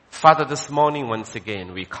Father, this morning once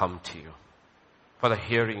again we come to you for the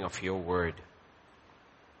hearing of your word.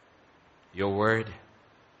 Your word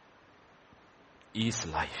is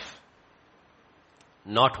life.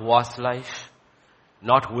 Not was life,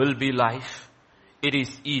 not will be life. It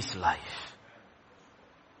is life.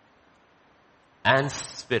 And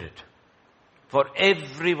spirit for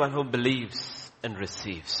everyone who believes and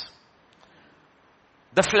receives.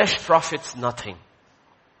 The flesh profits nothing.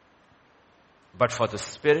 But for the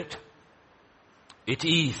spirit, it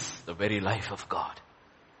is the very life of God.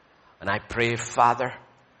 And I pray, Father,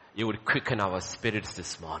 you would quicken our spirits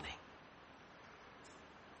this morning,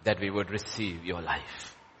 that we would receive your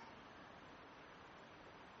life.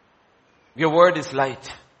 Your word is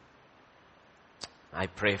light. I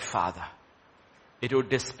pray, Father, it would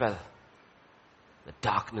dispel the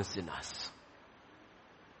darkness in us.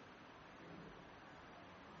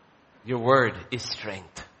 Your word is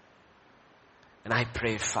strength. And I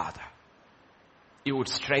pray, Father, you would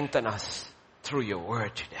strengthen us through your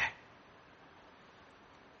word today.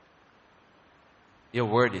 Your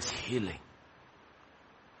word is healing.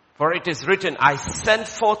 For it is written, I sent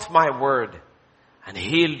forth my word and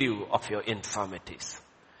healed you of your infirmities.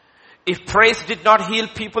 If praise did not heal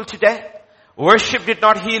people today, worship did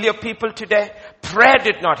not heal your people today, prayer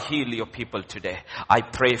did not heal your people today, I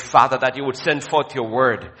pray, Father, that you would send forth your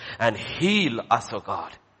word and heal us, O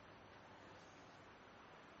God.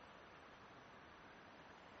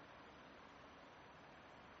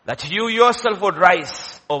 That you yourself would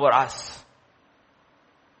rise over us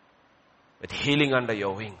with healing under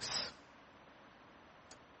your wings.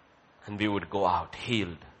 And we would go out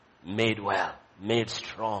healed, made well, made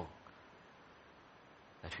strong.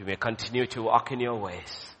 That we may continue to walk in your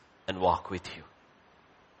ways and walk with you.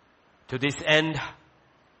 To this end,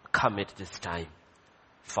 commit this time.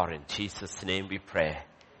 For in Jesus' name we pray.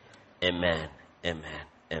 Amen, amen,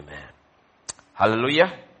 amen.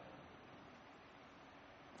 Hallelujah.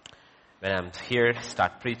 When I'm here,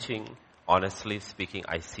 start preaching, honestly speaking,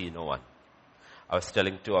 I see no one. I was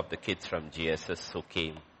telling two of the kids from GSS who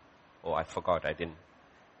came. Oh, I forgot,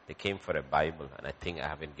 they came for a Bible, and I think I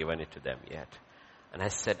haven't given it to them yet. And I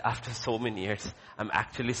said, after so many years, I'm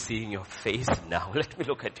actually seeing your face now. Let me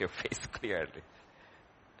look at your face clearly.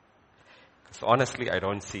 Because honestly, I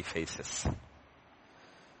don't see faces.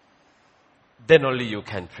 Then only you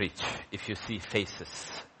can preach. If you see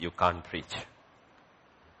faces, you can't preach.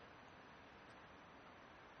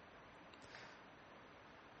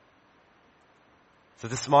 So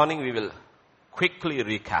this morning we will quickly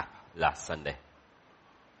recap last Sunday.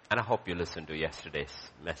 And I hope you listened to yesterday's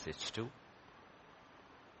message too.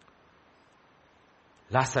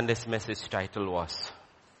 Last Sunday's message title was,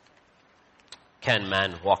 Can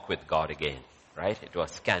Man Walk with God Again? Right? It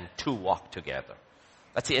was, Can Two Walk Together?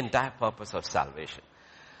 That's the entire purpose of salvation.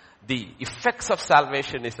 The effects of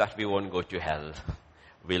salvation is that we won't go to hell.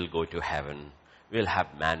 We'll go to heaven. We'll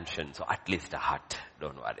have mansions, or at least a hut.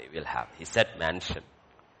 Don't worry, we'll have. He said mansion.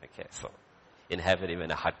 Okay, so in heaven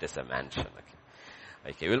even a hut is a mansion.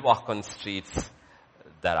 Okay, we'll walk on streets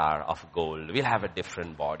that are of gold. We'll have a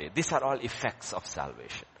different body. These are all effects of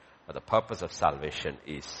salvation. But the purpose of salvation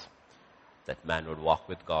is that man would walk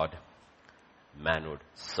with God. Man would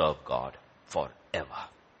serve God forever.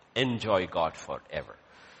 Enjoy God forever.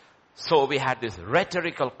 So we had this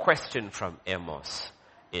rhetorical question from Amos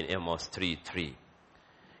in Amos 3:3.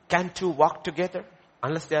 Can two walk together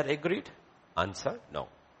unless they are agreed? Answer, no.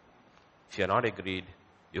 If you are not agreed,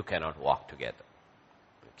 you cannot walk together.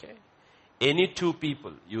 Okay? Any two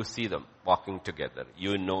people, you see them walking together,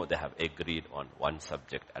 you know they have agreed on one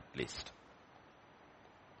subject at least.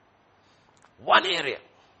 One area,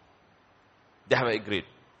 they have agreed.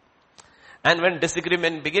 And when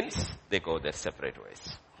disagreement begins, they go their separate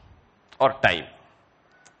ways. Or time.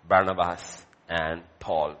 Barnabas and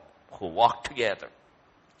Paul, who walked together,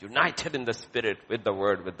 united in the spirit with the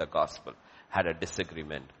word, with the gospel, had a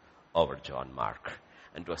disagreement over John Mark.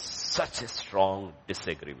 And it was such a strong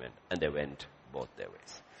disagreement, and they went both their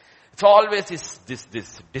ways. It's always this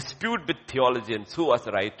dispute with theologians, who was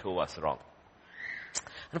right, who was wrong.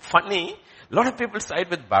 And funny, a lot of people side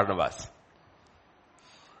with Barnabas.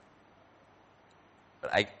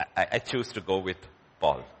 But I choose to go with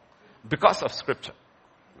Paul. Because of Scripture.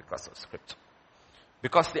 Because of Scripture.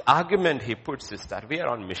 Because the argument he puts is that we are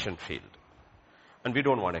on mission field. And we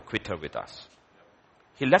don't want a quitter with us.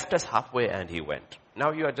 He left us halfway and he went.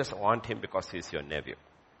 Now you just want him because he's your nephew.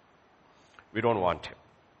 We don't want him.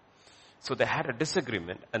 So they had a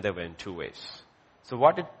disagreement and they went two ways. So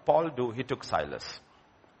what did Paul do? He took Silas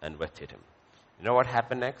and wetted him. You know what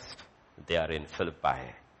happened next? They are in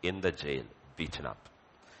Philippi, in the jail, beaten up.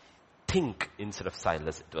 think instead of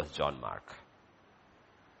Silas, it was John Mark.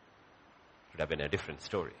 Should have been a different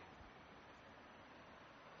story.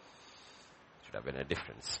 Should have been a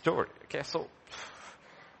different story. Okay, so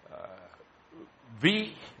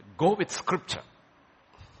we go with scripture.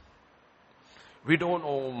 We don't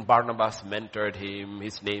know Barnabas mentored him.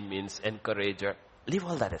 His name means encourager. Leave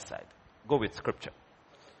all that aside. Go with scripture.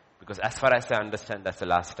 Because as far as I understand, that's the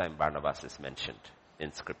last time Barnabas is mentioned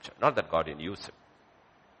in scripture. Not that God didn't use him.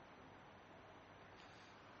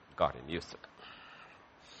 God didn't use him.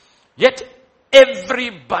 Yet,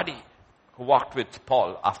 everybody who walked with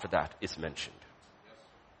Paul after that is mentioned.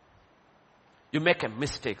 You make a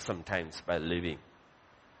mistake sometimes by leaving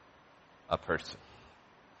a person.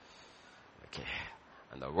 Okay.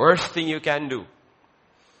 And the worst thing you can do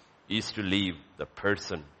is to leave the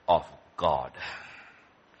person of God.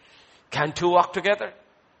 Can two walk together?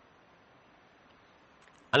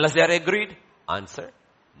 Unless they are agreed? Answer,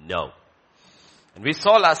 no. And we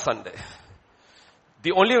saw last Sunday,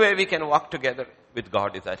 the only way we can walk together with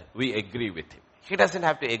God is that we agree with Him. He doesn't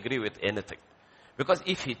have to agree with anything. Because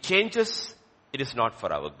if He changes, it is not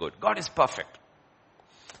for our good. God is perfect.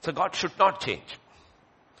 So God should not change.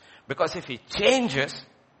 Because if He changes,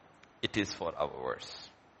 it is for our worse.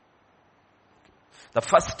 The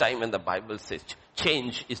first time when the Bible says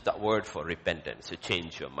change is the word for repentance. So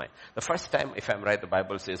change your mind. The first time, if I'm right, the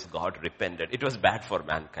Bible says God repented. It was bad for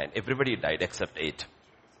mankind. Everybody died except 8.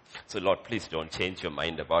 So Lord, please don't change your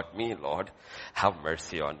mind about me. Lord, have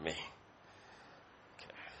mercy on me.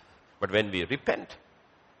 Okay. But when we repent,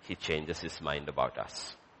 He changes His mind about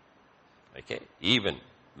us. Okay. Even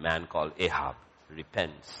man called Ahab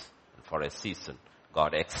repents. And for a season,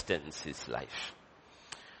 God extends his life.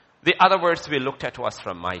 The other verse we looked at was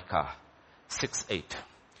from Micah 6:8.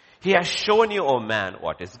 He has shown you, O man,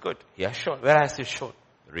 what is good. He has shown. Where has He shown?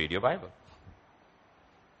 Read your Bible.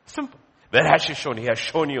 Simple. Where has He shown? He has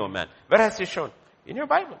shown you, O man. Where has He shown? In your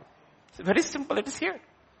Bible. It's very simple. It is here.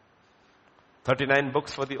 39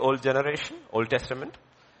 books for the old generation, Old Testament.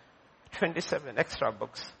 27 extra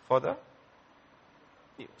books for the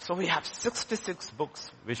new. So we have 66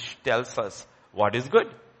 books which tells us what is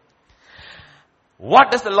good.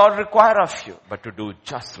 What does the Lord require of you? But to do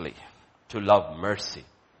justly, to love mercy,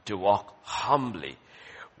 to walk humbly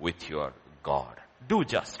with your God. Do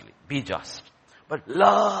justly, be just, but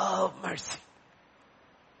love mercy.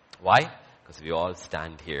 Why? Because we all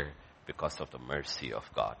stand here because of the mercy of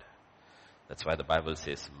God. That's why the Bible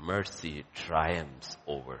says mercy triumphs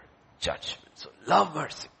over judgment. So love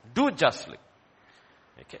mercy, do justly.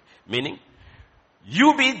 Okay, meaning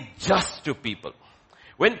you be just to people.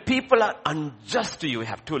 When people are unjust to you, we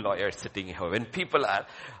have two lawyers sitting here. When people are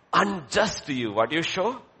unjust to you, what do you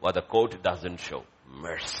show? What the court doesn't show.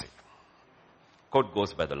 Mercy. Court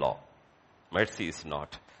goes by the law. Mercy is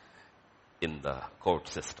not in the court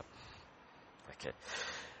system. Okay.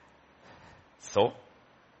 So,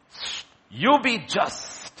 you be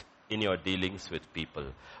just in your dealings with people.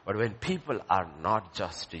 But when people are not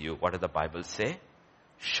just to you, what does the Bible say?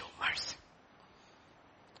 Show mercy.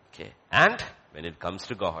 Okay. And when it comes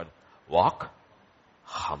to God, walk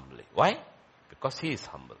humbly. Why? Because He is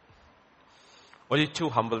humble. Only two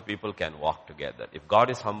humble people can walk together. If God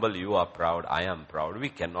is humble, you are proud, I am proud. We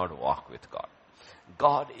cannot walk with God.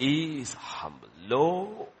 God is humble,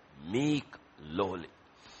 low, meek, lowly.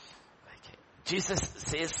 Okay. Jesus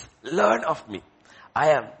says, learn of me.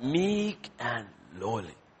 I am meek and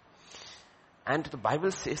lowly. And the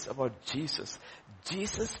Bible says about Jesus,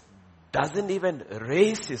 Jesus doesn't even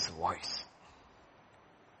raise His voice.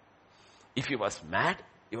 If He was mad,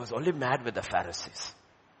 He was only mad with the Pharisees.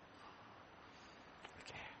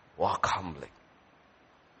 Okay. Walk humbly.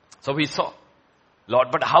 So we saw, Lord,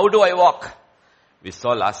 but how do I walk? We saw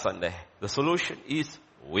last Sunday, the solution is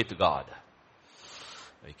with God.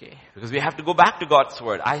 Okay. Because we have to go back to God's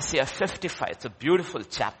word. Isaiah 55. It's a beautiful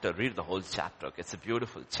chapter. Read the whole chapter. Okay. It's a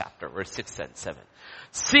beautiful chapter. Verse 6 and 7.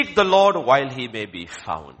 Seek the Lord while He may be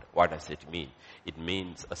found. What does it mean? It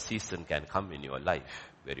means a season can come in your life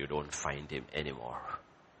where you don't find Him anymore.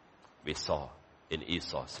 We saw in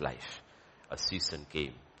Esau's life, a season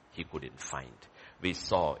came he couldn't find. We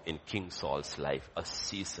saw in King Saul's life, a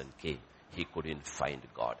season came he couldn't find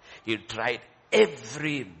God. He tried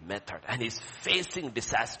every method and he's facing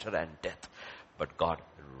disaster and death. But God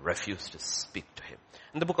refused to speak to him.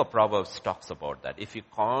 And the book of Proverbs talks about that. If you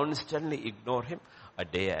constantly ignore Him, a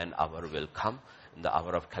day and hour will come. In the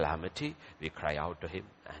hour of calamity, we cry out to Him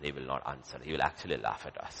and He will not answer. He will actually laugh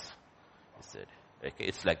at us. He said, okay,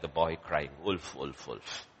 it's like the boy crying, wolf, wolf,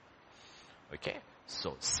 wolf. Okay,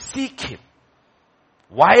 so seek Him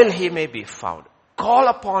while He may be found. Call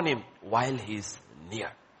upon Him while He is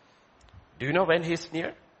near. Do you know when he's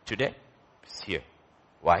near? Today? He's here.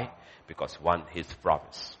 Why? Because one, his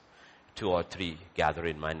promise. 2 or 3 gather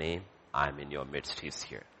in my name, I am in your midst, he's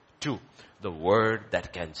here. 2, the word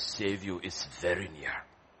that can save you is very near.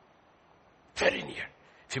 Very near.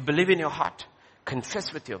 If you believe in your heart,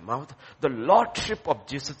 confess with your mouth the lordship of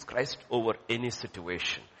Jesus Christ over any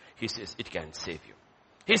situation, he says it can save you.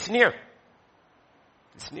 He's near.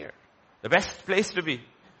 He's near. The best place to be,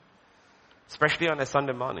 especially on a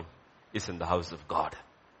Sunday morning, is in the house of God.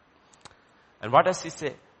 And what does he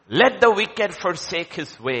say? Let the wicked forsake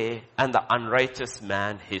his way and the unrighteous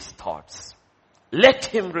man his thoughts. Let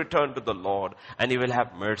him return to the Lord and he will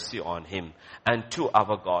have mercy on him and to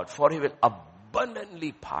our God, for he will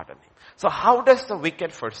abundantly pardon him. So how does the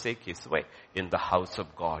wicked forsake his way? In the house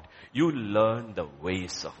of God. You learn the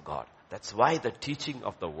ways of God. That's why the teaching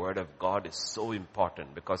of the Word of God is so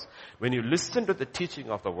important, because when you listen to the teaching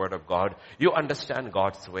of the Word of God, you understand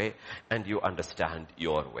God's way and you understand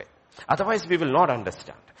your way. Otherwise, we will not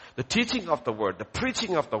understand. The teaching of the Word, the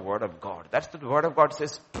preaching of the Word of God. That's the Word of God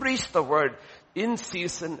says, preach the Word in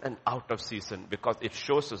season and out of season, because it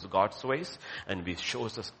shows us God's ways and it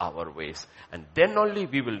shows us our ways. And then only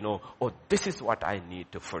we will know, oh, this is what I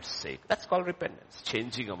need to forsake. That's called repentance.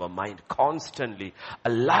 Changing our mind constantly,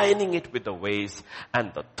 aligning it with the ways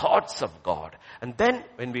and the thoughts of God. And then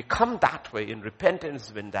when we come that way in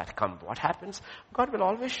repentance, when that comes, what happens? God will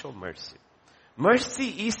always show mercy.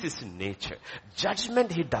 Mercy is his nature.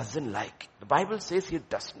 Judgment he doesn't like. The Bible says he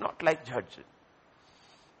does not like judgment.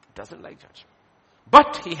 He doesn't like judgment.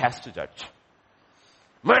 But he has to judge.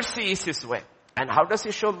 Mercy is his way. And how does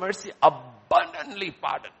he show mercy? Abundantly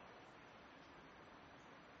pardon.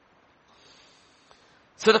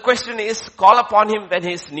 So the question is, call upon him when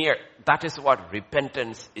he is near. That is what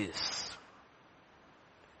repentance is.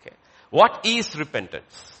 Okay. What is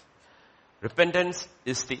repentance? Repentance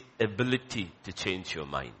is the ability to change your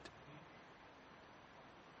mind.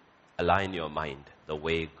 Align your mind the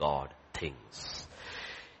way God thinks.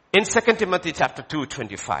 In 2 Timothy chapter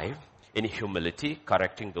 2:25, in humility,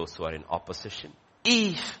 correcting those who are in opposition,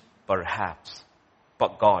 if perhaps,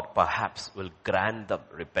 but God perhaps will grant them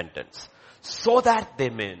repentance, so that they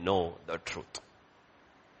may know the truth.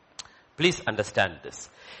 Please understand this.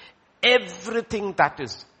 Everything that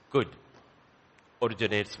is good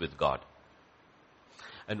originates with God.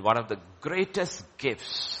 And one of the greatest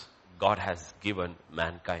gifts God has given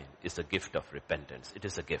mankind is the gift of repentance. It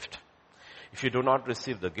is a gift. If you do not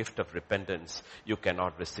receive the gift of repentance, you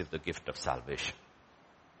cannot receive the gift of salvation.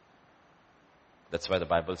 That's why the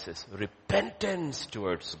Bible says, repentance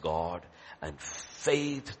towards God and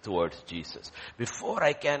faith towards Jesus. Before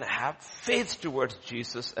I can have faith towards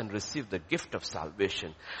Jesus and receive the gift of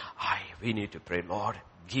salvation, we need to pray, Lord,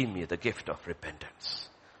 give me the gift of repentance.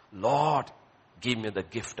 Lord, give me the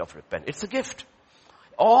gift of repentance. It's a gift.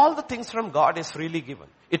 All the things from God is freely given.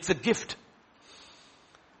 It's a gift.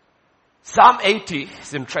 Psalm 80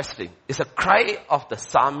 is interesting. It's a cry of the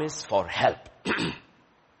psalmist for help.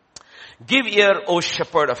 Give ear, O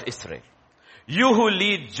shepherd of Israel. You who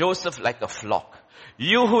lead Joseph like a flock.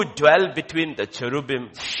 You who dwell between the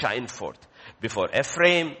cherubim, shine forth. Before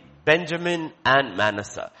Ephraim, Benjamin, and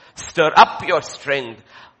Manasseh. Stir up your strength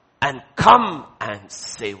and come and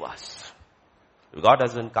save us. If God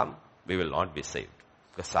doesn't come, we will not be saved.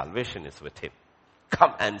 Because salvation is with him.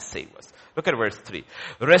 Come and save us. Look at verse 3.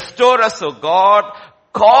 Restore us, O God.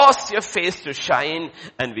 Cause your face to shine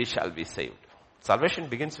and we shall be saved. Salvation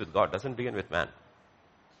begins with God, doesn't begin with man.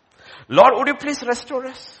 Lord, would you please restore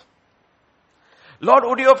us? Lord,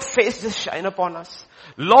 would your face just shine upon us?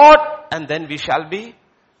 Lord, and then we shall be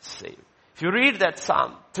saved. If you read that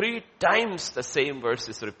psalm, 3 times the same verse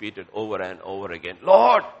is repeated over and over again.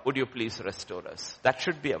 Lord, would you please restore us? That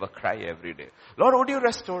should be our cry every day. Lord, would you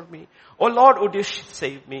restore me? Oh Lord, would you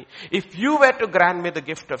save me? If you were to grant me the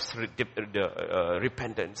gift of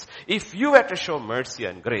repentance, if you were to show mercy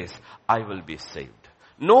and grace, I will be saved.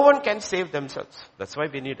 No one can save themselves. That's why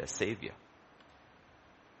we need a savior.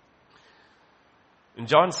 In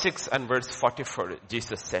John 6 and verse 44,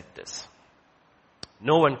 Jesus said this.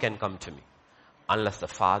 No one can come to me unless the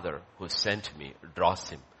Father who sent me draws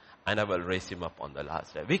him, and I will raise him up on the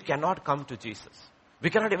last day. We cannot come to Jesus. We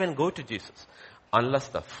cannot even go to Jesus unless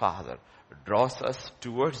the Father draws us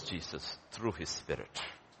towards Jesus through his Spirit.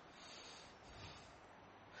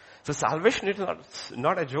 So salvation is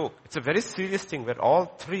not a joke. It's a very serious thing where all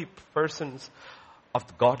 3 persons of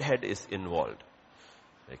the Godhead is involved.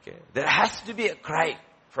 Okay? There has to be a cry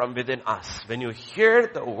from within us. When you hear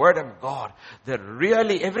the word of God,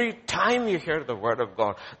 every time you hear the word of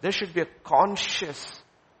God, there should be a conscious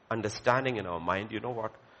understanding in our mind. You know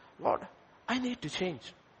what? Lord, I need to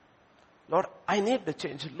change. Lord, I need the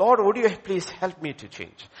change. Lord, would you please help me to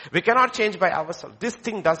change? We cannot change by ourselves. This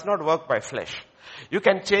thing does not work by flesh. You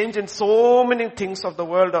can change in so many things of the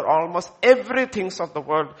world, or almost everything of the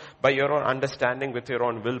world, by your own understanding, with your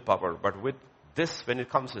own willpower. But with this, when it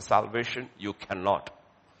comes to salvation, you cannot.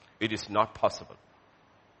 It is not possible.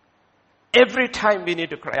 Every time we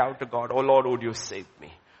need to cry out to God, oh Lord, would you save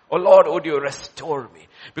me? Oh Lord, would you restore me?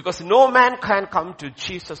 Because no man can come to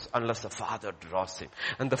Jesus unless the Father draws him.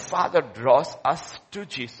 And the Father draws us to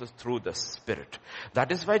Jesus through the Spirit.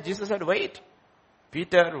 That is why Jesus said, wait.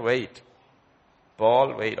 Peter, wait.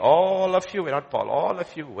 Paul, wait. All of you, not Paul, all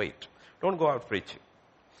of you, wait. Don't go out preaching.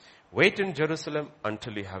 Wait in Jerusalem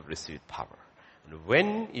until you have received power. And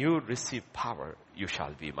when you receive power, you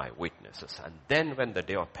shall be my witnesses. And then when the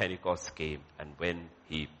day of Pentecost came, and when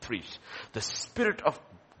he preached, the Spirit of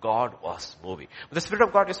God was moving. But the Spirit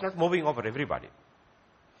of God is not moving over everybody.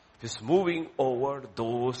 He's moving over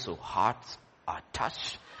those whose hearts are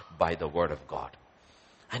touched by the word of God.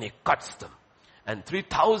 And he cuts them. And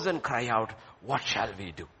 3,000 cry out, what shall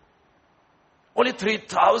we do? Only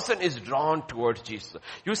 3,000 is drawn towards Jesus.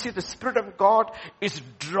 You see, the Spirit of God is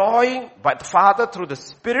drawing, by the Father through the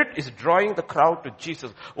Spirit is drawing the crowd to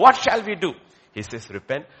Jesus. What shall we do? He says,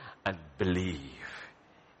 repent and believe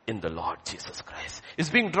in the Lord Jesus Christ. It's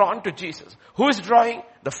being drawn to Jesus. Who is drawing?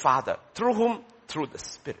 The Father. Through whom? Through the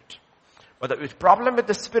Spirit. But the problem with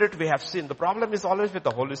the Spirit we have seen, the problem is always with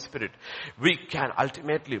the Holy Spirit. We can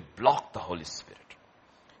ultimately block the Holy Spirit.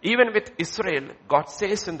 Even with Israel, God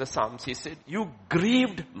says in the Psalms, he said, you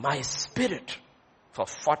grieved my spirit for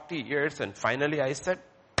 40 years. And finally I said,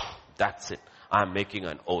 that's it. I'm making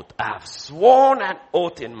an oath. I have sworn an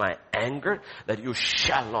oath in my anger that you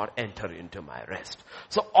shall not enter into my rest.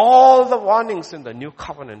 So all the warnings in the new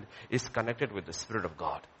covenant is connected with the Spirit of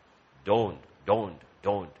God. Don't.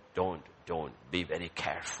 Be very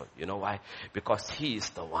careful. You know why? Because he is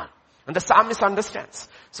the one. And the psalmist understands.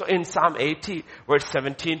 So in Psalm 80, verse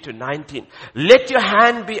 17 to 19, let your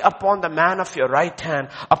hand be upon the man of your right hand,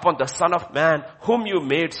 upon the Son of Man, whom you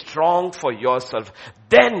made strong for yourself.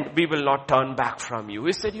 Then we will not turn back from you.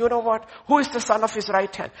 He said, you know what? Who is the son of his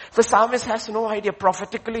right hand? The psalmist has no idea.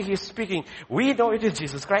 Prophetically, he is speaking. We know it is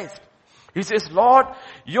Jesus Christ. He says, Lord,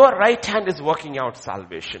 your right hand is working out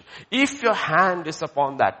salvation. If your hand is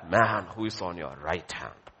upon that man who is on your right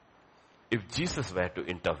hand, if Jesus were to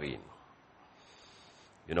intervene,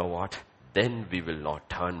 you know what? Then we will not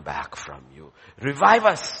turn back from you. Revive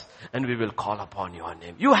us and we will call upon your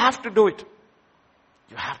name. You have to do it.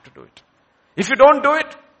 You have to do it. If you don't do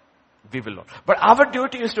it, we will not. But our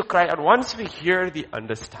duty is to cry out. Once we hear the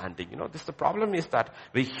understanding, the problem is that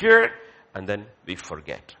we hear and then we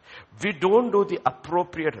forget. We don't do the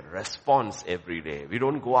appropriate response every day. We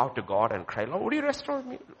don't go out to God and cry, Lord, would you restore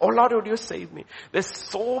me? Oh Lord, would you save me? There's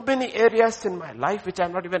so many areas in my life which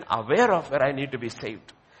I'm not even aware of where I need to be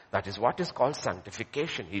saved. That is what is called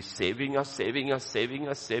sanctification. He's saving us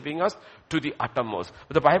to the uttermost.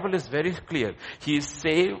 But the Bible is very clear. He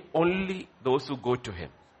saves only those who go to him.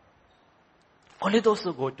 Only those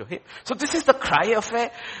who go to him. So this is the cry of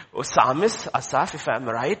a psalmist, Asaph, if I'm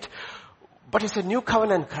right. But it's a new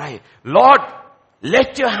covenant cry. Lord,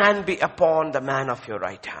 let your hand be upon the man of your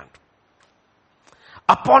right hand.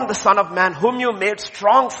 Upon the Son of Man, whom you made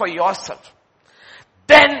strong for yourself.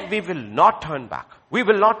 Then we will not turn back. We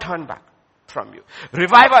will not turn back from you.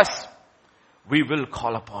 Revive us. We will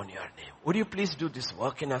call upon your name. Would you please do this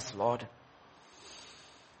work in us, Lord?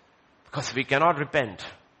 Because we cannot repent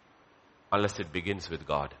unless it begins with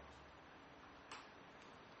God.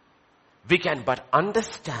 We can but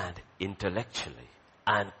understand intellectually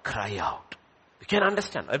and cry out. We can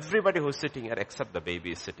understand. Everybody who's sitting here, except the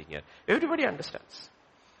baby is sitting here, everybody understands.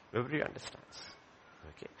 Everybody understands.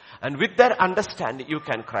 Okay. And with that understanding, you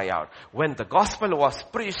can cry out. When the gospel was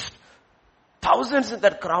preached, thousands in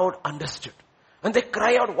that crowd understood. And they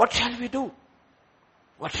cry out, what shall we do?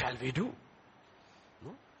 What shall we do?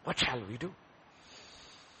 What shall we do?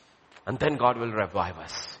 And then God will revive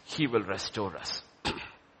us. He will restore us.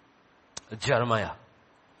 Jeremiah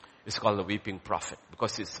is called the weeping prophet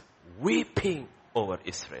because he's weeping over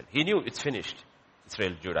Israel. He knew it's finished.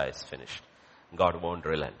 Israel, Judah is finished. God won't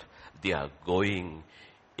relent. They are going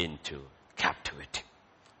into captivity.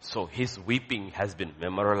 So his weeping has been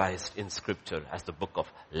memorialized in scripture as the book of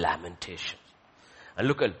Lamentations. And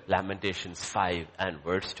look at Lamentations 5 and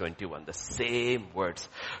verse 21. The same words.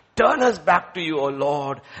 Turn us back to you, O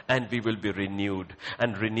Lord, and we will be renewed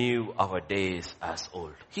and renew our days as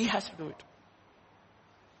old. He has to do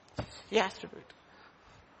it. He has to do it.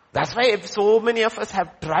 That's why so many of us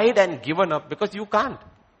have tried and given up because you can't.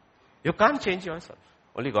 You can't change yourself.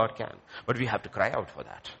 Only God can. But we have to cry out for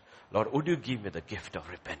that. Lord, would you give me the gift of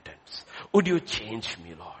repentance? Would you change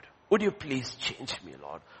me, Lord? Would you please change me,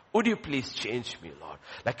 Lord? Would you please change me, Lord?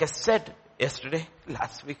 Like I said yesterday,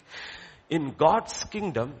 last week, in God's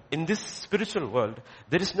kingdom, in this spiritual world,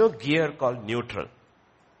 there is no gear called neutral.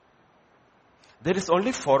 There is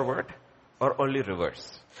only forward or only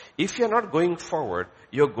reverse. If you're not going forward,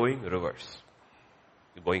 you're going reverse.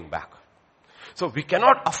 You're going back. So we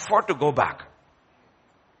cannot afford to go back.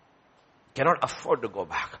 Cannot afford to go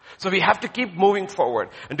back. So we have to keep moving forward.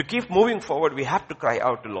 And to keep moving forward, we have to cry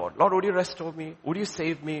out to Lord. Lord, would you restore me? Would you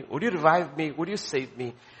save me? Would you revive me? Would you save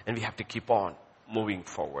me? And we have to keep on moving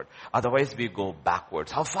forward. Otherwise we go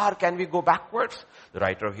backwards. How far can we go backwards? The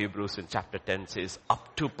writer of Hebrews in chapter 10 says,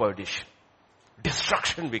 up to perdition.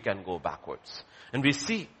 Destruction we can go backwards. And we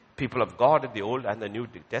see people of God in the Old and the New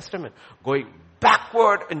Testament going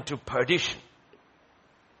backward into perdition.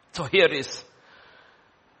 So here is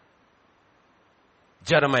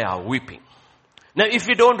Jeremiah weeping. Now if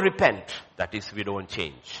we don't repent, that is we don't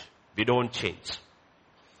change. We don't change.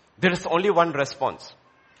 There is only one response.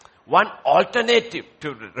 One alternative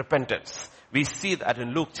to repentance. We see that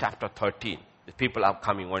in Luke chapter 13. The people are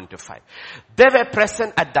coming 1-5. There were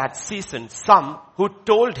present at that season some who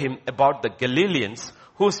told him about the Galileans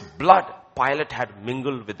whose blood Pilate had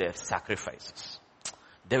mingled with their sacrifices.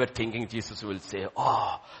 They were thinking Jesus will say,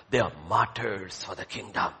 oh, they are martyrs for the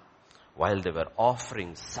kingdom. While they were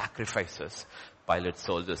offering sacrifices, Pilate's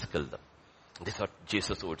soldiers killed them. They thought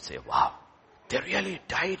Jesus would say, wow, they really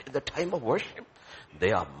died at the time of worship.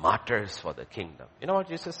 They are martyrs for the kingdom. You know what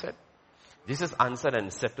Jesus said? Jesus answered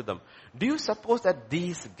and said to them, do you suppose that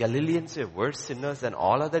these Galileans were worse sinners than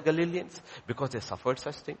all other Galileans because they suffered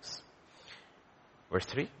such things? Verse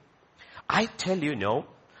 3. I tell you no,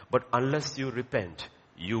 but unless you repent,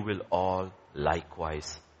 you will all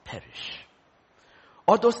likewise perish.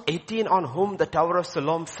 Or those 18 on whom the Tower of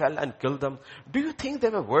Siloam fell and killed them, do you think they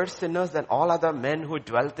were worse sinners than all other men who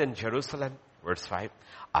dwelt in Jerusalem? Verse 5.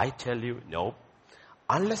 I tell you no,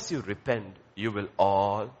 unless you repent, you will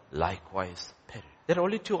all likewise perish. There are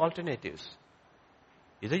only two alternatives.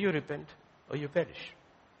 Either you repent or you perish.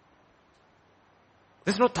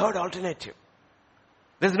 There's no third alternative.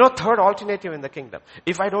 There's no third alternative in the kingdom.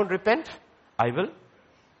 If I don't repent, I will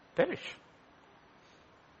perish.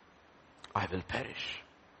 I will perish.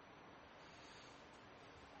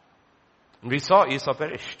 And we saw Esau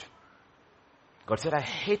perished. God said, I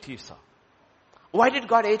hate Esau. Why did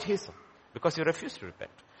God hate Esau? Because he refused to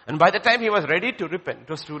repent. And by the time he was ready to repent, it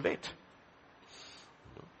was too late.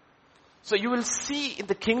 So you will see in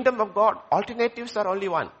the kingdom of God, alternatives are only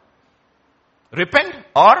one. Repent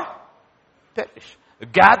or perish.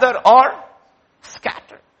 Gather or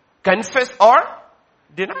scatter. Confess or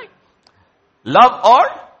deny. Love or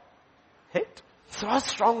hate. These are all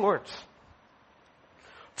strong words.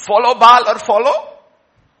 Follow Baal or follow?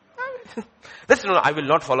 Listen, I will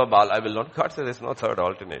not follow Baal. I will not. God says there's no third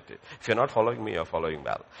alternative. If you're not following me, you're following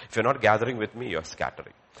Baal. If you're not gathering with me, you're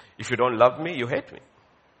scattering. If you don't love me, you hate me.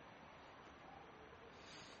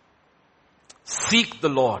 Seek the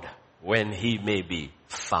Lord when he may be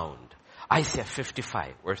found. Isaiah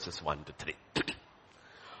 55 verses 1-3.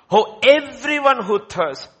 Oh, everyone who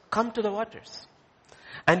thirsts, come to the waters.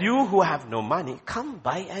 And you who have no money, come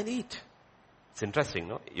buy and eat. It's interesting,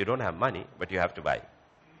 no? You don't have money, but you have to buy.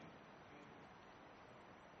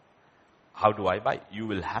 How do I buy? You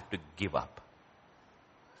will have to give up.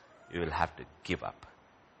 You will have to give up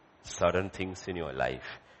certain things in your life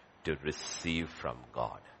to receive from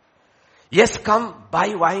God. Yes, come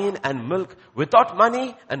buy wine and milk without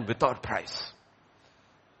money and without price.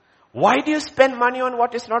 Why do you spend money on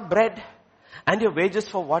what is not bread and your wages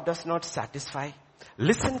for what does not satisfy?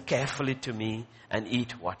 Listen carefully to me and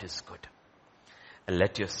eat what is good. And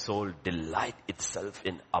let your soul delight itself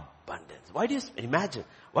in abundance. Why do you imagine?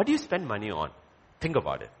 What do you spend money on? Think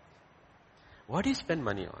about it. What do you spend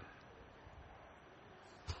money on?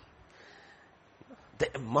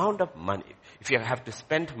 The amount of money. If you have to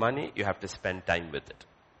spend money, you have to spend time with it.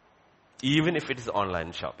 Even if it is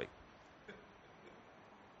online shopping.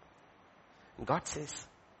 God says,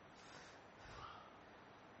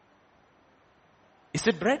 is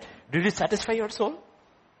it bread? Did it satisfy your soul?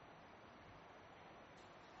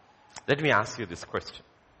 Let me ask you this question.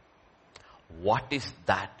 What is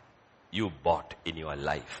that you bought in your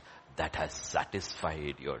life that has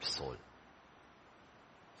satisfied your soul?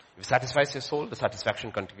 If it satisfies your soul, the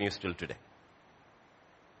satisfaction continues till today.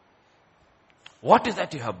 What is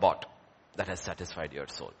that you have bought that has satisfied your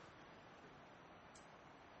soul?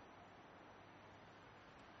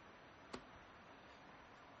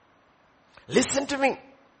 Listen to me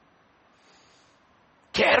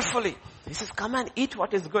carefully. He says, come and eat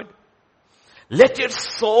what is good. Let your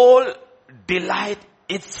soul delight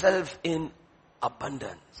itself in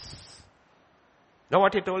abundance. Know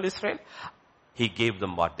what he told Israel? He gave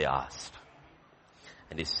them what they asked.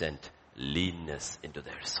 And he sent leanness into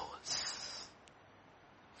their souls.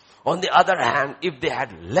 On the other hand, if they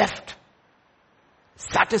had left,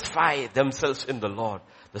 satisfy themselves in the Lord,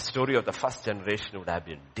 the story of the first generation would have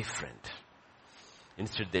been different.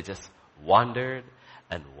 Instead, they just wandered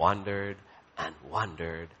and wandered and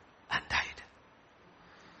wandered and died.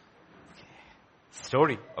 Okay.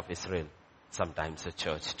 Story of Israel, sometimes a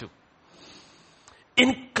church too.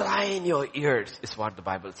 Incline your ears is what the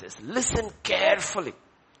Bible says. Listen carefully.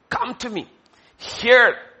 Come to me.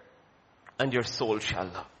 Hear, and your soul shall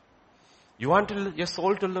live. You want your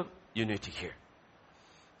soul to live? You need to hear.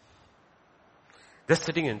 Just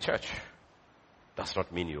sitting in church does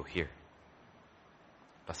not mean you hear.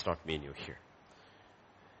 Does not mean you hear.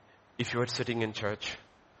 If you are sitting in church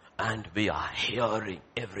and we are hearing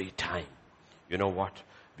every time, you know what?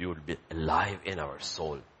 We would be alive in our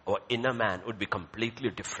soul. Our inner man would be completely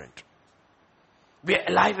different. We are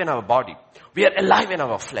alive in our body. We are alive in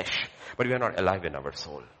our flesh. But we are not alive in our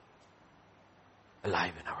soul.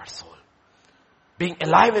 Alive in our soul. Being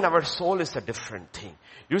alive in our soul is a different thing.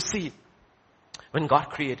 You see, when God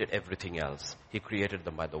created everything else, He created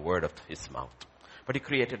them by the word of His mouth. But He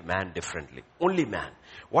created man differently. Only man.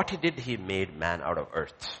 What He did, He made man out of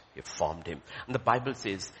earth. He formed him. And the Bible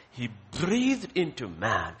says, He breathed into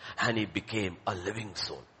man and he became a living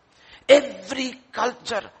soul. Every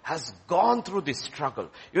culture has gone through this struggle.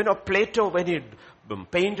 You know, Plato, when he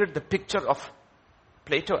painted the picture of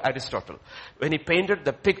Aristotle, when he painted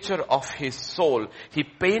the picture of his soul, he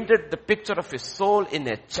painted the picture of his soul in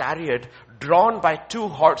a chariot drawn by two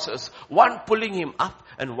horses, one pulling him up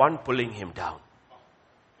and one pulling him down.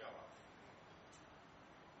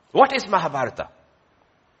 What is Mahabharata?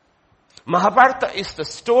 Mahabharata is the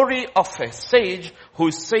story of a sage who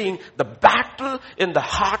is saying the battle in the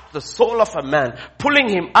heart, the soul of a man, pulling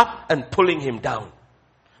him up and pulling him down.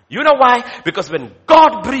 You know why? Because when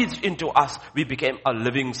God breathed into us, we became a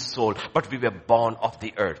living soul, but we were born of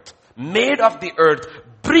the earth. Made of the earth,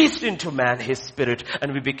 breathed into man his spirit,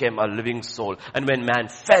 and we became a living soul. And when man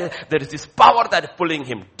fell, there is this power that is pulling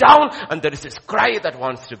him down, and there is this cry that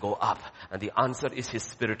wants to go up. And the answer is his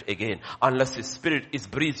spirit again. Unless his spirit is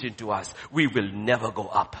breathed into us, we will never go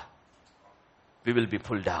up. We will be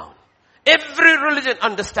pulled down. Every religion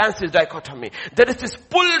understands this dichotomy. There is this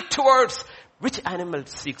pull towards which animal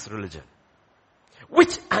seeks religion?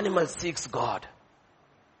 Which animal seeks God?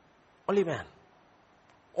 Only man.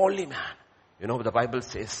 Only man. You know, the Bible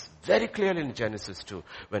says very clearly in Genesis 2,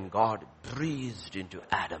 when God breathed into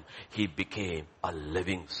Adam, he became a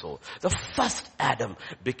living soul. The first Adam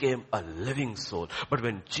became a living soul. But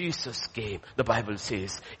when Jesus came, the Bible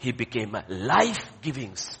says he became a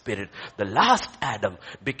life-giving spirit. The last Adam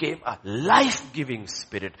became a life-giving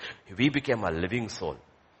spirit. We became a living soul,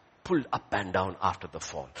 pulled up and down after the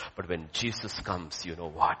fall. But when Jesus comes, you know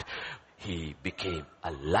what? He became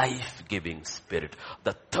a life-giving spirit.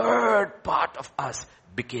 The third part of us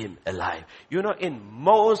became alive. You know, in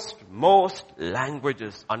most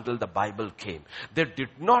languages until the Bible came, they did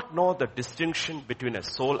not know the distinction between a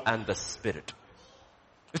soul and the spirit.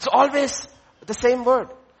 It's always the same word.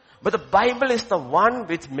 But the Bible is the one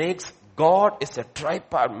which makes God is a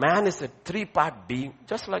tripart, man is a three-part being,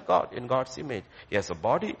 just like God, in God's image. He has a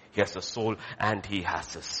body, he has a soul, and he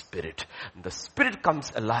has a spirit. And the spirit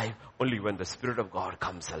comes alive only when the Spirit of God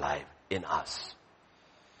comes alive in us.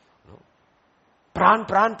 Pran,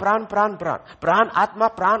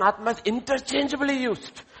 atma is interchangeably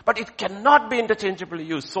used. But it cannot be interchangeably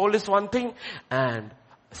used. Soul is one thing and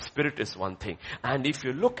spirit is one thing. And if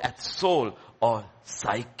you look at soul or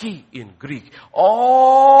psyche in Greek,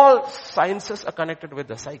 all sciences are connected with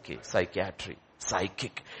the psyche, psychiatry,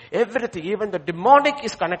 psychic. Everything, even the demonic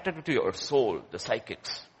is connected to your soul, the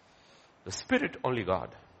psychics. The spirit, only God.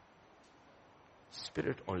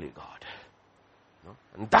 Spirit, only God. No?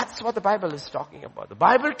 And that's what the Bible is talking about. The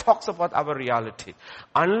Bible talks about our reality.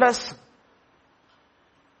 Unless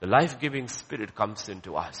the life-giving spirit comes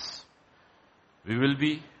into us, we will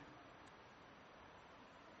be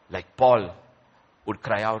like Paul would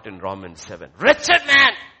cry out in Romans 7. Wretched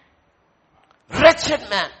man! Wretched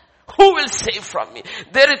man! Who will save from me?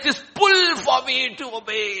 There is this pull for me to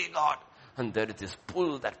obey God. And there is this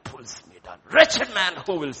pull that pulls me down. Wretched man,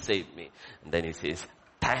 who will save me? And then he says,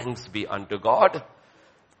 thanks be unto God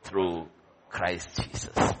through Christ Jesus,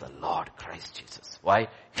 the Lord Christ Jesus. Why?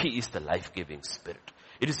 He is the life-giving spirit.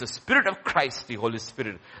 It is the Spirit of Christ, the Holy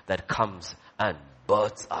Spirit, that comes and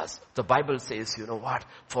births us. The Bible says, you know what?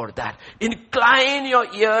 For that, incline your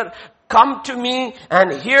ear come to me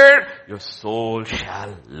and hear, your soul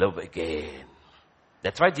shall live again.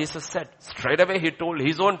 That's why Jesus said, straight away he told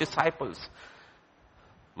his own disciples,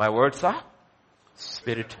 my words are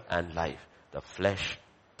spirit and life. The flesh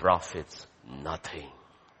profits nothing.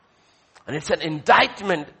 And it's an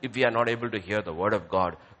indictment if we are not able to hear the word of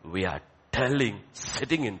God. We are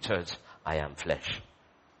sitting in church, I am flesh.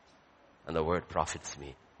 And the word profits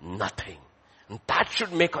me nothing. And that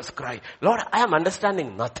should make us cry. Lord, I am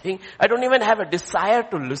understanding nothing. I don't even have a desire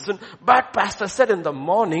to listen. But pastor said in the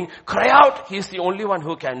morning, cry out. He is the only one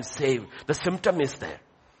who can save. The symptom is there.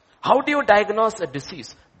 How do you diagnose a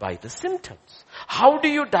disease? By the symptoms. How do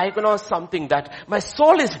you diagnose something that my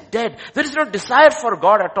soul is dead? There is no desire for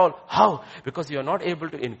God at all. How? Because you are not able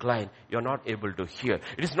to incline. You are not able to hear.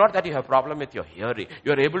 It is not that you have a problem with your hearing.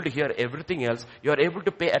 You are able to hear everything else. You are able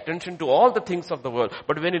to pay attention to all the things of the world.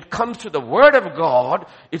 But when it comes to the word of God,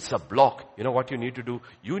 it's a block. You know what you need to do?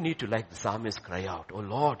 You need to, like the psalmist, cry out, oh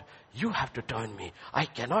Lord, you have to turn me. I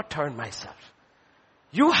cannot turn myself.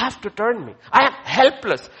 You have to turn me. I am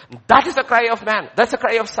helpless. That is the cry of man. That's the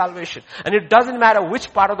cry of salvation. And it doesn't matter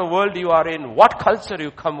which part of the world you are in, what culture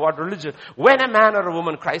you come, what religion. When a man or a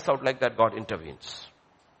woman cries out like that, God intervenes.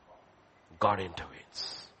 God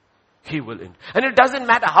intervenes. He will intervene. And it doesn't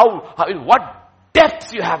matter in what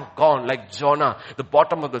depths you have gone, like Jonah, the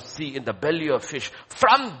bottom of the sea, in the belly of fish.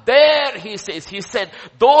 From there, he said,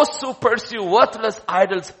 those who pursue worthless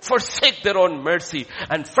idols forsake their own mercy.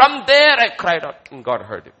 And from there I cried out, and God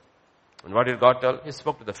heard him. And what did God tell? He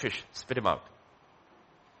spoke to the fish, spit him out.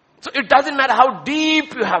 So it doesn't matter how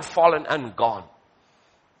deep you have fallen and gone.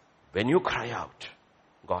 When you cry out,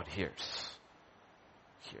 God hears.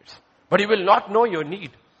 But He will not know your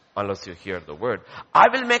need unless you hear the word. I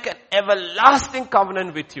will make an everlasting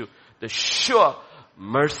covenant with you. The sure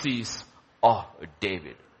mercies of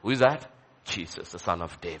David. Who is that? Jesus, the son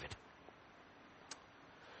of David.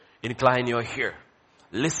 Incline your ear.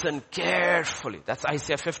 Listen carefully. That's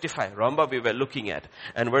Isaiah 55. Remember we were looking at.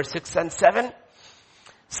 And verse 6 and 7.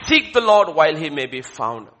 Seek the Lord while He may be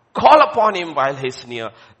found. Call upon Him while He is near.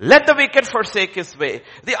 Let the wicked forsake his way.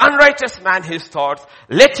 The unrighteous man his thoughts.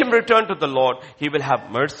 Let him return to the Lord. He will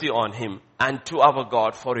have mercy on him and to our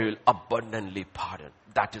God, for He will abundantly pardon.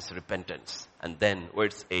 That is repentance. And then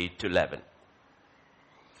verse 8 to 11.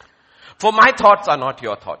 For my thoughts are not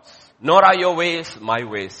your thoughts, nor are your ways my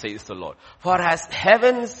ways, says the Lord. For as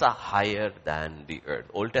heavens are higher than the earth.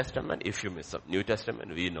 Old Testament, if you miss them. New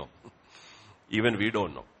Testament, we know. Even we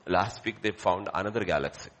don't know. Last week they found another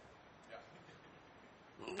galaxy.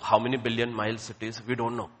 How many billion miles it is, we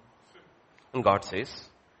don't know. And God says,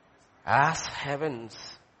 as heavens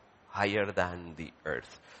higher than the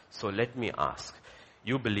earth. So let me ask,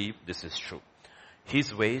 you believe this is true?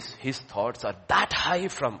 His ways, His thoughts are that high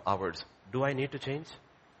from ours. Do I need to change?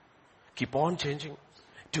 Keep on changing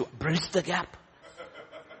to bridge the gap.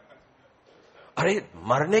 अरे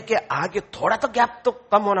मरने के आगे थोड़ा तो gap तो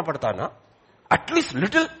कम होना पड़ता ना? At least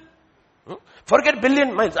little. Forget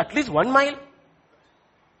billion miles, at least 1 mile.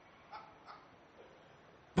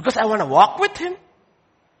 Because I want to walk with Him.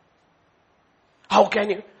 How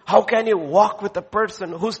can you walk with a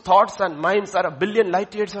person whose thoughts and minds are 1 billion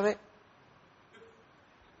light years away?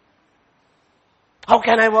 How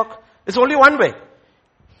can I walk? It's only one way.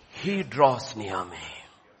 He draws near me.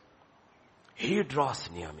 He draws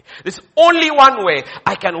near me. There's only one way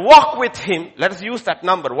I can walk with Him. Let us use that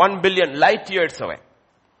number, 1 billion light years away.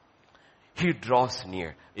 He draws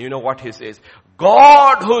near. You know what He says?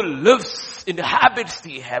 God who inhabits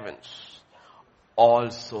the heavens,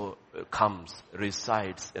 also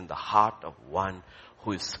resides in the heart of one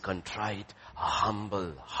who is contrite, a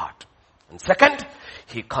humble heart. And second,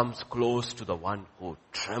 He comes close to the one who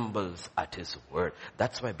trembles at His word.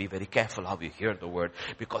 That's why be very careful how you hear the word.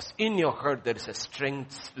 Because in your heart there is a stirring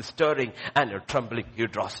and a trembling. He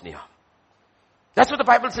draws near. That's what the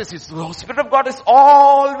Bible says. The Spirit of God is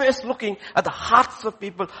always looking at the hearts of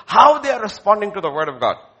people, how they are responding to the word of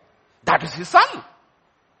God. That is His Son.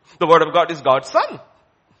 The word of God is God's Son.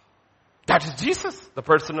 That is Jesus, the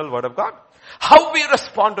personal word of God. How we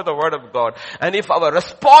respond to the word of God. And if our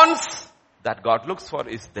response that God looks for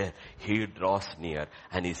is there, He draws near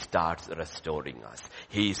and He starts restoring us.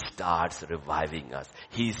 He starts reviving us.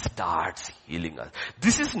 He starts healing us.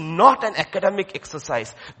 This is not an academic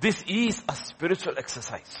exercise. This is a spiritual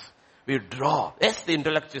exercise. We draw. Yes, the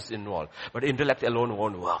intellect is involved, but intellect alone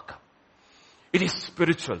won't work. It is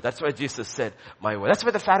spiritual. That's why Jesus said, my word. That's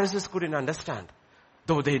why the Pharisees couldn't understand,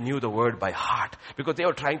 though they knew the word by heart, because they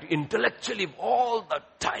were trying to intellectually all the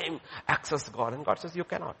time access God. And God says, you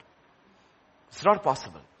cannot. It's not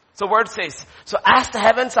possible. So word says, so as the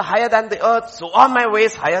heavens are higher than the earth, so are my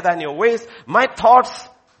ways higher than your ways, my thoughts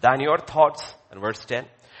than your thoughts. And verse 10,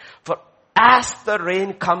 for as the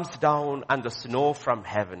rain comes down and the snow from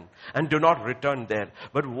heaven and do not return there,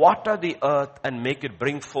 but water the earth and make it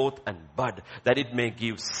bring forth and bud, that it may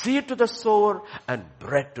give seed to the sower and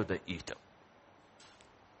bread to the eater.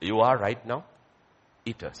 You are right now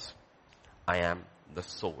eaters. I am the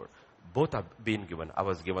sower. Both are being given. I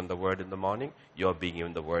was given the word in the morning. You are being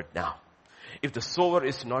given the word now. If the sower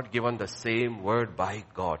is not given the same word by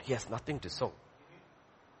God, he has nothing to sow.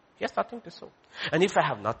 He has nothing to sow. And if I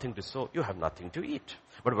have nothing to sow, you have nothing to eat.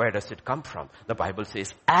 But where does it come from? The Bible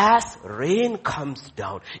says, as rain comes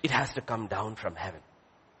down, it has to come down from heaven.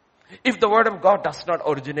 If the word of God does not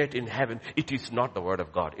originate in heaven, it is not the word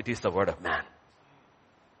of God. It is the word of man.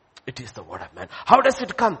 It is the word of man. How does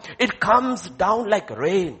it come? It comes down like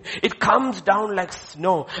rain. It comes down like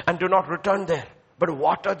snow and do not return there, but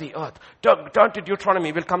water the earth. Turn to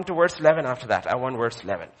Deuteronomy. We'll come to verse 11 after that. I want verse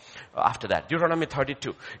 11 after that. Deuteronomy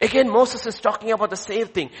 32. Again, Moses is talking about the same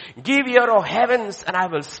thing. Give ear, O heavens, and I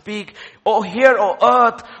will speak. O hear, O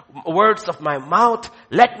earth, words of my mouth.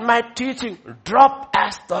 Let my teaching drop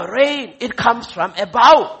as the rain. It comes from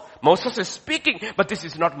above. Moses is speaking, but this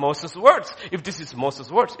is not Moses' words. If this is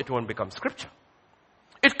Moses' words, it won't become scripture.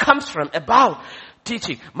 It comes from above,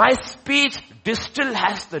 teaching. My speech distill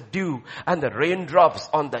has the dew and the raindrops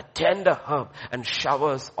on the tender herb and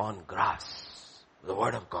showers on grass. The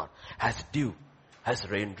word of God has dew, has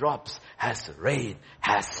raindrops, has rain,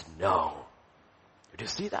 has snow. Did you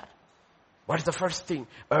see that? What is the first thing?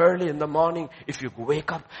 Early in the morning, if you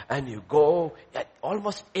wake up and you go, at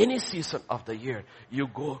almost any season of the year, you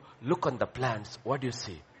go look on the plants, what do you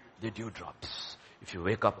see? The dewdrops. If you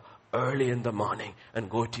wake up early in the morning and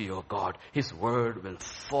go to your God, His word will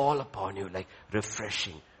fall upon you like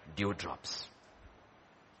refreshing dewdrops.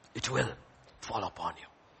 It will fall upon you.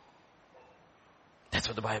 That's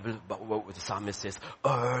what the Bible, what the psalmist says,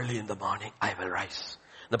 early in the morning I will rise.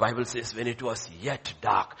 The Bible says when it was yet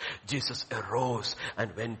dark, Jesus arose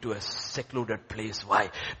and went to a secluded place. Why?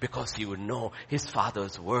 Because he would know his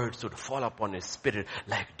Father's words would fall upon his spirit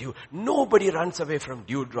like dew. Nobody runs away from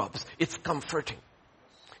dewdrops. It's comforting.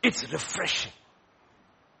 It's refreshing.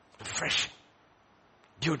 Refreshing.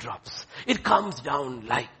 Dewdrops. It comes down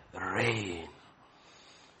like rain.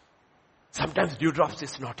 Sometimes dewdrops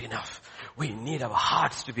is not enough. We need our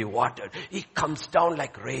hearts to be watered. It comes down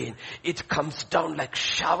like rain. It comes down like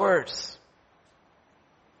showers.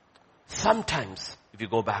 Sometimes, if you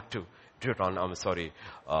go back to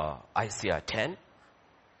Isaiah 10,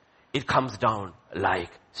 it comes down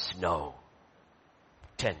like snow.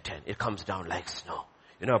 10:10. It comes down like snow.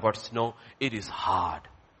 You know about snow? It is hard.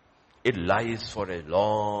 It lies for a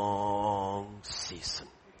long season.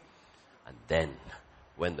 And then,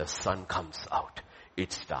 when the sun comes out,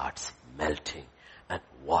 it starts melting and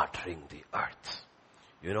watering the earth.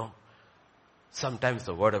 You know, sometimes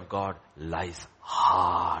the word of God lies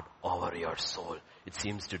hard over your soul. It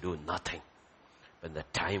seems to do nothing. When the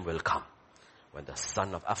time will come, when the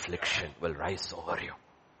sun of affliction will rise over you,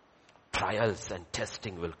 trials and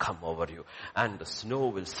testing will come over you, and the snow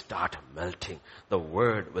will start melting. The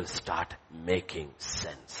word will start making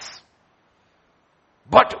sense.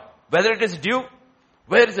 But whether it is dew,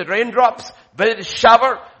 whether it is raindrops, whether it is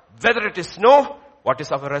shower, whether it is snow, what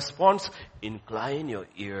is our response? Incline your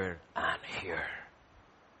ear and hear.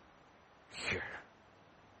 Hear.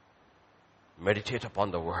 Meditate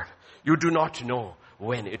upon the word. You do not know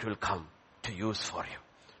when it will come to use for you.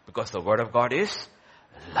 Because the word of God is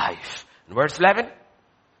life. In verse 11,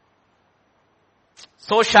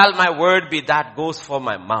 so shall my word be that goes from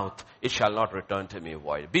my mouth. It shall not return to me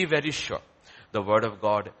void. Be very sure. The word of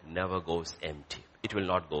God never goes empty. It will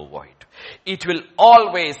not go void. It will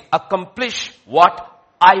always accomplish what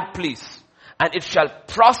I please. And it shall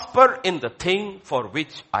prosper in the thing for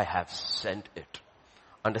which I have sent it.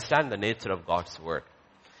 Understand the nature of God's word.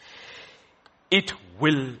 It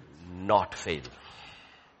will not fail.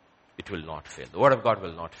 It will not fail. The word of God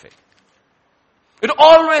will not fail. It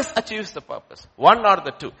always achieves the purpose. One or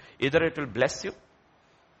the two. Either it will bless you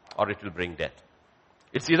or it will bring death.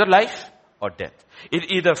 It's either life or death.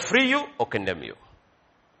 It either free you or condemn you.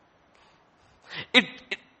 It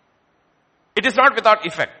is not without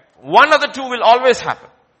effect. One of the two will always happen.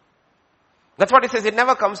 That's what it says. It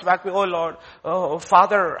never comes back to, oh Lord, oh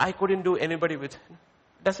Father, I couldn't do anybody with.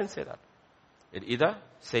 It doesn't say that. It either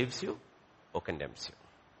saves you or condemns you.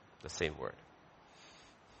 The same word.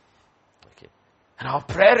 Okay. And our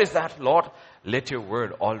prayer is that, Lord, let your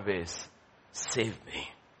word always save me.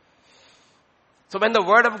 So when the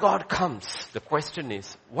word of God comes, the question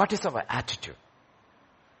is, what is our attitude?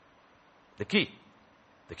 The key.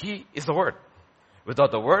 The key is the Word. Without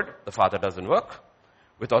the Word, the Father doesn't work.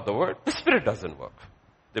 Without the Word, the Spirit doesn't work.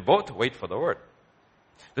 They both wait for the Word.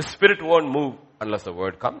 The Spirit won't move unless the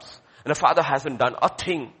Word comes. And the Father hasn't done a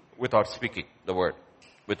thing without speaking the Word.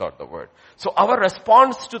 Without the Word. So our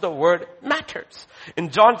response to the Word matters. In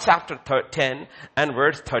John chapter 10 and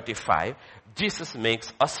verse 35, Jesus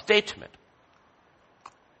makes a statement.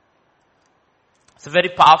 It's a very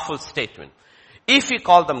powerful statement. If we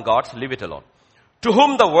call them gods, leave it alone. To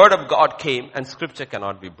whom the Word of God came and Scripture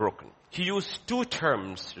cannot be broken. He used two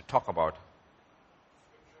terms to talk about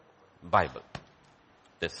Bible,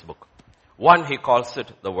 this book. One, he calls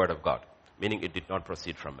it the Word of God, meaning it did not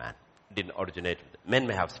proceed from man. It didn't originate with it. Men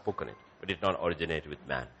may have spoken it, but it did not originate with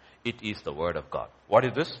man. It is the Word of God. What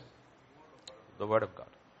is this? The Word of God.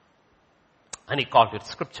 And he called it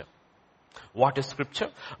Scripture. What is Scripture?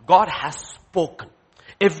 God has spoken.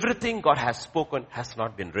 Everything God has spoken has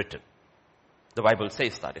not been written. The Bible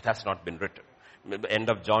says that. It has not been written. The end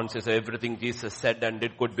of John says everything Jesus said and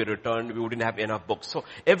did could be returned. We wouldn't have enough books. So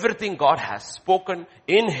everything God has spoken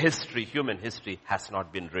in history, human history, has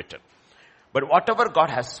not been written. But whatever God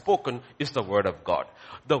has spoken is the Word of God.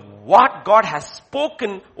 What God has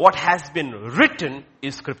spoken, what has been written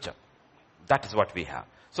is Scripture. That is what we have.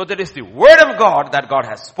 So there is the Word of God that God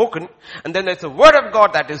has spoken, and then there's the Word of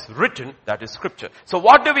God that is written, that is Scripture. So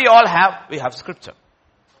what do we all have? We have Scripture.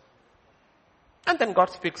 And then God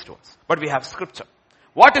speaks to us. But we have Scripture.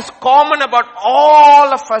 What is common about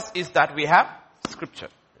all of us is that we have Scripture.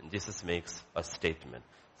 And Jesus makes a statement.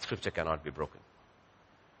 Scripture cannot be broken.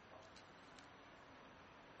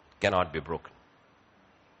 Cannot be broken.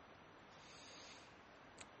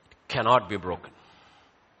 Cannot be broken.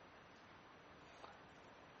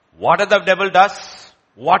 Whatever the devil does,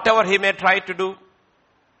 whatever he may try to do,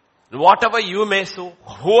 whatever you may sow,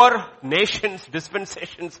 whoever nations,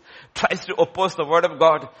 dispensations tries to oppose the Word of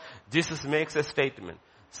God, Jesus makes a statement.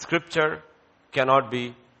 Scripture cannot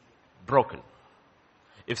be broken.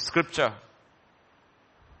 If Scripture,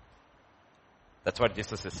 that's what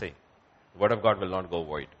Jesus is saying. The Word of God will not go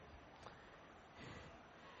void.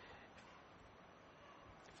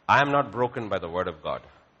 I am not broken by the Word of God.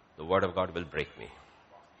 The Word of God will break me.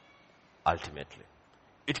 Ultimately.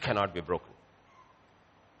 It cannot be broken.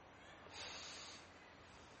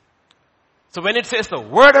 So when it says the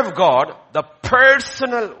Word of God, the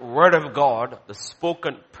personal Word of God, the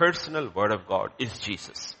spoken personal Word of God is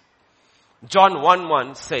Jesus. John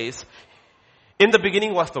 1:1 says, in the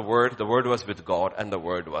beginning was the Word was with God, and the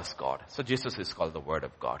Word was God. So Jesus is called the Word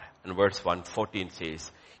of God. And verse 1:14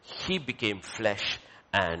 says, He became flesh,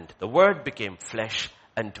 and the Word became flesh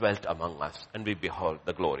and dwelt among us, and we behold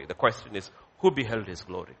the glory. The question is, who beheld His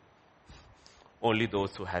glory? Only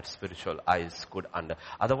those who had spiritual eyes could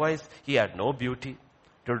Otherwise, He had no beauty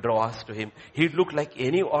to draw us to Him. He looked like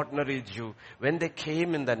any ordinary Jew. When they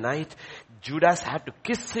came in the night, Judas had to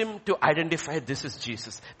kiss Him to identify this is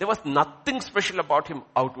Jesus. There was nothing special about Him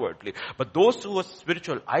outwardly. But those whose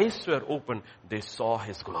spiritual eyes were open, they saw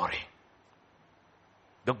His glory.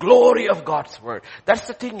 The glory of God's Word. That's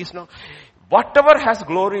the thing, whatever has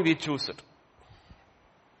glory, we choose it.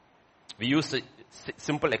 We use a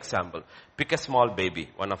simple example. Pick a small baby,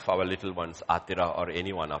 one of our little ones, Atira, or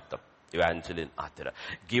any one of them, Evangeline, Atira.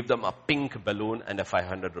 Give them a pink balloon and a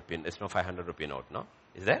 500 rupee. There's no 500 rupee note, no?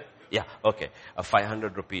 Is there? Yeah, okay. A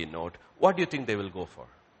 500 rupee note. What do you think they will go for?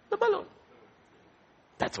 The balloon.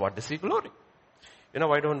 That's what they see glory.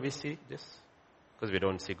 Why don't we see this? Because we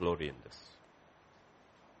don't see glory in this.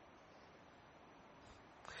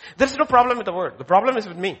 There's no problem with the Word. The problem is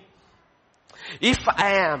with me. If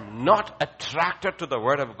I am not attracted to the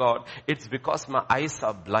Word of God, it's because my eyes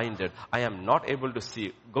are blinded. I am not able to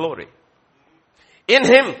see glory. In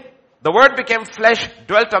Him, the Word became flesh,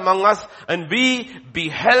 dwelt among us, and we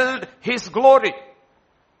beheld His glory.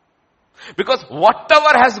 Because whatever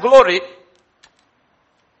has glory,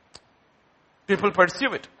 people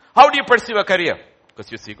pursue it. How do you pursue a career?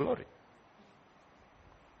 Because you see glory.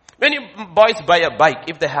 When you boys buy a bike,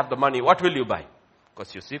 if they have the money, what will you buy?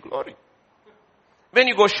 Because you see glory. When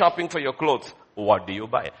you go shopping for your clothes, what do you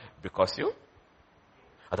buy? Because you...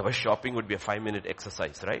 Otherwise shopping would be a 5-minute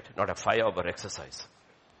exercise, right? Not a 5-hour exercise.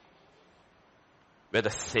 Where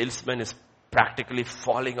the salesman is practically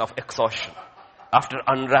falling off exhaustion after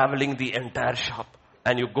unraveling the entire shop.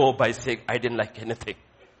 And you go by saying, I didn't like anything.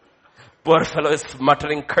 Poor fellow is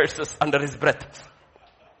muttering curses under his breath.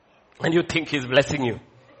 And you think he's blessing you.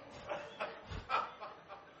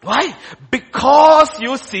 Why? Because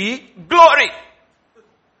you see glory.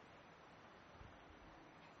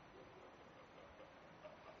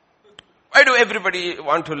 Why do everybody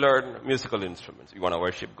want to learn musical instruments? You want to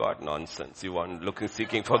worship God? Nonsense. You want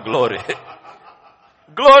seeking for glory.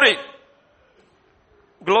 Glory.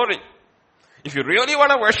 Glory. If you really want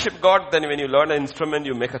to worship God, then when you learn an instrument,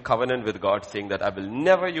 you make a covenant with God saying that I will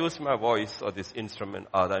never use my voice or this instrument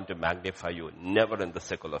other than to magnify you, never in the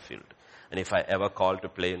secular field. And if I ever call to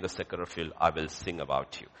play in the secular field, I will sing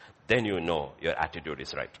about you. Then you know your attitude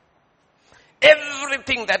is right.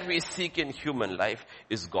 Everything that we seek in human life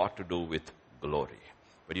is got to do with glory.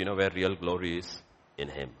 But you know where real glory is? In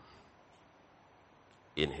Him.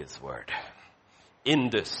 In His Word.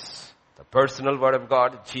 In this, the personal Word of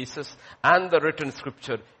God, Jesus, and the written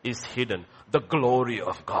Scripture is hidden. The glory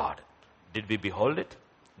of God. Did we behold it?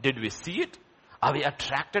 Did we see it? Are we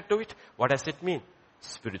attracted to it? What does it mean?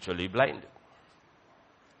 Spiritually blind.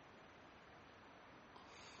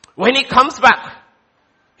 When He comes back,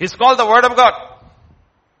 He's called the Word of God.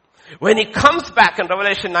 When He comes back in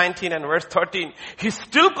Revelation 19 and verse 13, He's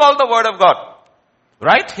still called the Word of God.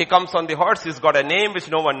 Right? He comes on the horse. He's got a name which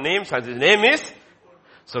no one names, and His name is.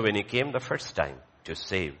 So when He came the first time to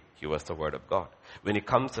save, He was the Word of God. When He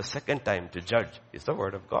comes the second time to judge, He's the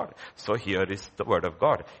Word of God. So here is the Word of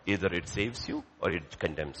God. Either it saves you or it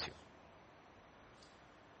condemns you.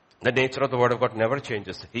 The nature of the Word of God never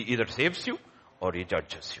changes. He either saves you or He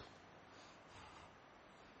judges you.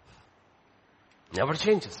 Never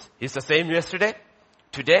changes. He's the same yesterday,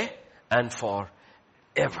 today, and forever.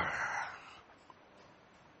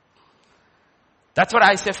 That's what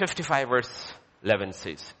Isaiah 55 verse 11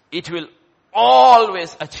 says. It will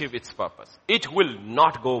always achieve its purpose. It will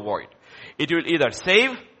not go void. It will either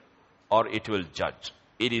save or it will judge.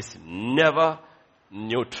 It is never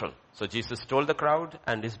neutral. So Jesus told the crowd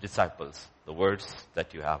and His disciples, the words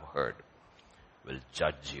that you have heard will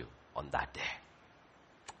judge you on that day.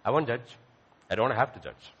 I won't judge. I don't have to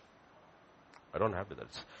judge. I don't have to judge.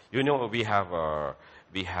 You know, we have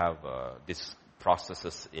these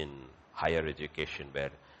processes in higher education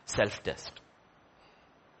where self-test.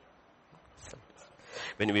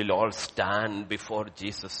 When we'll all stand before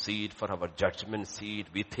Jesus' seat for our judgment seat,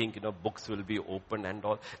 we think, books will be opened and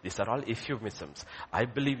all. These are all euphemisms. I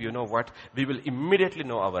believe, we will immediately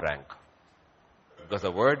know our rank. Because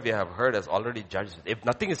the word we have heard has already judged. If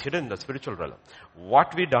nothing is hidden in the spiritual realm,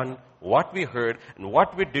 what we done, what we heard, and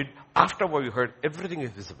what we did after what we heard, everything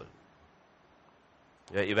is visible.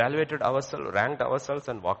 We evaluated ourselves, ranked ourselves,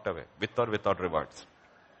 and walked away, with or without rewards.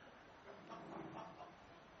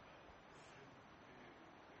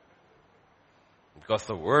 Because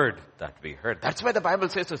the word that we heard. That's why the Bible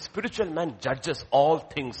says the spiritual man judges all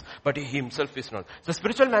things, but he himself is not. The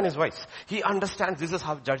spiritual man is wise. He understands this is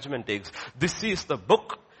how judgment takes. This is the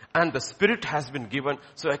book and the Spirit has been given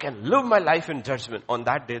so I can live my life in judgment. On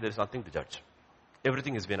that day, there is nothing to judge.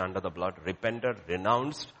 Everything has been under the blood, repented,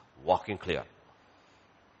 renounced, walking clear.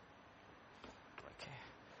 Okay.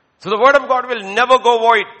 So the word of God will never go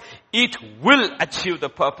void. It will achieve the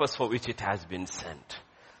purpose for which it has been sent.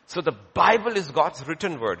 So the Bible is God's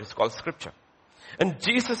written word. It's called Scripture. And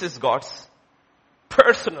Jesus is God's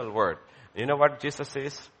personal word. You know what Jesus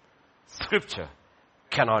says? Scripture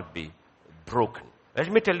cannot be broken.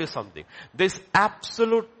 Let me tell you something. There's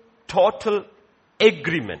absolute, total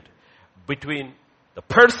agreement between the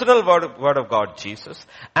personal word of God, Jesus,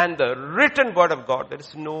 and the written word of God. There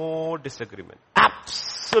is no disagreement.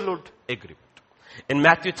 Absolute agreement. In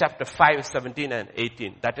Matthew chapter 5, 17 and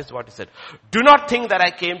 18, that is what He said. Do not think that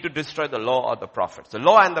I came to destroy the law or the prophets. The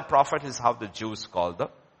law and the prophet is how the Jews call the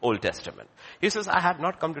Old Testament. He says, I have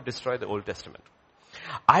not come to destroy the Old Testament.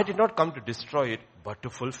 I did not come to destroy it, but to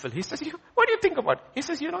fulfill. He says, what do you think about it? He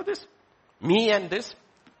says, this, me and this,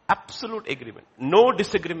 absolute agreement. No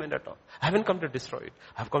disagreement at all. I haven't come to destroy it.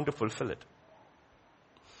 I have come to fulfill it.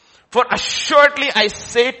 For assuredly I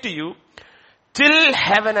say to you, till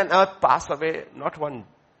heaven and earth pass away, not one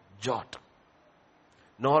jot,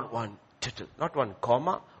 nor one tittle, not one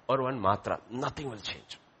comma or one matra. Nothing will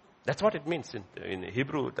change. That's what it means in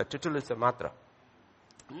Hebrew. The tittle is a matra.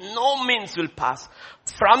 No means will pass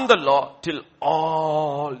from the law till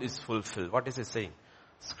all is fulfilled. What is it saying?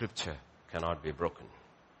 Scripture cannot be broken.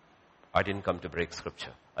 I didn't come to break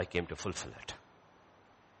Scripture. I came to fulfill it.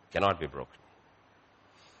 Cannot be broken.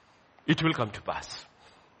 It will come to pass.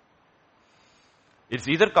 It's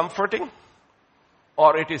either comforting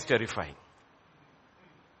or it is terrifying.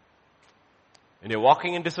 When you're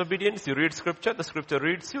walking in disobedience, you read Scripture, the Scripture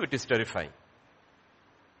reads you, it is terrifying.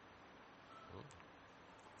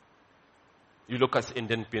 You look at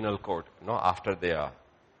Indian Penal Code, after their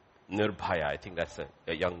Nirbhaya, I think that's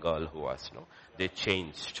a young girl who was, they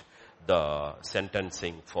changed the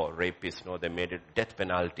sentencing for rapists, they made it death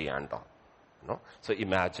penalty and all. So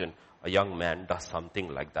imagine a young man does something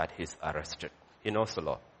like that, he's arrested. He knows the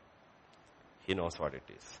law. He knows what it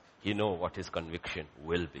is. He knows what his conviction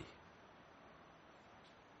will be.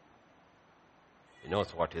 He knows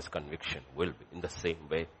what his conviction will be. In the same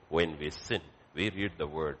way, when we sin, we read the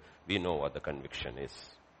word, we know what the conviction is.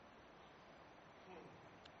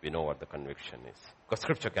 We know what the conviction is. Because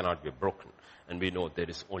scripture cannot be broken. And we know there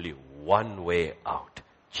is only one way out.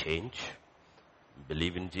 Change,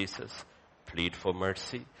 believe in Jesus, plead for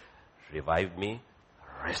mercy, revive me,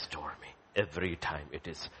 restore me. Every time it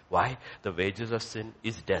is. Why? The wages of sin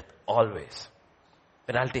is death, always.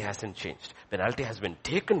 Penalty hasn't changed. Penalty has been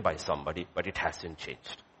taken by somebody, but it hasn't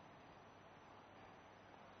changed.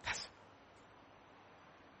 Yes.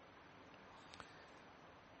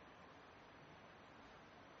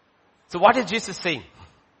 So what is Jesus saying?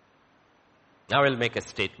 Now I'll make a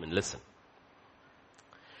statement. Listen.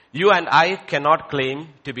 You and I cannot claim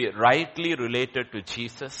to be rightly related to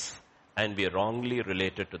Jesus and be wrongly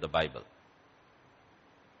related to the Bible.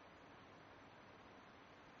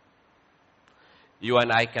 You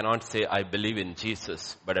and I cannot say, I believe in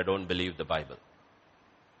Jesus, but I don't believe the Bible.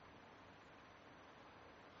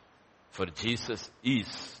 For Jesus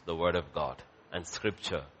is the Word of God, and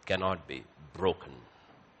Scripture cannot be broken.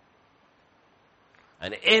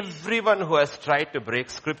 And everyone who has tried to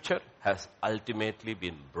break Scripture has ultimately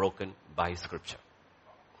been broken by Scripture.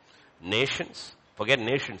 Nations, forget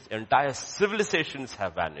nations, entire civilizations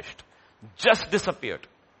have vanished. Just disappeared.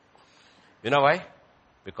 You know why?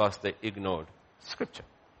 Because they ignored Scripture.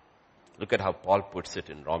 Look at how Paul puts it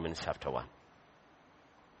in Romans chapter 1.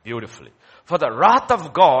 Beautifully. For the wrath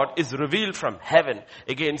of God is revealed from heaven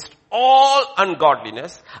against all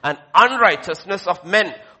ungodliness and unrighteousness of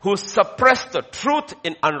men who suppress the truth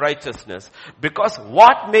in unrighteousness, because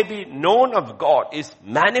what may be known of God is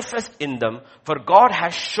manifest in them, for God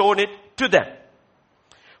has shown it to them.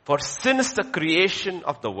 For since the creation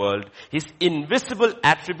of the world, his invisible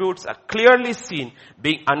attributes are clearly seen,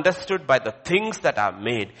 being understood by the things that are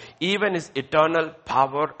made, even his eternal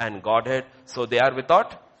power and Godhead, so they are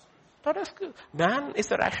without excuse. Man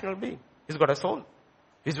is a rational being. He's got a soul.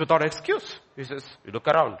 He's without excuse. He says, you look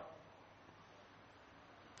around.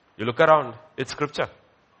 You look around, it's Scripture.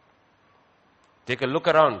 Take a look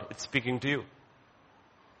around, it's speaking to you.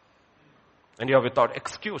 And you're without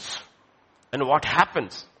excuse. And what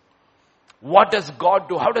happens? What does God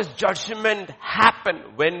do? How does judgment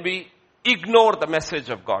happen when we ignore the message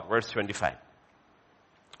of God? Verse 25.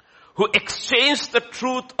 Who exchanged the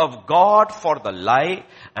truth of God for the lie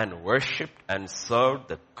and worshipped and served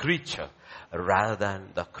the creature rather than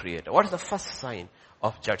the Creator. What is the first sign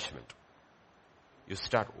of judgment? You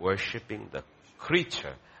start worshipping the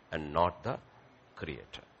creature and not the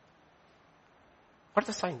Creator. What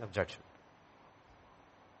is the sign of judgment?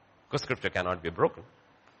 Because Scripture cannot be broken.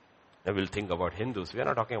 Now we'll think about Hindus. We are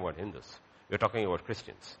not talking about Hindus. We are talking about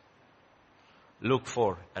Christians. Luke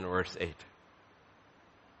 4 and verse 8.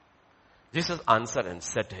 Jesus answered and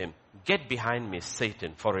said to him, get behind me,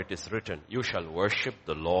 Satan, for it is written, you shall worship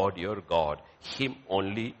the Lord your God. Him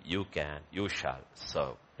only you shall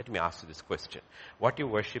serve. Let me ask you this question. What you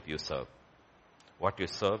worship, you serve. What you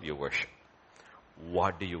serve, you worship.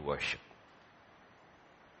 What do you worship?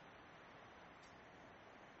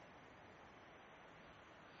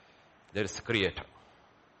 There is Creator.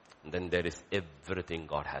 And then there is everything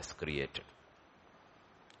God has created.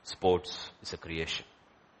 Sports is a creation.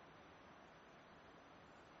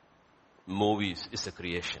 Movies is a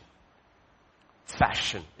creation.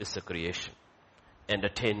 Fashion is a creation.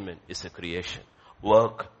 Entertainment is a creation.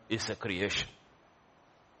 Work is a creation.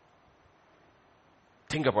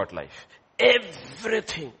 Think about life.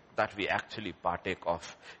 Everything that we actually partake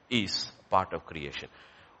of is part of creation.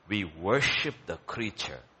 We worship the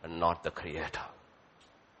creature and not the Creator.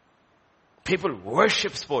 People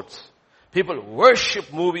worship sports. People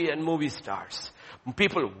worship movie and movie stars.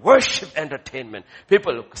 People worship entertainment.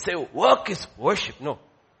 People say work is worship. No.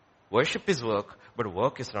 Worship is work, but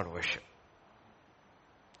work is not worship.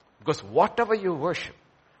 Because whatever you worship,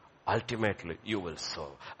 ultimately you will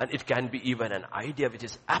serve. And it can be even an idea which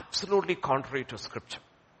is absolutely contrary to Scripture.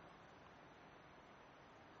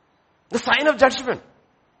 The sign of judgment.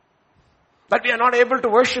 That we are not able to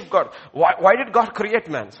worship God. Why did God create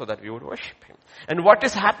man? So that we would worship Him. And what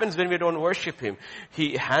happens when we don't worship Him?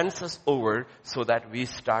 He hands us over so that we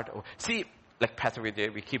start. See, like Pastor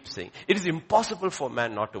Vijay, we keep saying, it is impossible for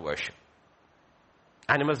man not to worship.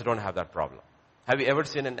 Animals don't have that problem. Have you ever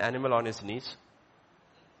seen an animal on his knees?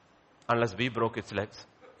 Unless we broke its legs.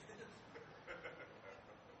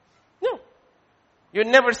 No. You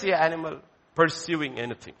never see an animal pursuing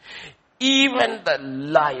anything. Even the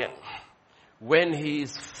lion, when he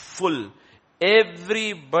is full,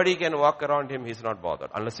 everybody can walk around him. He's not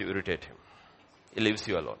bothered unless you irritate him. He leaves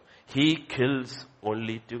you alone. He kills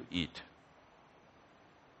only to eat.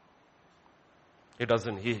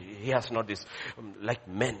 He has not this, like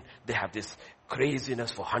men, they have this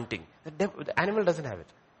craziness for hunting. The animal doesn't have it.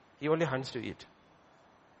 He only hunts to eat.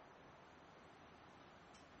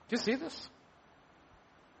 Do you see this?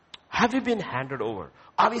 Have we been handed over?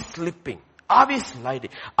 Are we slipping? Are we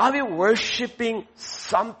sliding? Are we worshipping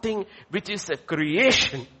something which is a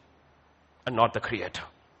creation and not the creator?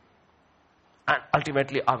 And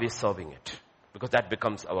ultimately, are we serving it? Because that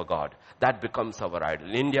becomes our God. That becomes our idol.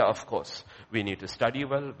 In India, of course, we need to study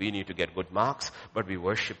well, we need to get good marks, but we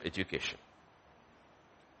worship education.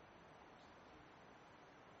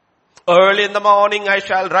 Early in the morning I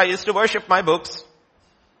shall rise to worship my books.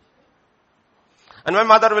 And my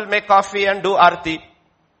mother will make coffee and do arti.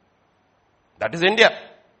 That is India.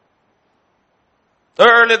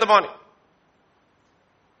 Early in the morning.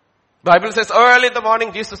 Bible says early in the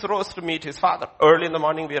morning Jesus rose to meet his Father. Early in the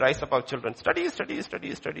morning we rise up our children. Study.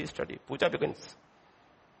 Puja begins.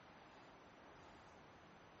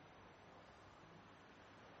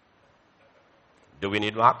 Do we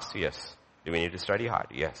need marks? Yes. Do we need to study hard?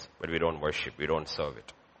 Yes. But we don't worship. We don't serve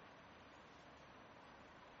it.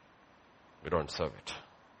 We don't serve it.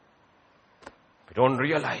 We don't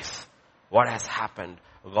realize what has happened.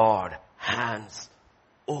 God hands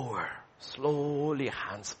over. Slowly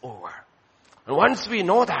hands over. And once we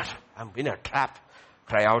know that, I'm in a trap.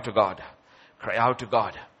 Cry out to God. Cry out to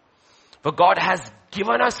God. For God has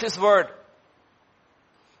given us His word.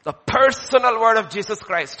 The personal word of Jesus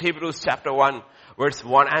Christ. Hebrews chapter 1 verse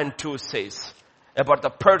 1 and 2 says about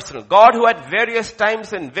the personal. God who at various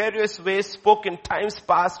times in various ways spoke in times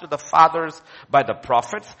past to the fathers by the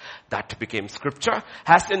prophets, that became scripture,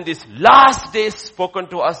 has in these last days spoken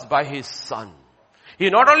to us by His Son. He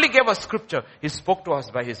not only gave us scripture, He spoke to us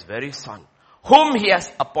by His very Son, whom He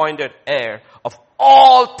has appointed heir of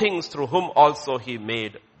all things, through whom also He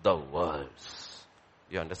made the worlds.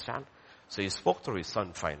 You understand? So He spoke through His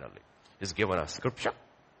Son finally. He's given us scripture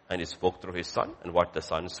and He spoke through His Son, and what the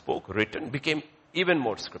Son spoke, written, became even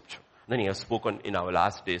more scripture. Then He has spoken in our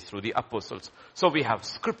last days through the apostles. So we have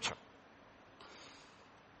scripture.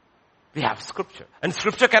 We have scripture. And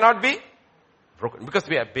scripture cannot be broken, because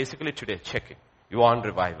we are basically today checking. You want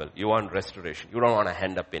revival. You want restoration. You don't want to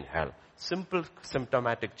end up in hell. Simple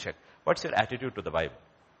symptomatic check. What's your attitude to the Bible?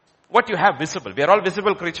 What you have visible. We are all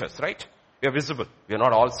visible creatures, right? We are visible. We are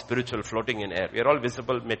not all spiritual floating in air. We are all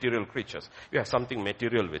visible material creatures. You have something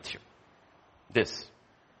material with you. This.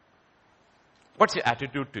 What's your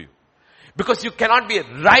attitude to you? Because you cannot be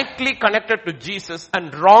rightly connected to Jesus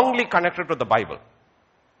and wrongly connected to the Bible.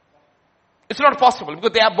 It's not possible,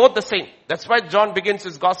 because they are both the same. That's why John begins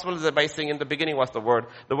his gospel by saying, in the beginning was the Word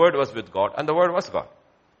was with God, and the Word was God.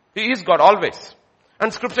 He is God always.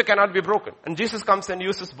 And scripture cannot be broken. And Jesus comes and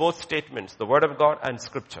uses both statements, the Word of God and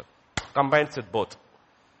scripture. Combines it both.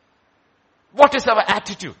 What is our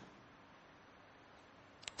attitude?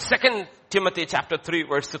 2 Timothy chapter 3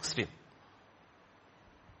 verse 16.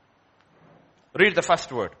 Read the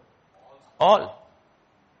first word. All.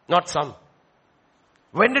 Not some.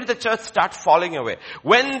 When did the church start falling away?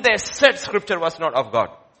 When they said scripture was not of God.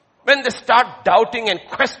 When they start doubting and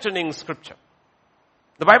questioning scripture.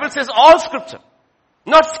 The Bible says all scripture.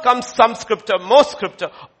 Not some scripture, most scripture.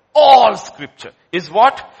 All scripture is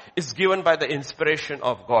what? Is given by the inspiration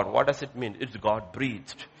of God. What does it mean? It's God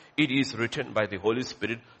breathed. It is written by the Holy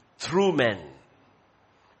Spirit through men.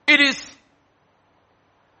 It is.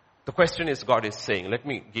 The question is, God is saying, let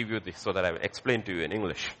me give you this so that I will explain to you in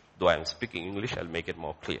English. Though I am speaking English, I'll make it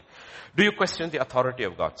more clear. Do you question the authority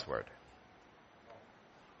of God's word?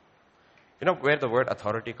 You know where the word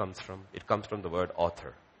authority comes from? It comes from the word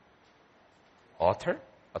author. Author,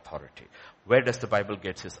 authority. Where does the Bible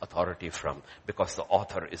get its authority from? Because the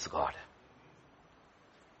author is God.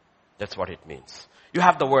 That's what it means. You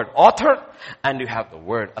have the word author and you have the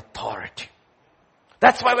word authority.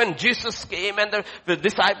 That's why when Jesus came and the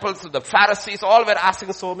disciples, the Pharisees, all were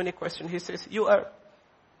asking so many questions. He says, you are,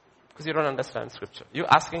 because you don't understand scripture. You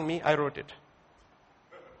asking me, I wrote it.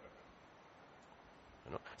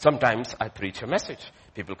 Sometimes I preach a message.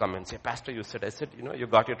 People come and say, Pastor, you said, I said, you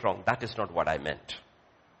got it wrong. That is not what I meant.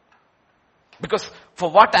 Because for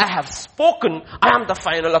what I have spoken, I am the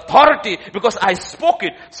final authority because I spoke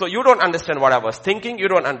it. So you don't understand what I was thinking. You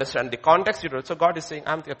don't understand the context. So God is saying,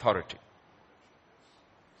 I'm the authority.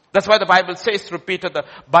 That's why the Bible says through Peter, the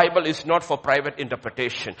Bible is not for private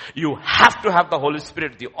interpretation. You have to have the Holy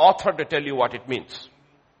Spirit, the author, to tell you what it means.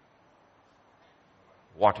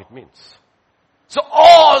 What it means. So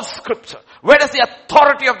all scripture, where does the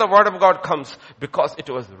authority of the word of God comes? Because it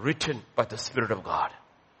was written by the Spirit of God.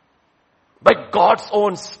 By God's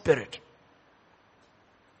own Spirit.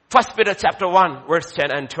 1 Peter chapter 1, verse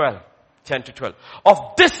 10 and 12. 10 to 12. Of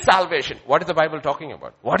this salvation, what is the Bible talking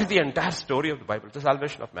about? What is the entire story of the Bible? The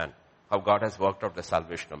salvation of man. How God has worked out the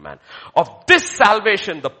salvation of man. Of this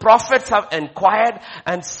salvation, the prophets have inquired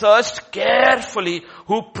and searched carefully,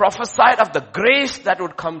 who prophesied of the grace that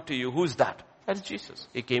would come to you. Who's that? That's Jesus.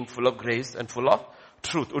 He came full of grace and full of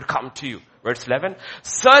truth would come to you. Verse 11.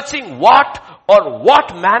 Searching what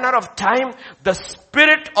manner of time the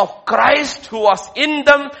Spirit of Christ who was in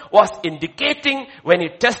them was indicating when he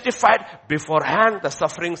testified beforehand the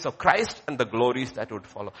sufferings of Christ and the glories that would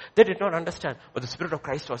follow. They did not understand, but the Spirit of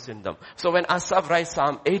Christ was in them. So when Asaph writes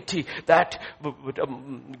Psalm 80 that would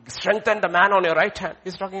strengthen the man on your right hand,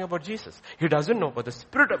 he's talking about Jesus. He doesn't know, but the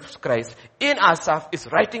Spirit of Christ in Asaph is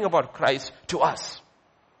writing about Christ to us.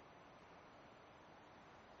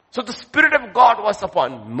 So the Spirit of God was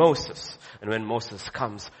upon Moses. And when Moses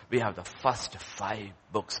comes, we have the first 5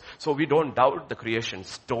 books. So we don't doubt the creation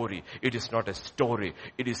story. It is not a story.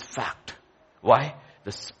 It is fact. Why?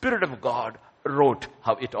 The Spirit of God wrote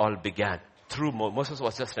how it all began. Through Moses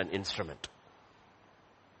was just an instrument.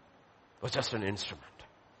 Was just an instrument.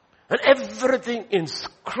 And everything in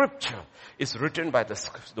Scripture is written by the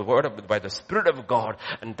Spirit of God,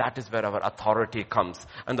 and that is where our authority comes.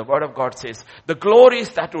 And the Word of God says, the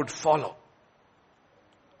glories that would follow.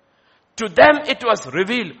 To them it was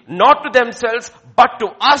revealed, not to themselves, but to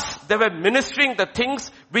us they were ministering the things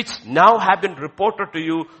which now have been reported to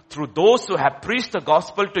you through those who have preached the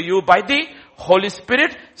gospel to you by the Holy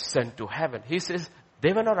Spirit sent to heaven. He says,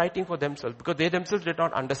 they were not writing for themselves because they themselves did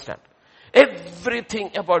not understand.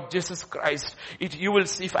 Everything about Jesus Christ, you will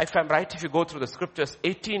see, if I'm right, if you go through the scriptures,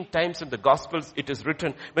 18 times in the Gospels it is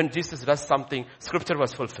written when Jesus does something, scripture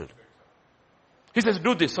was fulfilled. He says,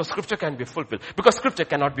 do this so scripture can be fulfilled. Because scripture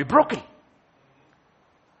cannot be broken.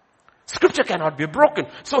 Scripture cannot be broken.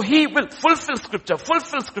 So he will fulfill scripture,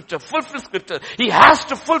 fulfill scripture, fulfill scripture. He has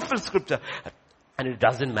to fulfill scripture. And it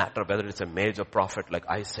doesn't matter whether it's a major prophet like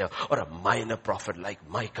Isaiah or a minor prophet like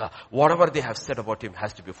Micah. Whatever they have said about him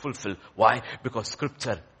has to be fulfilled. Why? Because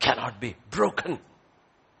scripture cannot be broken.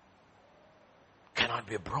 Cannot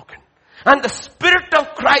be broken. And the Spirit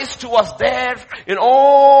of Christ who was there in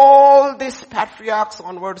all these patriarchs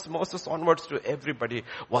onwards, Moses onwards to everybody,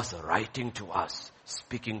 was writing to us,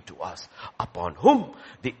 speaking to us, upon whom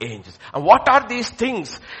the angels. And what are these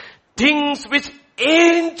things? Things which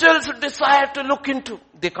angels desire to look into.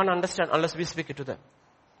 They can't understand unless we speak it to them.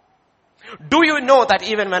 Do you know that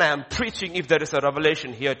even when I am preaching, if there is a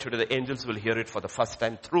revelation here today, the angels will hear it for the first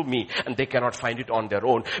time through me, and they cannot find it on their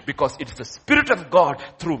own, because it is the Spirit of God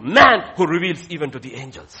through man who reveals even to the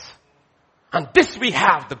angels. And this we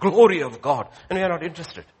have, the glory of God, and we are not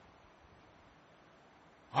interested.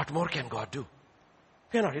 What more can God do?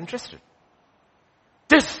 We are not interested.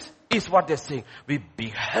 This is what they're saying. We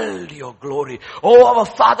beheld your glory. Oh, our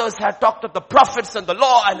fathers had talked of the prophets and the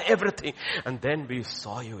law and everything. And then we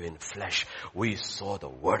saw you in flesh. We saw the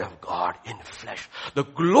Word of God in flesh. The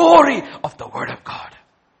glory of the Word of God.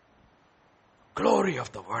 Glory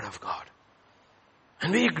of the Word of God.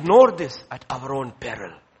 And we ignore this at our own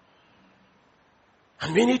peril.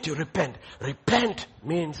 And we need to repent. Repent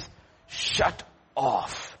means shut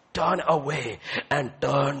off, turn away, and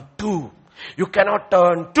turn to. You cannot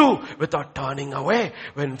turn to without turning away.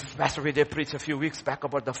 When Pastor Vijay preached a few weeks back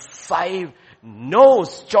about the 5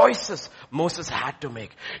 no's, choices Moses had to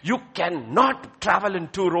make. You cannot travel in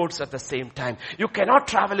 2 roads at the same time. You cannot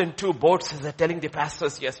travel in 2 boats, as I was telling the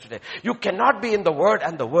pastors yesterday. You cannot be in the Word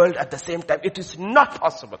and the world at the same time. It is not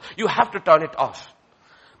possible. You have to turn it off.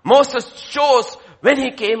 Moses chose when he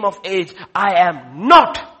came of age, I am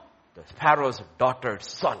not the Pharaoh's daughter's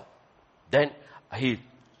son. Then he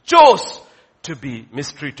chose to be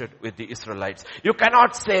mistreated with the Israelites. You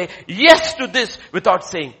cannot say yes to this without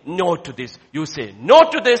saying no to this. You say no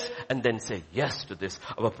to this and then say yes to this.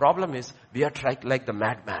 Our problem is we are like the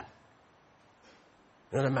madman.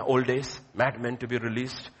 You know, in my old days, madmen to be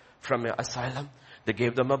released from an asylum. They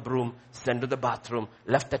gave them a broom, sent to the bathroom,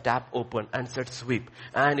 left the tap open and said sweep.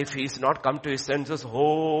 And if he's not come to his senses,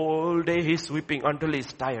 whole day he's sweeping until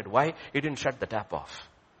he's tired. Why? He didn't shut the tap off.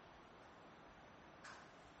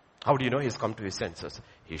 How do you know he's come to his senses?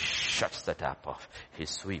 He shuts the tap off. He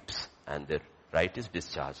sweeps and the right is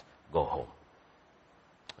discharged. Go home.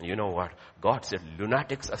 You know what? God said,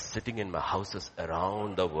 lunatics are sitting in my houses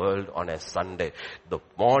around the world on a Sunday. The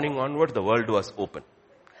morning onward, the world was open.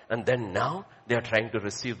 And then now, they are trying to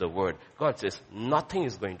receive the word. God says, nothing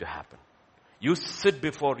is going to happen. You sit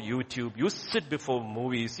before YouTube, you sit before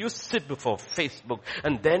movies, you sit before Facebook,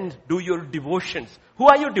 and then do your devotions. Who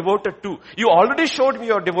are you devoted to? You already showed me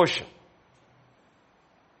your devotion.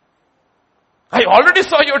 I already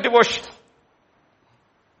saw your devotion.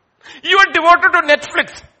 You were devoted to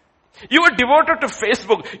Netflix. You were devoted to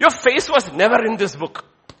Facebook. Your face was never in this book.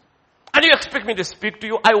 And you expect me to speak to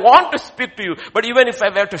you? I want to speak to you, but even if I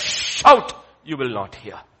were to shout, you will not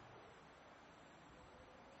hear.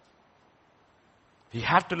 We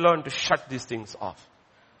have to learn to shut these things off.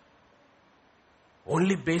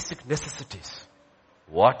 Only basic necessities.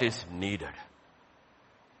 What is needed?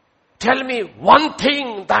 Tell me one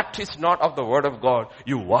thing that is not of the Word of God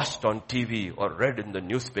you watched on TV or read in the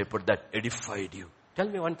newspaper that edified you. Tell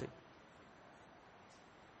me one thing.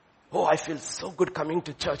 Oh, I feel so good coming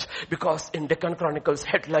to church because in Deccan Chronicles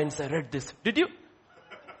headlines I read this. Did you?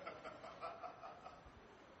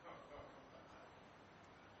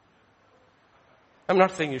 I'm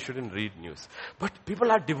not saying you shouldn't read news, but people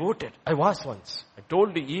are devoted. I was once. I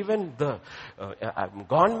told you even the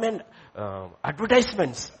government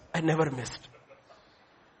advertisements I never missed.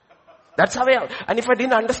 That's how and if I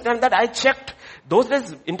didn't understand that, I checked. Those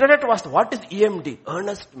days, internet was, what is EMD?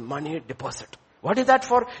 Earnest Money Deposit. What is that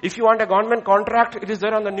for? If you want a government contract, it is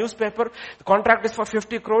there on the newspaper. The contract is for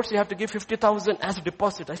 50 crores. You have to give 50,000 as a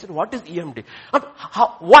deposit. I said, what is EMD?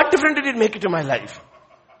 What difference did it make it to my life?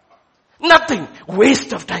 Nothing.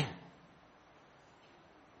 Waste of time.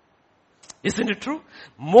 Isn't it true?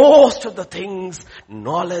 Most of the things,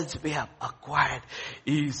 knowledge we have acquired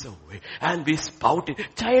is a way. And we spout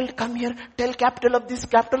it. Child, come here. Tell capital of this,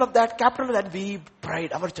 capital of that, capital of that. We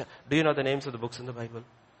pride our child. Do you know the names of the books in the Bible?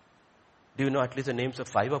 Do you know at least the names of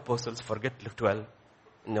 5 apostles? Forget 12.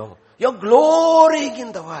 No. You're glorying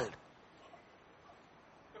in the world.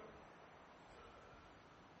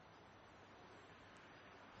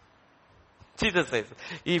 Jesus says,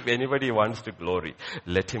 if anybody wants to glory,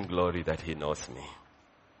 let him glory that he knows me.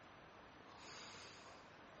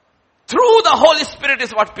 Through the Holy Spirit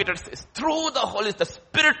is what Peter says. Through the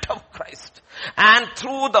Spirit of Christ. And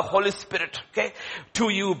through the Holy Spirit, okay,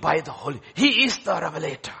 to you by the Holy. He is the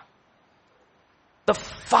revelator. The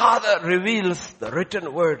Father reveals the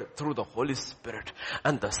written word through the Holy Spirit.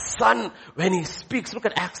 And the Son, when He speaks, look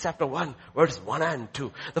at Acts chapter 1, verse 1 and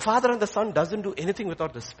 2. The Father and the Son doesn't do anything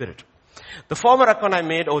without the Spirit. The former account I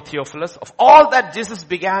made, O Theophilus, of all that Jesus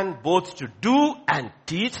began both to do and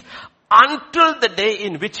teach until the day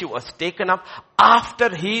in which He was taken up,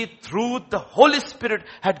 after He, through the Holy Spirit,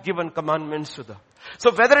 had given commandments to them.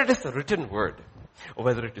 So whether it is a written word, or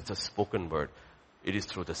whether it is a spoken word, it is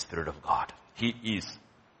through the Spirit of God. He is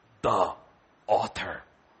the author.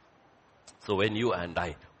 So when you and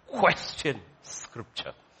I question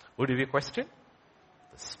Scripture, who do we question?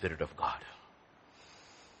 The Spirit of God.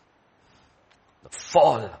 The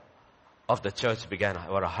fall of the church began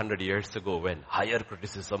over 100 years ago when higher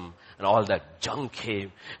criticism and all that junk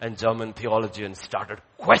came and German theologians started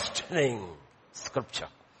questioning Scripture,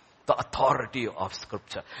 the authority of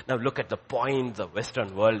Scripture. Now look at the point the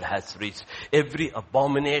Western world has reached. Every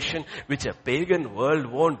abomination which a pagan world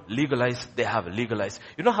won't legalize, they have legalized.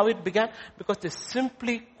 You know how it began? Because they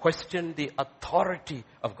simply questioned the authority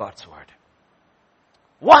of God's word.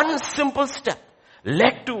 One simple step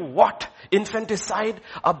led to what? Infanticide,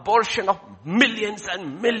 abortion of millions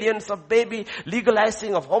and millions of baby,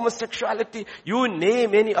 legalizing of homosexuality. You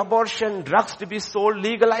name any abortion, drugs to be sold,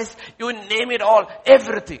 legalized. You name it all,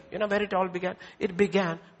 everything. You know where it all began? It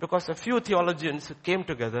began because a few theologians came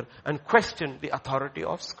together and questioned the authority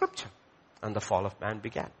of Scripture. And the fall of man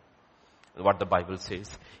began. And what the Bible says,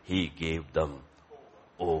 He gave them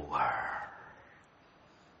over.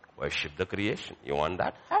 Worship the creation. You want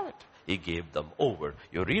that? Have it. He gave them over.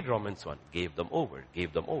 You read Romans 1. Gave them over,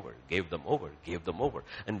 gave them over, gave them over, gave them over.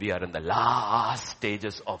 And we are in the last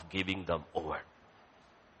stages of giving them over.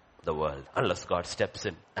 The world. Unless God steps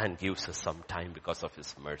in and gives us some time because of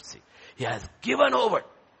His mercy. He has given over.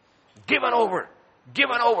 Given over.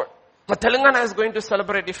 Given over. Now Telangana is going to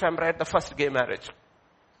celebrate, if I'm right, the first gay marriage.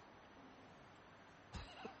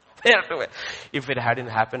 If it hadn't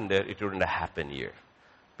happened there, it wouldn't have happened here.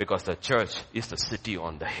 Because the church is the city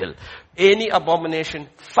on the hill. Any abomination,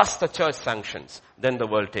 first the church sanctions, then the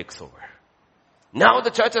world takes over. Now the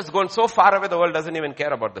church has gone so far away, the world doesn't even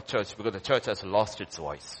care about the church because the church has lost its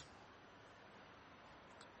voice.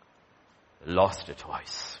 Lost its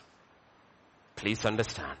voice. Please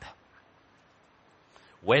understand.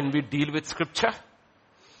 When we deal with Scripture,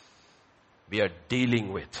 we are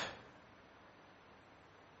dealing with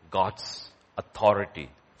God's authority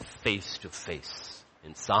face to face.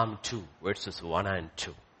 In Psalm 2, verses 1 and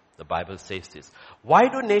 2, the Bible says this. Why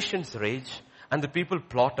do nations rage and the people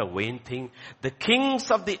plot a vain thing. The kings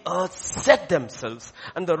of the earth set themselves,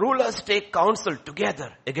 and the rulers take counsel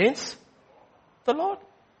together against the Lord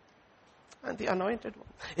and the anointed one.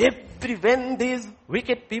 When these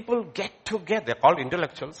wicked people get together, they're called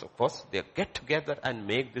intellectuals, of course, they get together and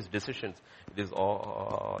make these decisions. It is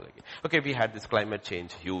all, okay, we had this climate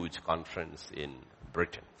change huge conference in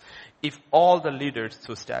Britain. If all the leaders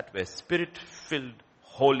who sat were spirit-filled,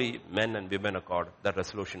 holy men and women of God, that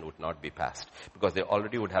resolution would not be passed. Because they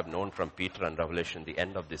already would have known from Peter and Revelation, the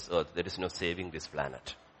end of this earth, there is no saving this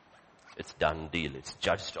planet. It's done deal. It's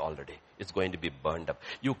judged already. It's going to be burned up.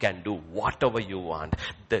 You can do whatever you want.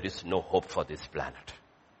 There is no hope for this planet.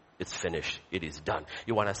 It's finished. It is done.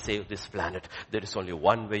 You want to save this planet? There is only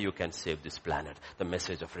one way you can save this planet. The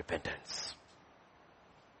message of repentance.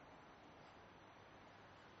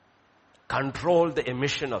 Control the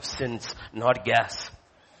emission of sins, not gas.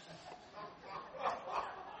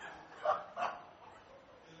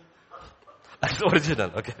 That's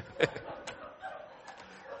original, okay.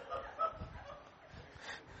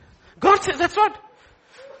 God says, that's what.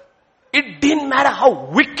 It didn't matter how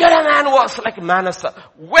wicked a man was, like Manasseh.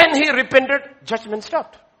 When he repented, judgment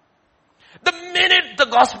stopped. The minute the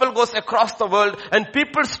gospel goes across the world and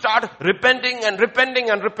people start repenting,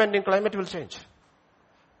 climate will change.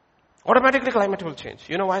 Automatically climate will change.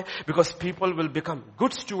 You know why? Because people will become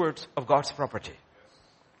good stewards of God's property.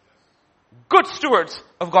 Good stewards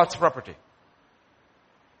of God's property.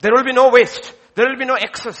 There will be no waste. There will be no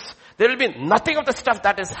excess. There will be nothing of the stuff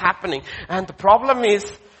that is happening. And the problem is,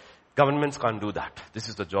 governments can't do that. This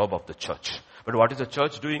is the job of the church. But what is the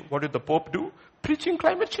church doing? What did the Pope do? Preaching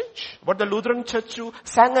climate change. What the Lutheran church do?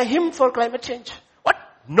 Sang a hymn for climate change. What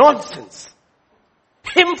nonsense.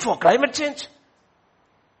 Hymn for climate change.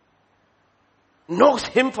 No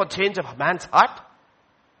hymn for change of a man's heart.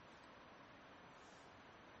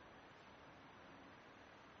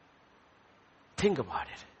 Think about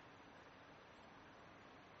it.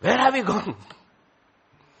 Where have we gone?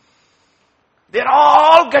 They're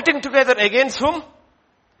all getting together against whom?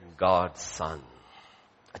 God's Son.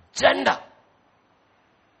 Agenda.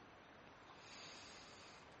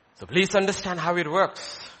 So please understand how it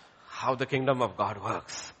works. How the kingdom of God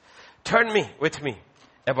works. Turn with me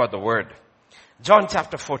about the word. John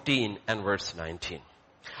chapter 14 and verse 19.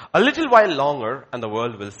 A little while longer and the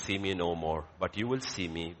world will see me no more. But you will see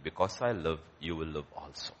me because I live, you will live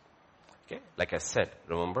also. Okay, like I said,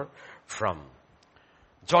 remember, from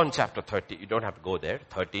John chapter 30, you don't have to go there,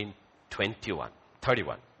 31.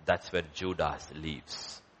 That's where Judas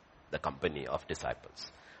leaves the company of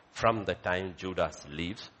disciples. From the time Judas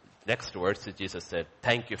leaves, next verse Jesus said,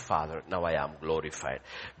 thank you, Father, now I am glorified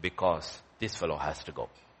because this fellow has to go.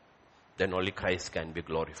 Then only Christ can be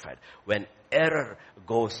glorified. When error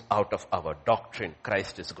goes out of our doctrine,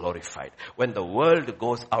 Christ is glorified. When the world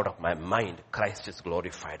goes out of my mind, Christ is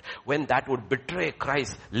glorified. When that would betray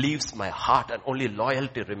Christ leaves my heart and only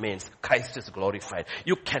loyalty remains, Christ is glorified.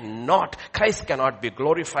 Christ cannot be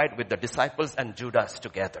glorified with the disciples and Judas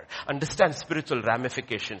together. Understand spiritual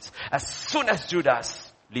ramifications. As soon as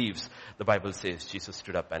Judas leaves, the Bible says Jesus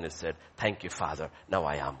stood up and he said, thank you, Father, now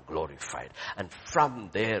I am glorified. And from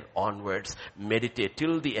there onwards, meditate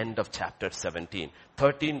till the end of chapter 17,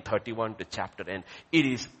 13:31 to chapter end. It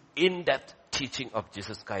is in-depth teaching of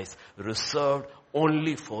Jesus Christ, reserved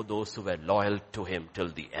only for those who were loyal to him till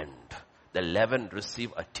the end. The 11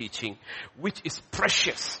 receive a teaching which is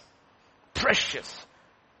precious. Precious.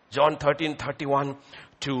 John 13:31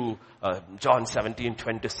 to John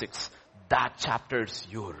 17:26. That chapters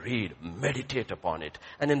you read, meditate upon it.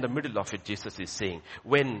 And in the middle of it, Jesus is saying,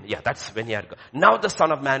 that's when he had gone. Now the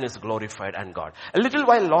Son of Man is glorified and God. A little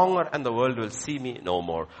while longer and the world will see me no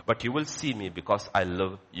more. But you will see me because I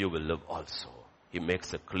live, you will live also. He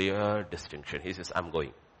makes a clear distinction. He says, I'm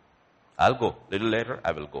going. I'll go. A little later,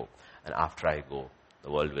 I will go. And after I go, the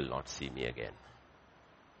world will not see me again.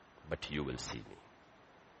 But you will see me.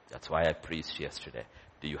 That's why I preached yesterday.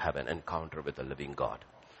 Do you have an encounter with the living God?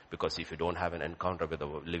 Because if you don't have an encounter with the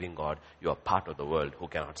living God, you are part of the world who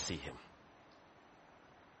cannot see him.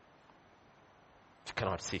 You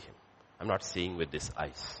cannot see him. I'm not seeing with this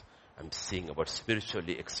eyes. I'm seeing about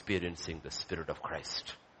spiritually experiencing the Spirit of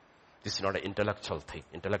Christ. This is not an intellectual thing.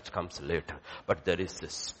 Intellect comes later. But there is a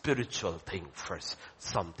spiritual thing first.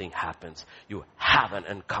 Something happens. You have an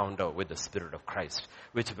encounter with the Spirit of Christ,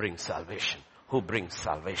 which brings salvation. Who brings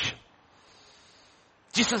salvation?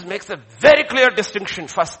 Jesus makes a very clear distinction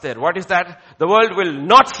first there. What is that? The world will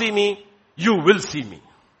not see me, you will see me.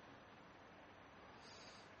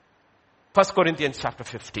 1 Corinthians chapter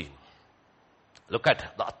 15. Look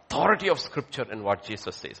at the authority of Scripture and what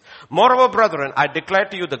Jesus says. Moreover, brethren, I declare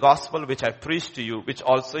to you the gospel which I preached to you, which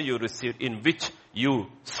also you received, in which you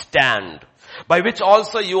stand, by which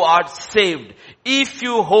also you are saved, if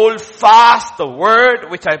you hold fast the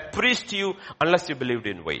word which I preached to you, unless you believed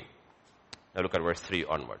in vain. Now look at verse 3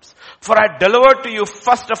 onwards. For I delivered to you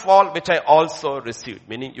first of all which I also received.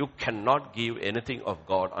 Meaning you cannot give anything of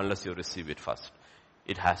God unless you receive it first.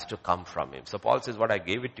 It has to come from Him. So Paul says, what I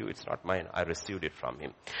gave it to you, it's not mine. I received it from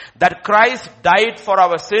Him. That Christ died for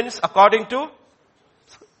our sins according to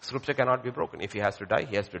Scripture cannot be broken. If He has to die,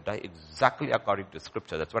 He has to die exactly according to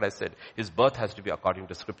Scripture. That's what I said. His birth has to be according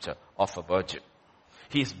to Scripture of a virgin.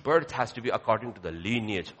 His birth has to be according to the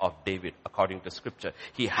lineage of David, according to Scripture.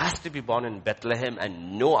 He has to be born in Bethlehem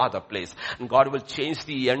and no other place. And God will change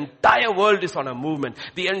the entire world is on a movement.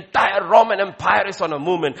 The entire Roman Empire is on a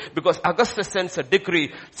movement because Augustus sends a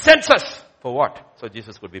decree, census. For what? So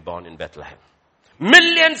Jesus could be born in Bethlehem.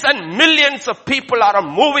 Millions and millions of people are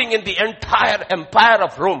moving in the entire empire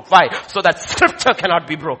of Rome. Why? So that Scripture cannot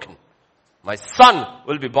be broken. My son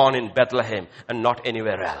will be born in Bethlehem and not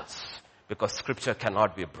anywhere else. Because Scripture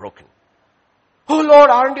cannot be broken. Oh Lord,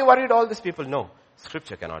 aren't you worried all these people? No,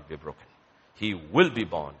 Scripture cannot be broken. He will be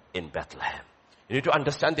born in Bethlehem. You need to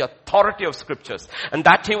understand the authority of Scriptures. And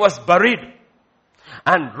that He was buried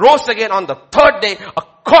and rose again on the third day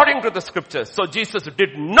according to the Scriptures. So Jesus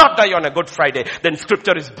did not die on a Good Friday. Then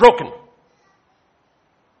Scripture is broken.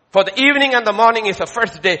 For the evening and the morning is the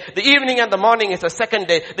first day. The evening and the morning is the second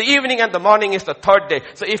day. The evening and the morning is the third day.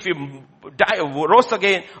 So if you rose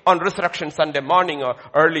again on Resurrection Sunday morning or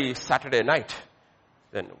early Saturday night,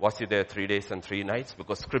 then was He there 3 days and 3 nights?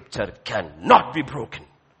 Because Scripture cannot be broken.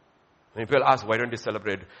 When people ask, why don't you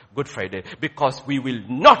celebrate Good Friday? Because we will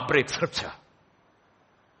not break Scripture.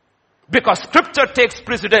 Because Scripture takes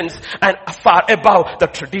precedence and far above the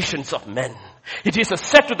traditions of men. It is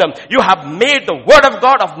said to them, you have made the word of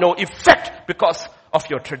God of no effect because of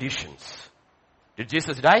your traditions. Did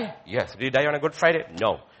Jesus die? Yes. Did He die on a Good Friday?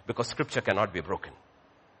 No. Because Scripture cannot be broken.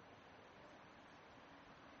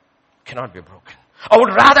 Cannot be broken. I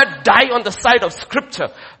would rather die on the side of Scripture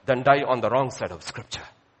than die on the wrong side of Scripture.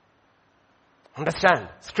 Understand?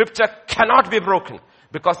 Scripture cannot be broken.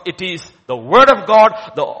 Because it is the Word of God,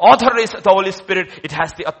 the author is the Holy Spirit, it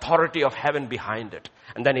has the authority of heaven behind it.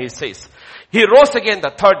 And then He says, He rose again the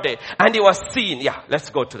third day, and He was seen, let's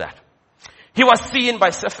go to that. He was seen by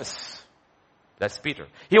Cephas. That's Peter.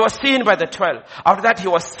 He was seen by the 12. After that, He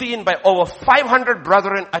was seen by over 500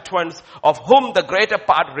 brethren at once, of whom the greater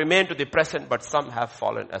part remain to the present, but some have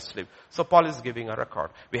fallen asleep. So Paul is giving a record.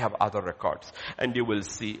 We have other records. And you will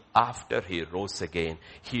see, after He rose again,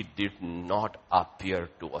 He did not appear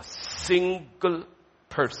to a single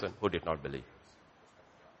person who did not believe.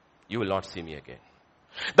 You will not see me again.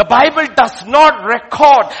 The Bible does not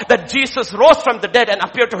record that Jesus rose from the dead and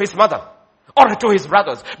appeared to His mother or to His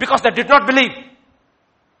brothers, because they did not believe.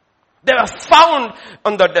 They were found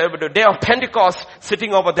on the day of Pentecost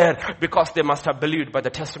sitting over there because they must have believed by the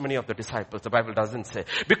testimony of the disciples. The Bible doesn't say.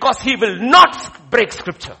 Because He will not break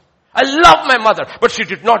Scripture. I love my mother, but she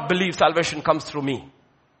did not believe salvation comes through me.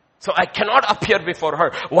 So I cannot appear before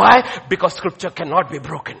her. Why? Because Scripture cannot be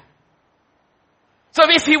broken. So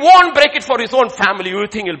if He won't break it for His own family, you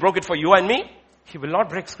think He'll break it for you and me? He will not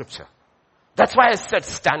break Scripture. That's why I said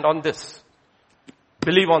stand on this.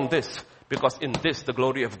 Believe on this. Because in this, the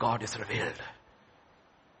glory of God is revealed.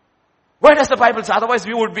 Why does the Bible say? Otherwise,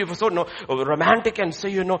 we would be so romantic and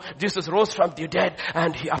say, Jesus rose from the dead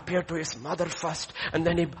and He appeared to His mother first. And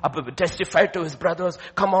then He testified to His brothers.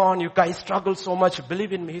 Come on, you guys struggle so much.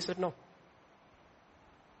 Believe in me. He said, no.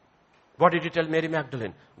 What did He tell Mary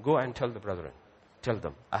Magdalene? Go and tell the brethren. Tell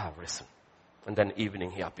them, I have risen. And then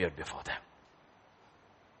evening, He appeared before them.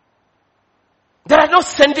 There are no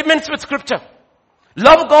sentiments with Scripture.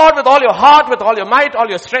 Love God with all your heart, with all your might, all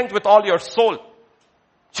your strength, with all your soul.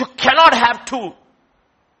 You cannot have two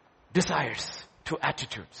desires, two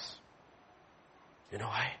attitudes. You know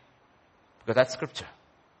why? Because that's Scripture.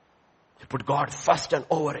 You put God first and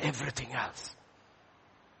over everything else.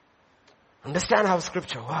 Understand how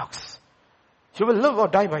Scripture works. You will live or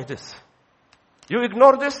die by this. You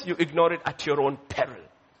ignore this, you ignore it at your own peril.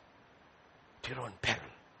 At your own peril.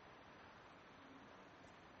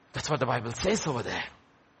 That's what the Bible says over there.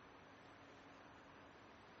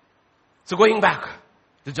 So going back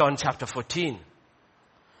to John chapter 14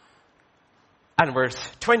 and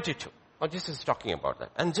verse 22. Now Jesus is talking about that.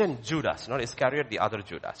 And then Judas, not Iscariot, the other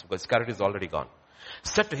Judas, because Iscariot is already gone,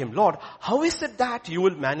 said to Him, Lord, how is it that you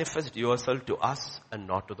will manifest yourself to us and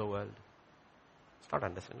not to the world? It's not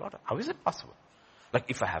understanding. Lord, how is it possible? Like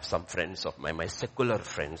if I have some friends of my secular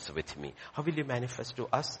friends with me, how will you manifest to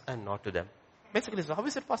us and not to them? Basically, so how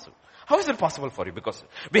is it possible? How is it possible for you? Because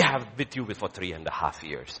we have with you for 3.5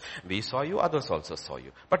 years. We saw you, others also saw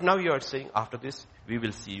you. But now you are saying after this, we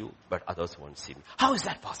will see you, but others won't see me. How is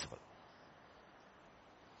that possible?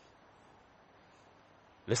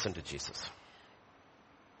 Listen to Jesus.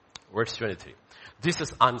 Verse 23.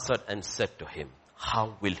 Jesus answered and said to him,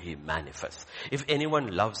 how will he manifest? If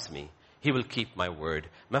anyone loves me, he will keep my word.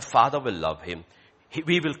 My Father will love him.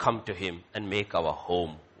 We will come to him and make our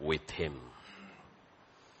home with him.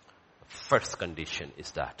 First condition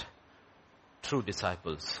is that true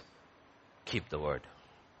disciples keep the word.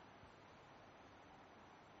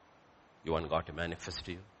 You want God to manifest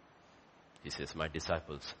to you? He says, my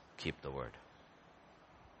disciples keep the word.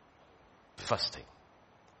 First thing,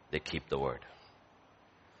 they keep the word.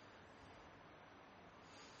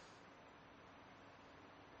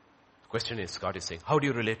 The question is, God is saying, how do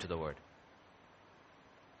you relate to the word?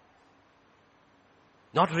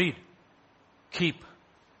 Not read, keep.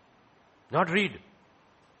 Not read.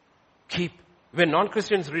 Keep. When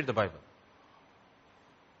non-Christians read the Bible.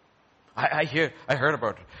 I heard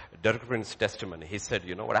about Derek Prince's testimony. He said,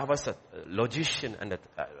 you know what, I was a logician and a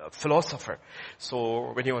philosopher.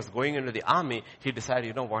 So when he was going into the army, he decided,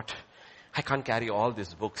 you know what, I can't carry all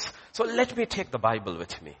these books. So let me take the Bible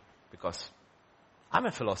with me. Because I'm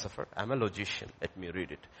a philosopher, I'm a logician, let me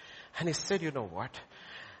read it. And he said, you know what,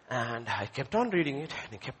 and I kept on reading it,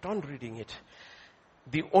 and he kept on reading it.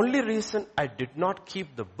 The only reason I did not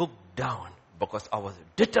keep the book down because I was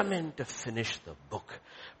determined to finish the book.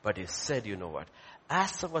 But he said, you know what?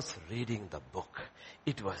 As I was reading the book,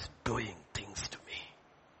 it was doing things to me.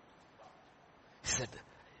 He said,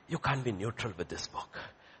 you can't be neutral with this book.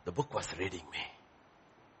 The book was reading me.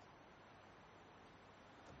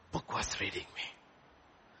 The book was reading me.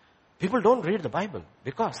 People don't read the Bible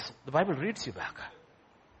because the Bible reads you back.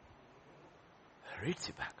 It reads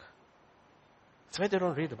you back. That's why they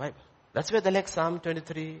don't read the Bible. That's why they like Psalm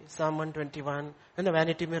 23, Psalm 121, and the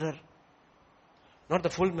vanity mirror. Not the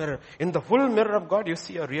full mirror. In the full mirror of God, you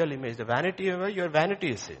see a real image. The vanity, your vanity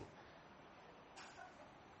is in.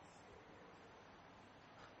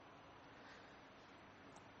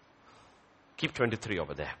 Keep 23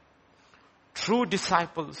 over there. True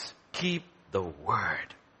disciples keep the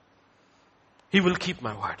word. He will keep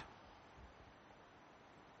my word.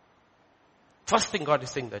 First thing God is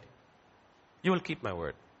saying that you will keep my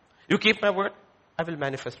word. You keep my word, I will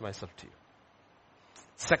manifest myself to you.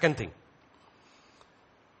 Second thing,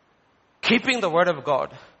 keeping the word of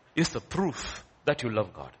God is the proof that you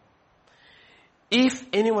love God. If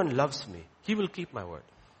anyone loves me, he will keep my word.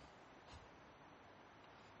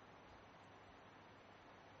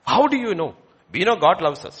 How do you know? We know God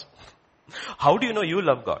loves us. How do you know you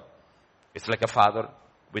love God? It's like a father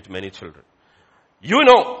with many children. You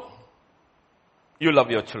know you love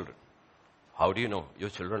your children. How do you know your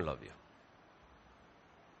children love you?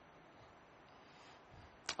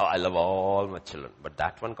 Oh, I love all my children. But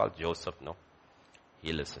that one called Joseph, no.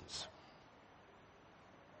 He listens.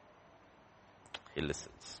 He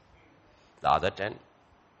listens. The other 10,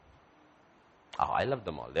 oh, I love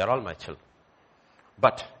them all. They're all my children.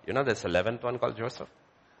 But, you know, there's 11th one called Joseph.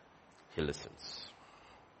 He listens.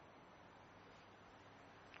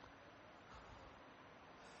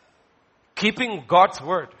 Keeping God's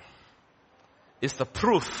word is the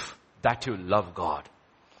proof that you love God.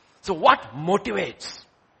 So what motivates?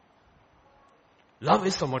 Love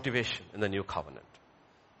is the motivation in the new covenant.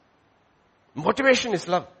 Motivation is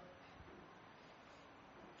love.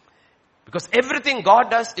 Because everything God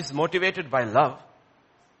does is motivated by love.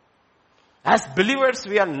 As believers,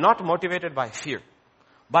 we are not motivated by fear.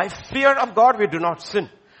 By fear of God, we do not sin.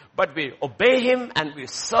 But we obey Him and we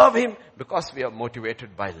serve Him because we are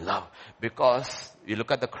motivated by love. Because you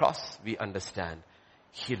look at the cross, we understand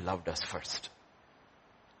He loved us first.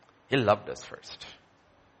 He loved us first.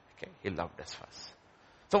 Okay, He loved us first.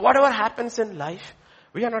 So whatever happens in life,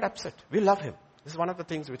 we are not upset. We love Him. This is one of the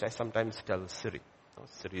things which I sometimes tell Siri. Oh,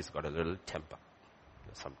 Siri's got a little temper.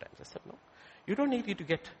 Sometimes I said, no, you don't need to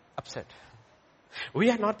get upset. We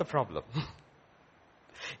are not the problem.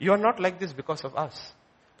 You are not like this because of us.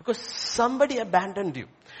 Because somebody abandoned you.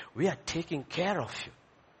 We are taking care of you.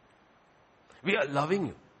 We are loving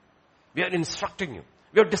you. We are instructing you.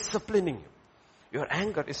 We are disciplining you. Your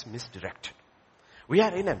anger is misdirected. We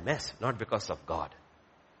are in a mess, not because of God.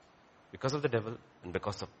 Because of the devil and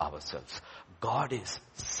because of ourselves. God is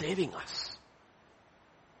saving us.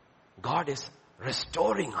 God is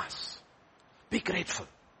restoring us. Be grateful.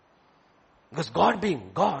 Because God being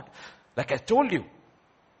God, like I told you,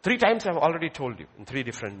 3 times I've already told you in 3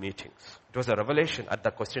 different meetings. It was a revelation at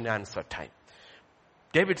the question and answer time.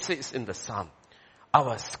 David says in the Psalm, I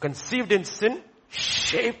was conceived in sin,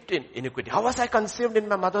 shaped in iniquity. How was I conceived in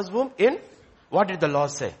my mother's womb? What did the law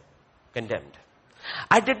say? Condemned.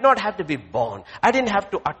 I did not have to be born. I didn't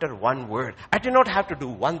have to utter one word. I did not have to do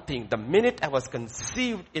one thing. The minute I was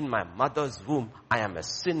conceived in my mother's womb, I am a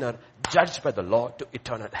sinner, judged by the law to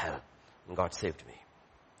eternal hell. And God saved me.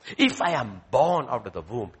 If I am born out of the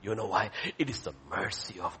womb, you know why? It is the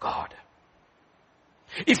mercy of God.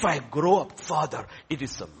 If I grow up further, it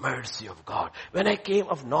is the mercy of God. When I came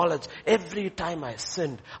of knowledge, every time I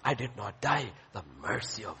sinned, I did not die. The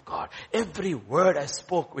mercy of God. Every word I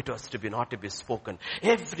spoke, which was to be not to be spoken.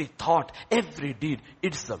 Every thought, every deed,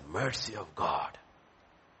 it's the mercy of God.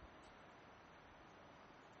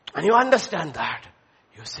 And you understand that.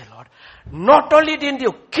 You say, Lord, not only didn't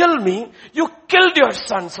you kill me, you killed your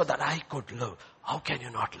son so that I could live. How can you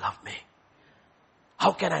not love me?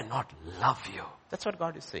 How can I not love you? That's what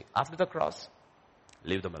God is saying. After the cross,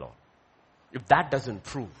 leave them alone. If that doesn't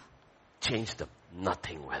prove, change them.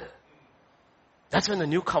 Nothing will. That's when the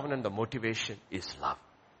new covenant, the motivation is love.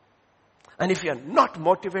 And if you are not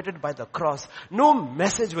motivated by the cross, no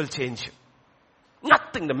message will change you.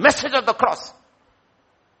 Nothing. The message of the cross.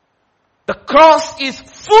 The cross is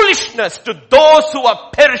foolishness to those who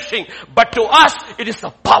are perishing. But to us, it is the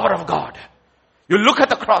power of God. You look at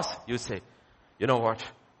the cross, you say, you know what?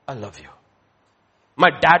 I love you. My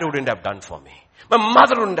dad wouldn't have done for me. My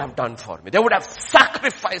mother wouldn't have done for me. They would have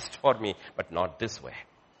sacrificed for me, but not this way.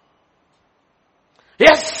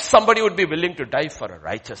 Yes, somebody would be willing to die for a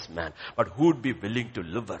righteous man, but who would be willing to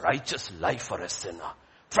live a righteous life for a sinner?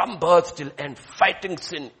 From birth till end, fighting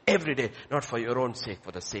sin every day, not for your own sake,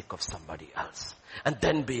 for the sake of somebody else. And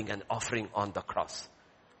then being an offering on the cross.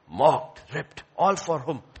 Mocked, ripped, all for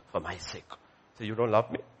whom? For my sake. So you don't love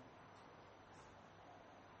me?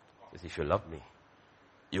 Because if you love me,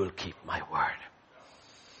 you will keep my word.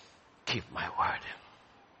 Keep my word.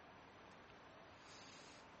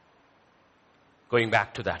 Going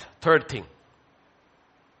back to that. Third thing.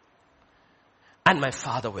 And my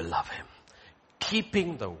Father will love him.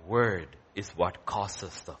 Keeping the word is what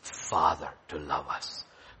causes the Father to love us.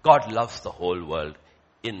 God loves the whole world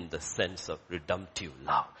in the sense of redemptive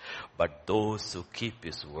love. But those who keep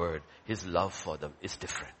his word, his love for them is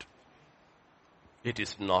different. It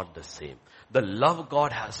is not the same. The love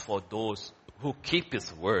God has for those who keep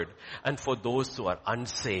his word and for those who are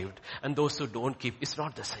unsaved and those who don't keep, it's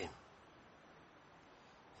not the same.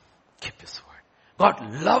 Keep his word.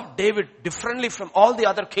 God loved David differently from all the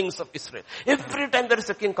other kings of Israel. Every time there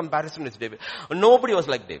is a king, comparison is David. Nobody was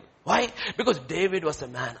like David. Why? Because David was a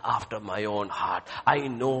man after my own heart. I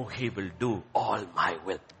know he will do all my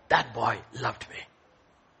will. That boy loved me.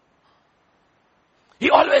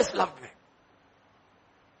 He always loved me.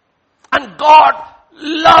 And God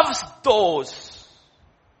loves those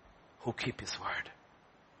who keep his word.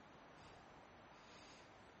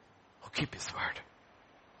 Who keep his word.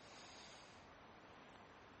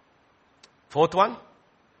 Fourth one,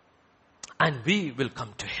 and we will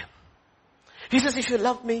come to him. He says, if you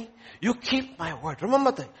love me, you keep my word.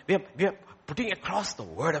 Remember that we are putting across the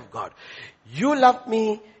word of God. You love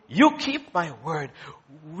me, you keep my word,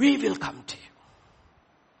 we will come to you.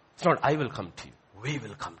 It's not I will come to you, we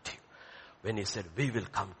will come to you. When he said we will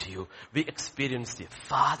come to you, we experience the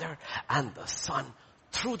Father and the Son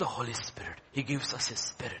through the Holy Spirit. He gives us his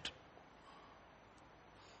Spirit.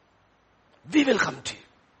 We will come to you.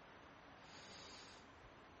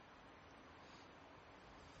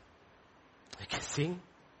 Like seeing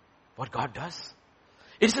what God does.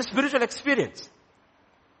 It's a spiritual experience.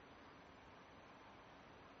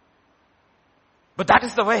 But that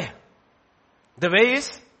is the way. The way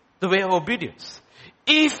is the way of obedience.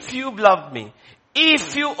 If you love me,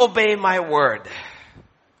 if you obey my word,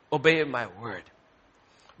 we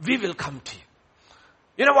will come to you.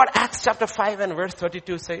 You know what Acts chapter 5 and verse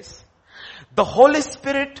 32 says? The Holy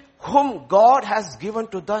Spirit whom God has given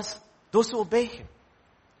to those who obey him.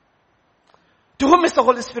 To whom is the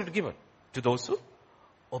Holy Spirit given? To those who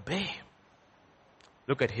obey him.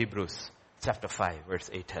 Look at Hebrews chapter 5 verse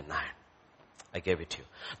 8 and 9. I gave it to you.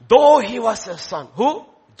 Though he was a son. Who?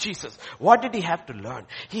 Jesus. What did he have to learn?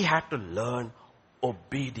 He had to learn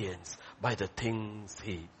obedience by the things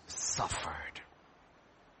he suffered.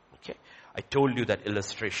 Okay. I told you that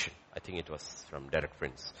illustration. I think it was from Derek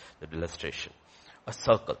Prince. That illustration. A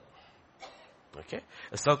circle. Okay.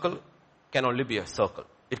 A circle can only be a circle.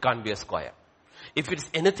 It can't be a square. If it's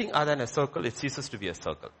anything other than a circle, it ceases to be a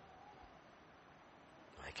circle.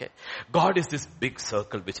 Okay. God is this big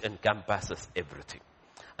circle which encompasses everything.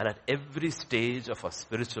 And at every stage of our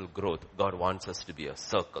spiritual growth, God wants us to be a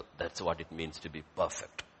circle. That's what it means to be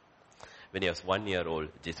perfect. When he was 1 year old,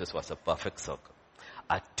 Jesus was a perfect circle.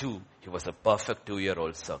 At 2, he was a perfect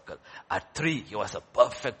 2-year-old circle. At 3, he was a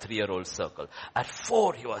perfect 3-year-old circle. At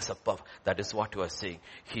 4, he was a perfect. That is what you are saying.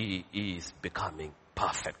 He is becoming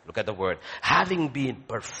perfect. Look at the word. Having been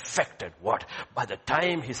perfected. What? By the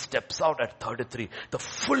time he steps out at 33, the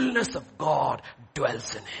fullness of God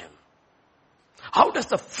dwells in him. How does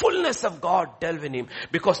the fullness of God dwell in him?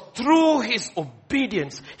 Because through his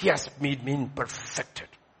obedience, he has been perfected.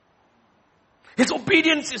 His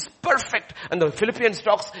obedience is perfect. And the Philippians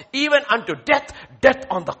talks, even unto death, death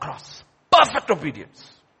on the cross. Perfect obedience.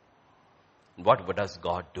 What does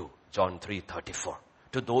God do? John 3:34.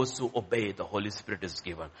 To those who obey, the Holy Spirit is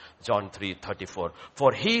given. John 3:34.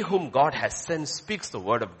 For he whom God has sent speaks the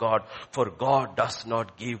word of God, for God does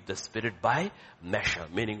not give the Spirit by measure.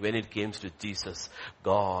 Meaning when it came to Jesus,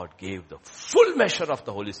 God gave the full measure of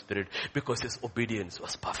the Holy Spirit because his obedience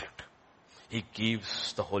was perfect. He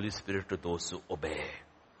gives the Holy Spirit to those who obey.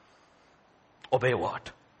 Obey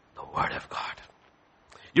what? The word of God.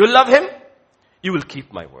 You love him? You will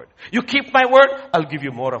keep my word. You keep my word, I'll give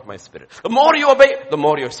you more of my spirit. The more you obey, the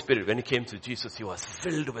more your spirit. When he came to Jesus, he was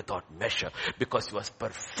filled without measure because he was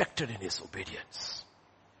perfected in his obedience.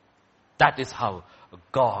 That is how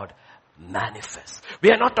God manifests. We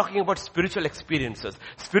are not talking about spiritual experiences.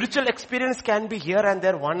 Spiritual experience can be here and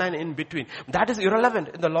there, one and in between. That is irrelevant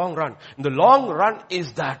in the long run. In the long run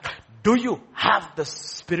is that, do you have the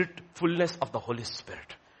spirit, fullness of the Holy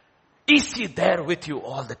Spirit? Is he there with you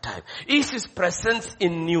all the time? Is his presence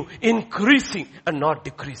in you increasing and not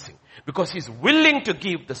decreasing? Because he's willing to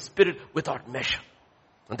give the Spirit without measure.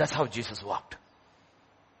 And that's how Jesus walked.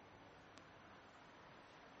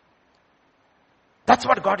 That's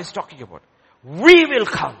what God is talking about. We will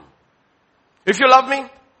come. If you love me,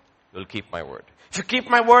 you'll keep my word. If you keep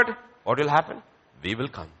my word, what will happen? We will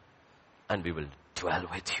come and we will dwell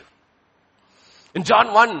with you. In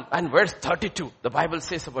John 1 and verse 32, the Bible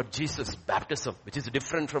says about Jesus' baptism, which is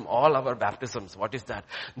different from all our baptisms. What is that?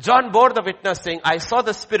 John bore the witness saying, I saw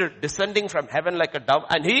the Spirit descending from heaven like a dove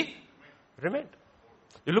and he remained.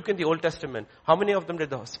 You look in the Old Testament, how many of them did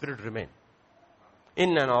the Spirit remain?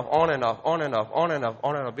 In and off, on and off, on and off, on and off,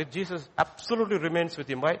 on and off. But Jesus absolutely remains with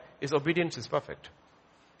him. Why? His obedience is perfect.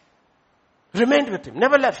 Remained with him,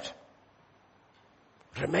 never left.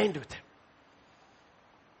 Remained with him.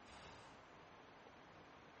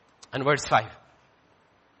 And verse 5.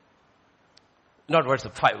 Not verse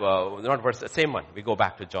 5, not verse, same one. We go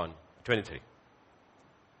back to John 23.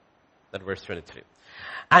 That verse 23.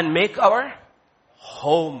 And make our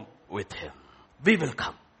home with him. We will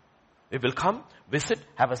come. We will come, visit,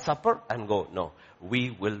 have a supper and go. No,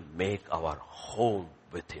 we will make our home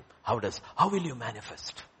with him. How will you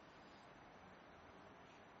manifest?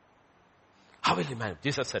 How will you manifest?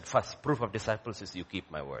 Jesus said first, proof of disciples is you keep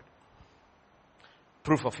my word.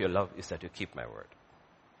 Proof of your love is that you keep my word.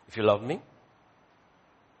 If you love me,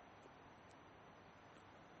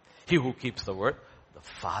 he who keeps the word, the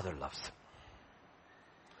Father loves him.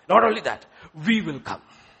 Not only that, we will come.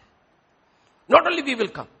 Not only we will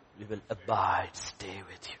come, we will abide, stay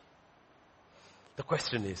with you. The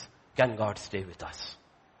question is, can God stay with us?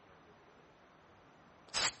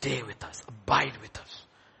 Stay with us, abide with us.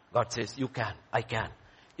 God says, you can, I can,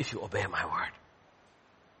 if you obey my word.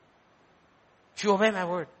 If you obey my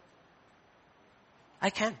word, I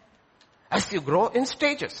can. As you grow in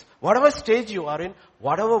stages, whatever stage you are in,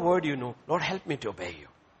 whatever word you know, Lord, help me to obey you.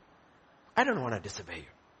 I don't want to disobey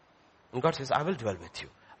you. And God says, I will dwell with you.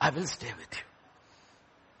 I will stay with you.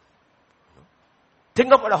 Think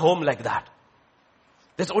about a home like that.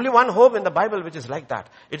 There's only one home in the Bible which is like that.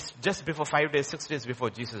 It's just before 5 days, 6 days before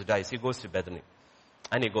Jesus dies. He goes to Bethany.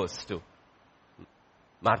 And he goes to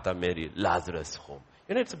Martha, Mary, Lazarus' home.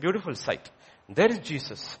 You know, it's a beautiful sight. There is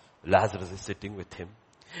Jesus. Lazarus is sitting with him.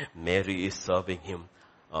 Mary is serving him.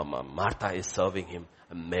 Martha is serving him.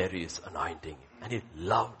 And Mary is anointing him. And he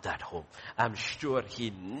loved that home. I'm sure he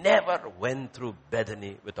never went through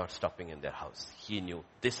Bethany without stopping in their house. He knew,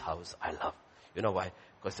 this house I love. You know why?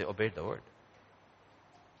 Because they obeyed the word.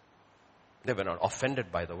 They were not offended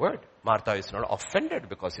by the word. Martha is not offended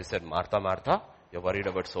because he said, Martha, Martha, you're worried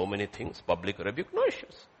about so many things. Public rebuke, no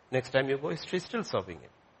issues. Next time you go, she's still serving him.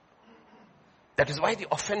 That is why the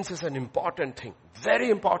offense is an important thing. Very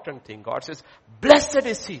important thing. God says, blessed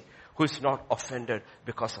is he who is not offended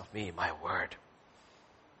because of me, my word.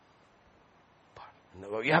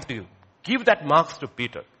 But you have to give that marks to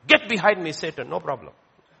Peter. Get behind me, Satan. No problem.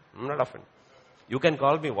 I'm not offended. You can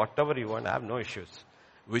call me whatever you want. I have no issues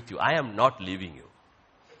with you. I am not leaving you.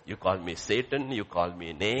 You call me Satan, you call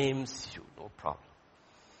me names, no problem.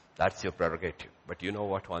 That's your prerogative. But you know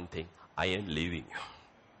what, one thing? I am leaving you.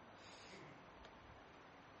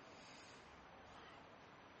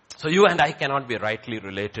 So you and I cannot be rightly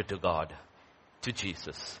related to God, to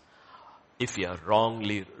Jesus, if we are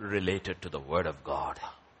wrongly related to the Word of God.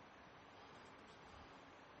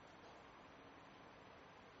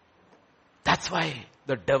 That's why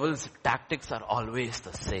the devil's tactics are always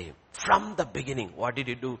the same. From the beginning, what did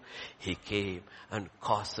he do? He came and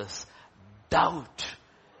causes doubt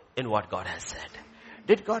in what God has said.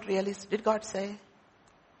 Did God say?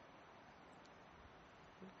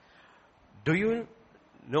 Do you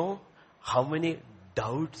know how many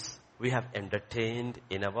doubts we have entertained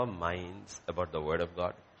in our minds about the Word of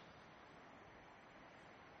God?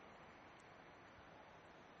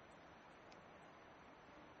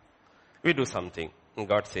 We do something, and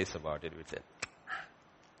God says about it, we say,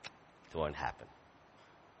 it won't happen.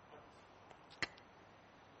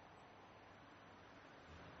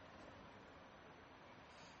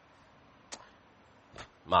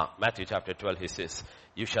 Matthew chapter 12, he says,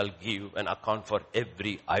 you shall give an account for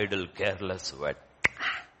every idle, careless word.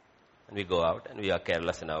 And we go out and we are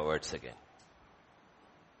careless in our words again.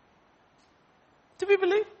 Do we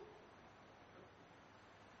believe?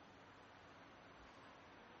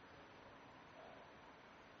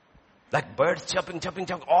 Like birds chirping,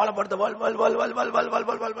 all about the world.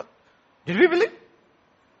 Did we believe?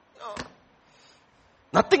 No.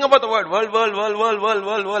 Nothing about the word,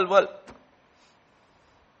 world.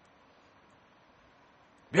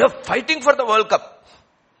 We are fighting for the World Cup.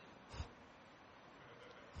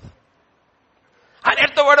 And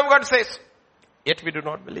yet the Word of God says, yet we do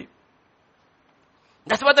not believe.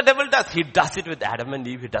 That's what the devil does. He does it with Adam and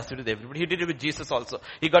Eve. He does it with everybody. He did it with Jesus also.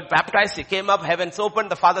 He got baptized. He came up. Heavens opened.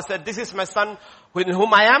 The Father said, this is my Son in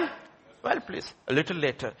whom I am. Well, please. A little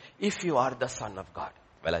later. If you are the Son of God.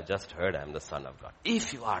 Well, I just heard I am the Son of God.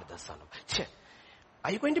 If you are the Son of God.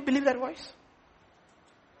 Are you going to believe that voice?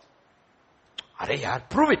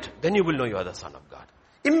 Prove it. Then you will know you are the Son of God.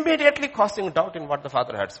 Immediately causing doubt in what the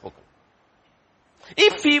Father had spoken.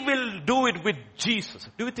 If He will do it with Jesus,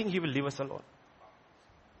 do you think He will leave us alone?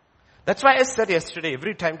 That's why I said yesterday,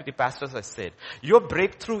 every time to the pastors I said, your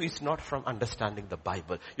breakthrough is not from understanding the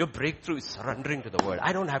Bible. Your breakthrough is surrendering to the Word.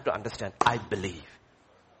 I don't have to understand. I believe.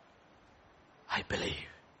 I believe.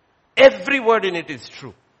 Every word in it is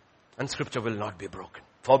true. And Scripture will not be broken.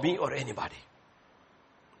 For me or anybody.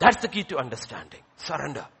 That's the key to understanding.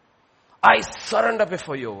 Surrender. I surrender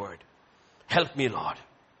before your word. Help me, Lord.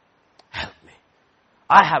 Help me.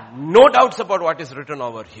 I have no doubts about what is written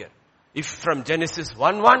over here. If from Genesis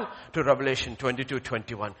 1:1 to Revelation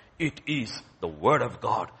 22:21, it is the Word of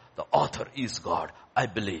God. The author is God. I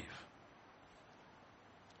believe.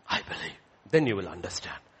 I believe. Then you will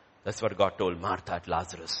understand. That's what God told Martha at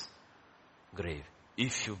Lazarus' grave.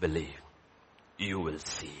 If you believe, you will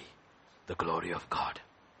see the glory of God.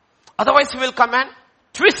 Otherwise, He will come and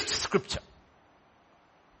twist Scripture.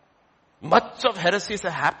 Much of heresies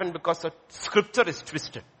have happened because the Scripture is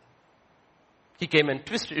twisted. He came and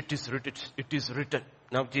twisted. It is written. It is written.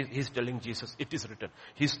 Now He's telling Jesus, it is written.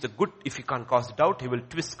 He's the good. If He can't cause doubt, He will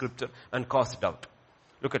twist Scripture and cause doubt.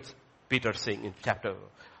 Look at Peter saying in chapter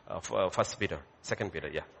 1 Peter, 2 Peter,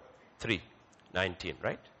 3:19,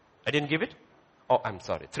 right? I didn't give it? Oh, I'm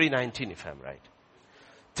sorry. 3:19 if I'm right.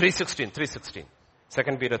 3:16.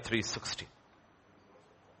 2 Peter 3:16.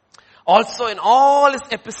 Also in all his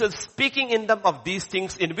epistles, speaking in them of these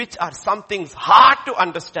things, in which are some things hard to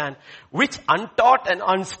understand, which untaught and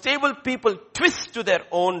unstable people twist to their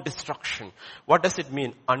own destruction. What does it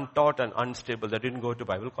mean? Untaught and unstable. They didn't go to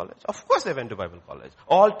Bible college. Of course they went to Bible college.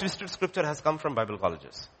 All twisted scripture has come from Bible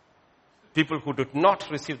colleges. People who did not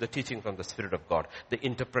receive the teaching from the Spirit of God, they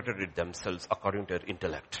interpreted it themselves according to their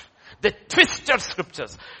intellect. They twisted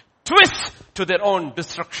scriptures. Twist to their own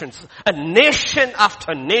destructions. And nation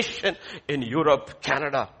after nation in Europe,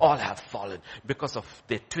 Canada, all have fallen because of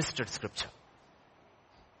their twisted scripture.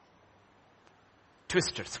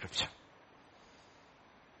 Twisted scripture.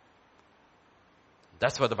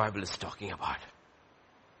 That's what the Bible is talking about.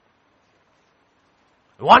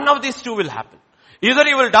 One of these two will happen. Either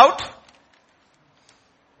you will doubt,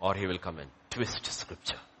 or he will come and twist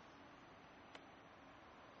scripture.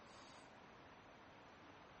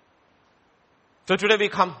 So today we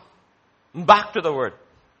come back to the word.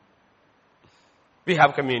 We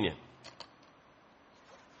have communion.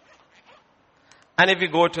 And if we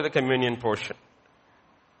go to the communion portion,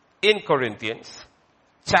 in Corinthians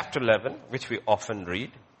chapter 11, which we often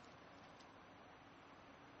read,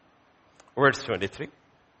 verse 23.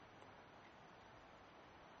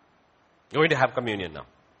 We're going to have communion now.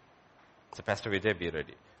 So Pastor Vijay, be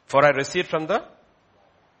ready. For I received from the,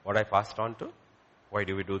 what I passed on to. Why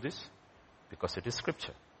do we do this? Because it is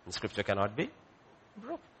scripture. And scripture cannot be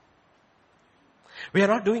broken. We are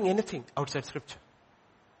not doing anything outside scripture.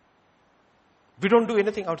 We don't do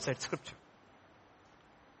anything outside scripture.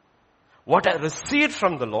 What I received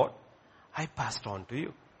from the Lord, I passed on to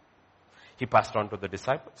you. He passed on to the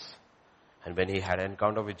disciples. And when he had an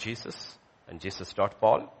encounter with Jesus, and Jesus taught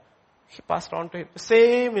Paul, he passed on to him the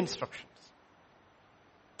same instructions.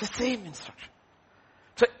 The same instruction.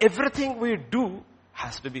 So everything we do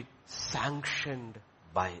has to be sanctioned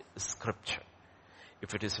by scripture.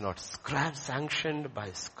 If it is not sanctioned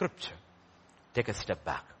by scripture, take a step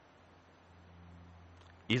back.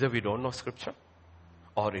 Either we don't know scripture,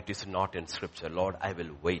 or it is not in scripture. Lord, I will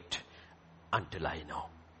wait until I know.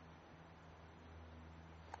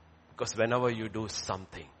 Because whenever you do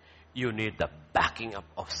something, you need the backing up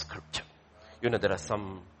of scripture. You know, there are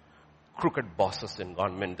some crooked bosses in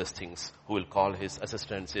government, these things, who will call his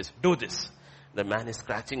assistant and says, do this. The man is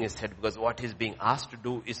scratching his head because what he's being asked to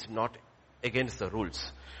do is not against the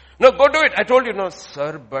rules. No, go do it. I told you, no,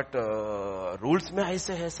 sir, but rules mein aise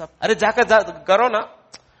hai sab. Arre jaakar karo na.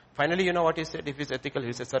 Finally, you know what he said? If he's ethical,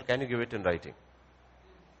 he said, sir, can you give it in writing?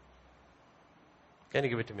 Can you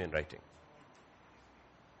give it to me in writing?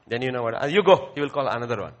 Then you know what? You go. He will call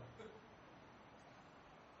another one.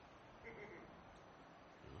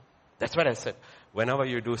 That's what I said. Whenever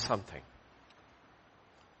you do something,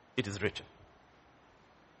 it is written.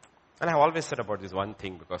 And I've always said about this one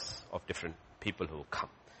thing because of different people who come.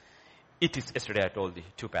 It is, yesterday I told the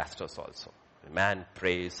two pastors also. A man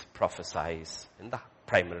prays, prophesies,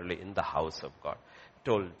 primarily in the house of God.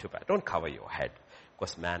 Told two pastors, don't cover your head.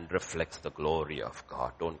 Because man reflects the glory of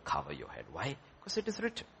God. Don't cover your head. Why? Because it is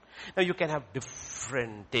written. Now you can have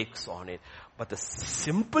different takes on it. But the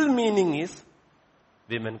simple meaning is,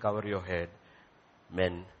 women cover your head,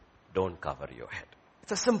 men don't cover your head.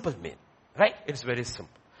 It's a simple meaning, right? It's very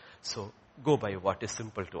simple. So go by what is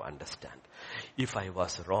simple to understand. If I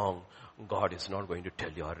was wrong, God is not going to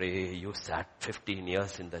tell you, Array, you sat 15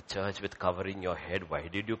 years in the church with covering your head. Why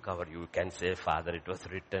did you cover? You can say, Father, it was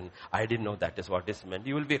written. I didn't know that is what is meant.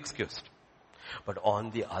 You will be excused. But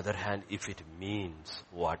on the other hand, if it means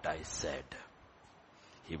what I said,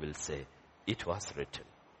 he will say, it was written.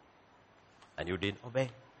 And you didn't obey.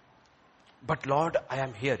 But Lord, I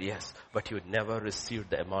am here, yes. But you never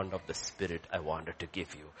received the amount of the Spirit I wanted to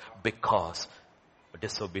give you. Because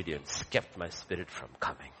disobedience kept my spirit from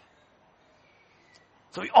coming.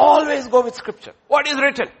 So we always go with scripture. What is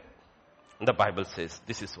written? And the Bible says,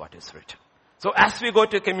 this is what is written. So as we go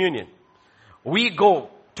to communion, we go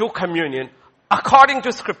to communion according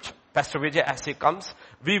to scripture. Pastor Vijay, as he comes,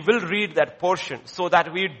 we will read that portion so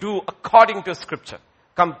that we do according to scripture.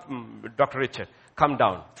 Come, Dr. Richard, come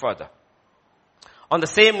down further. On the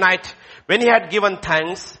same night, when he had given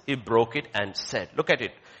thanks, he broke it and said, look at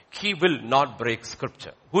it. He will not break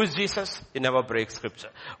scripture. Who is Jesus? He never breaks scripture.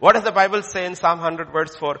 What does the Bible say in Psalm 100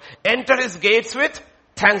 verse 4? Enter his gates with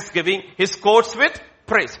thanksgiving, his courts with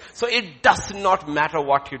praise. So it does not matter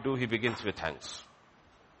what you do, he begins with thanks.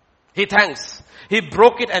 He thanks. He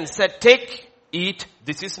broke it and said, take, eat,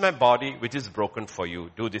 this is my body which is broken for you.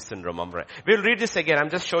 Do this in remembrance. We'll read this again. I'm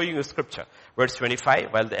just showing you scripture. Verse 25,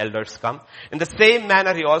 while the elders come. In the same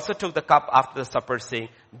manner, he also took the cup after the supper, saying,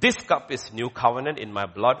 this cup is new covenant in my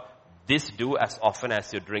blood. This do as often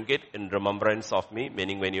as you drink it in remembrance of me.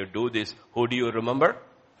 Meaning when you do this, who do you remember?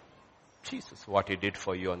 Jesus, what he did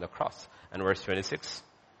for you on the cross. And verse 26.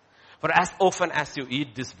 For as often as you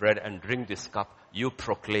eat this bread and drink this cup, you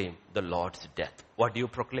proclaim the Lord's death. What do you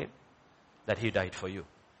proclaim? That he died for you.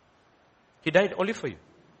 He died only for you.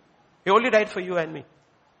 He only died for you and me.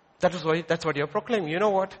 That's what you're proclaiming. You know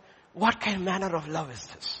what? What kind of manner of love is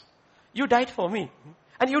this? You died for me.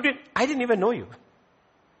 And I didn't even know you.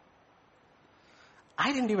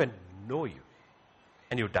 I didn't even know you.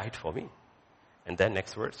 And you died for me. And then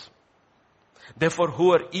next verse. Therefore,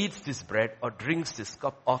 whoever eats this bread or drinks this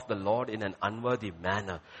cup of the Lord in an unworthy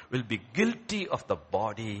manner will be guilty of the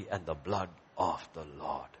body and the blood of the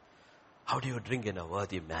Lord. How do you drink in a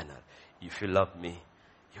worthy manner? If you love me,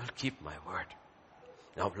 you'll keep my word.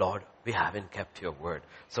 Now, Lord, we haven't kept your word.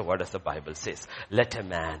 So what does the Bible say? Let a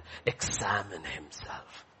man examine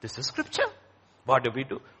himself. This is scripture. What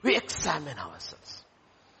do? We examine ourselves.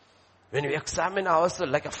 When we examine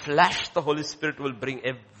ourselves like a flash, the Holy Spirit will bring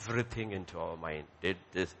everything into our mind. Did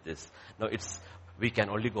this. No, we can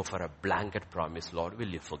only go for a blanket promise. Lord, will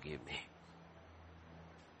you forgive me?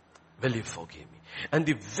 Will you forgive me? And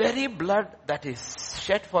the very blood that is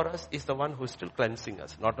shed for us is the one who is still cleansing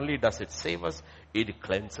us. Not only does it save us, it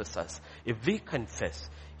cleanses us. If we confess,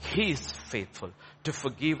 He is faithful to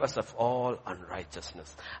forgive us of all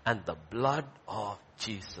unrighteousness. And the blood of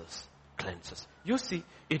Jesus cleanses. You see,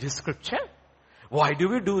 it is scripture. Why do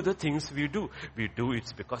we do the things we do? We do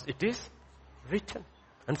it because it is written.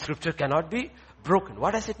 And scripture cannot be broken.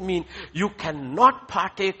 What does it mean? You cannot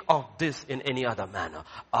partake of this in any other manner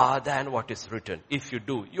other than what is written. If you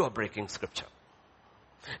do, you are breaking scripture.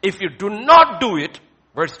 If you do not do it,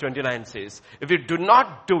 verse 29 says, if you do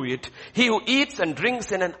not do it, he who eats and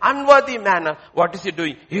drinks in an unworthy manner, what is he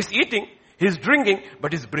doing? He's eating, he's drinking,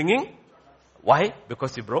 but he's bringing. Why?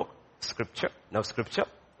 Because he broke scripture. Now scripture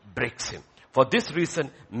breaks him. For this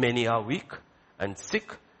reason, many are weak and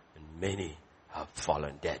sick, and many have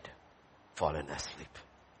fallen dead, fallen asleep.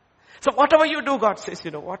 So whatever you do, God says,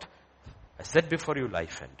 you know what? I said before you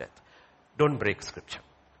life and death. Don't break scripture.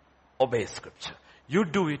 Obey scripture. You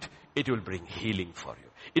do it, it will bring healing for you.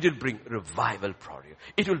 It will bring revival for you.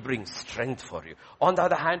 It will bring strength for you. On the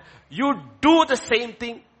other hand, you do the same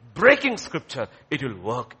thing, breaking scripture, it will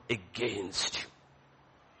work against you.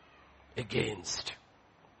 Against you.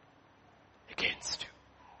 Against you.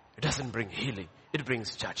 It doesn't bring healing. It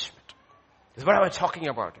brings judgment. This is what I was talking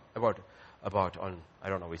about on, I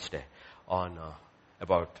don't know which day,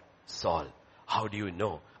 about Saul. How do you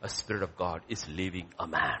know a Spirit of God is leaving a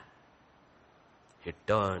man? He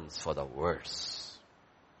turns for the worse.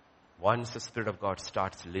 Once the Spirit of God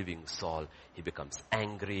starts leaving Saul, he becomes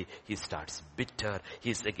angry, he starts bitter,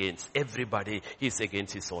 he's against everybody, he's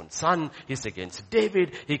against his own son, he's against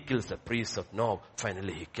David, he kills the priest of Nob,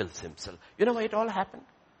 finally he kills himself. You know why it all happened?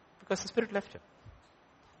 Because the Spirit left him.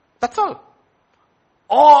 That's all.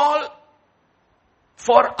 All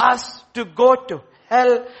for us to go to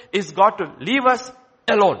hell is God to leave us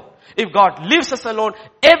alone. If God leaves us alone,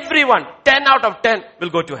 everyone, 10 out of 10 will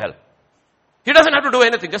go to hell. He doesn't have to do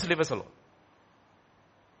anything, just leave us alone.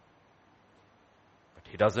 But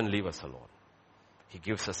He doesn't leave us alone. He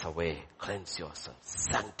gives us a way. Cleanse yourself.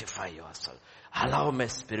 Sanctify yourself. Allow my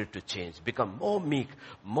spirit to change. Become more meek,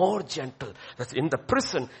 more gentle. That's in the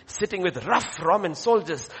prison, sitting with rough Roman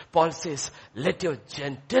soldiers. Paul says, let your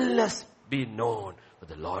gentleness be known, for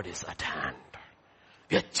the Lord is at hand.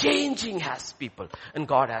 We are changing as people. And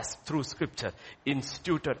God has, through scripture,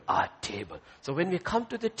 instituted our table. So when we come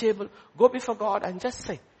to the table, go before God and just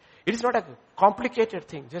say, it is not a complicated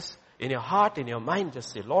thing. Just in your heart, in your mind,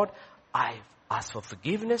 just say, Lord, I've asked for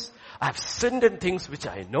forgiveness. I've sinned in things which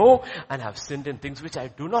I know, and I've sinned in things which I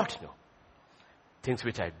do not know. Things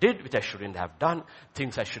which I did, which I shouldn't have done.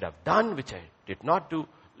 Things I should have done, which I did not do.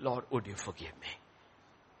 Lord, would you forgive me?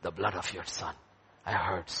 The blood of your Son, I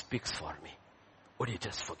heard, speaks for me. Would you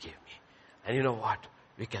just forgive me? And you know what?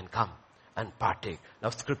 We can come and partake.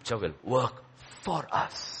 Now scripture will work for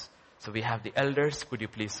us. So we have the elders. Could you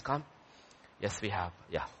please come? Yes, we have.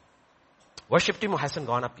 Yeah. Worship team hasn't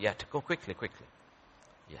gone up yet. Go quickly.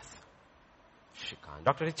 Yes. Shikan.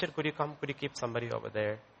 Dr. Richard, could you come? Could you keep somebody over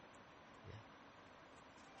there? Yeah.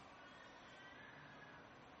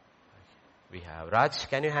 We have Raj.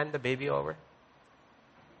 Can you hand the baby over?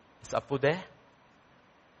 Is Apu there?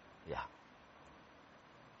 Yeah.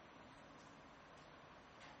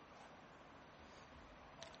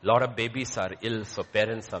 A lot of babies are ill, so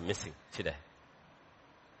parents are missing today.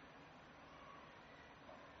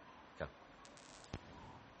 Come.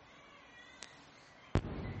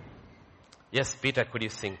 Yes, Peter, could you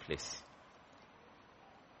sing, please?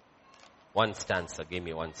 One stanza. Give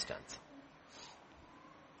me one stanza.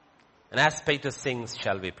 And as Peter sings,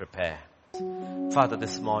 shall we prepare? Father,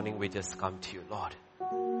 this morning we just come to you, Lord.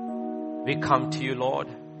 We come to you, Lord.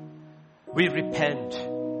 We repent.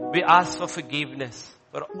 We ask for forgiveness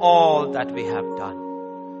for all that we have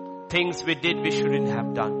done. Things we did we shouldn't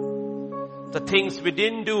have done. The things we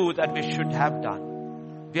didn't do that we should have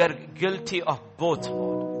done. We are guilty of both,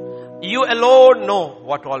 Lord. You alone know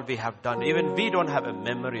what all we have done. Even we don't have a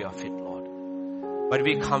memory of it, Lord. But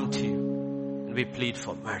we come to you and we plead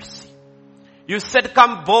for mercy. You said,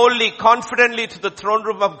 come boldly, confidently to the throne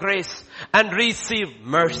room of grace and receive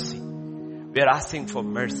mercy. We are asking for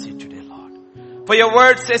mercy today, Lord. For your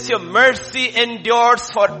word says your mercy endures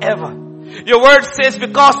forever. Your word says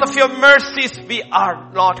because of your mercies we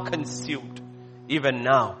are not consumed. Even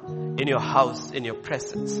now, in your house, in your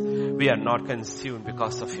presence, we are not consumed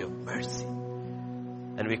because of your mercy.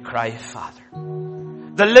 And we cry, Father.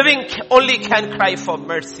 The living only can cry for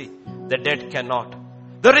mercy. The dead cannot.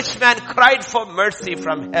 The rich man cried for mercy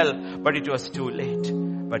from hell, but it was too late.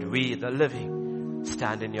 But we, the living,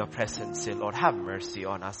 stand in your presence. Say, Lord, have mercy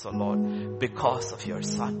on us, O Lord, because of your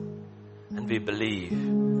Son. And we believe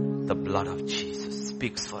the blood of Jesus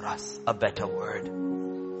speaks for us a better word.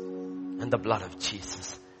 And the blood of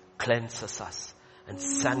Jesus cleanses us and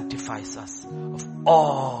sanctifies us of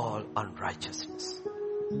all unrighteousness.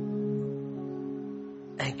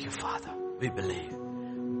 Thank you, Father. We believe.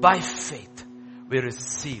 By faith, we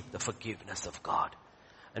receive the forgiveness of God.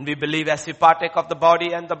 And we believe as we partake of the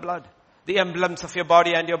body and the blood, the emblems of your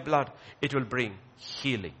body and your blood, it will bring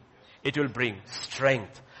healing. It will bring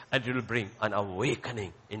strength. And it will bring an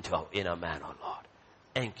awakening into our inner man, oh Lord.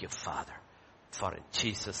 Thank you, Father. For in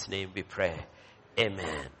Jesus' name we pray.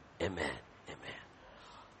 Amen. Amen. Amen.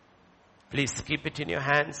 Please keep it in your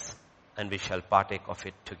hands and we shall partake of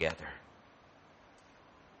it together.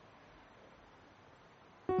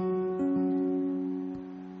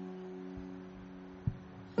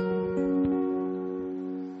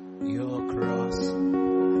 Your cross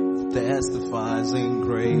testifies in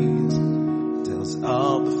grace, tells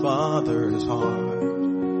of the Father's heart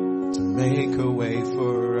to make a way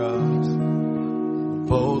for us.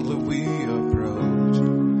 Boldly we approach,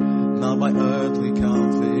 not by earthly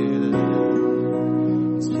confidence,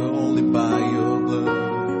 it's only by your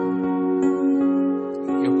blood.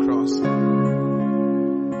 Your cross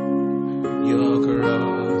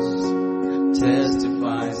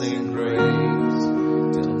testifies in grace,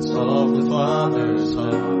 tells of the Father's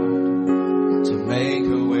heart to make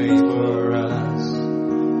a way for us.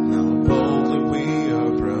 Now boldly we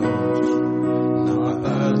approach, not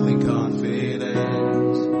earthly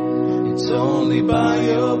confidence, it's only by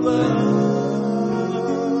your blood.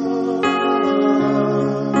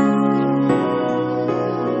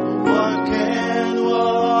 What can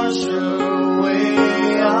wash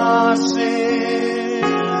away our sin?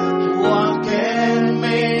 What can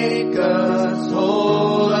make us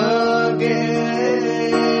whole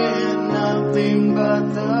again? Nothing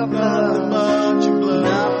but the blood,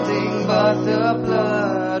 nothing but the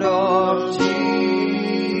blood of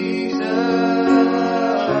Jesus.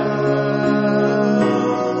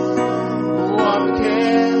 What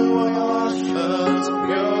can wash us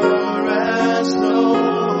pure as snow?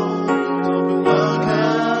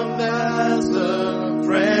 Welcome as the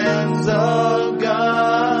friends of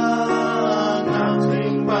God.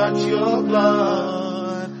 Nothing but your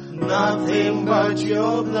blood, nothing but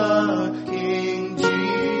your blood, King Jesus.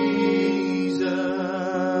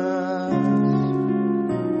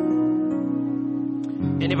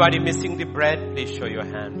 Anybody missing the bread? Please show your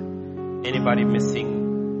hand. Anybody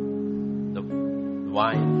missing the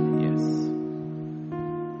wine? Yes.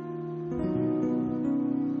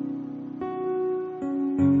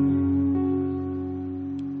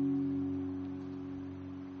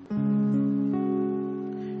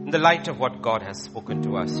 In the light of what God has spoken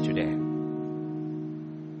to us today,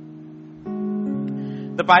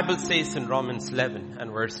 the Bible says in Romans 11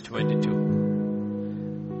 and verse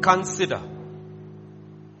 22, consider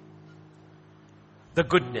the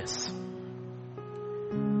goodness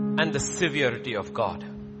and the severity of God.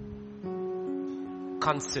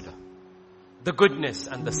 Consider the goodness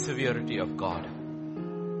and the severity of God.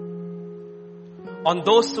 On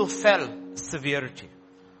those who fell, severity,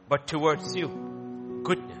 but towards you,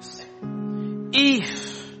 goodness.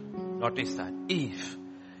 If, notice that, if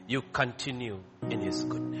you continue in His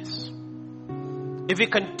goodness. If we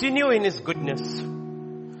continue in His goodness,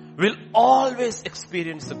 we'll always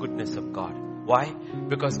experience the goodness of God. Why?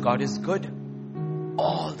 Because God is good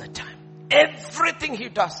all the time. Everything He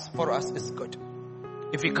does for us is good.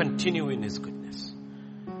 If we continue in His goodness.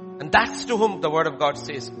 And that's to whom the Word of God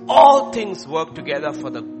says, all things work together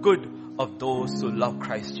for the good of those who love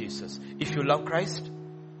Christ Jesus. If you love Christ,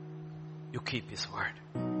 you keep His word.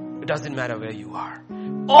 It doesn't matter where you are.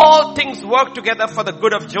 All things work together for the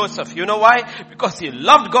good of Joseph. You know why? Because he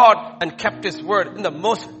loved God and kept His word in the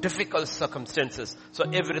most difficult circumstances. So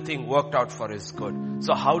everything worked out for his good.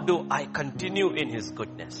 So how do I continue in His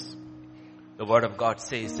goodness? The Word of God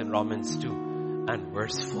says in Romans 2 and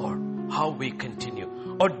verse 4, how we continue.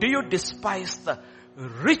 Or do you despise the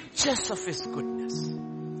riches of His goodness?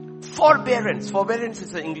 Forbearance. Forbearance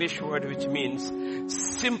is an English word which means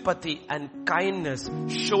sympathy and kindness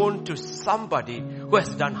shown to somebody who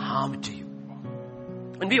has done harm to you.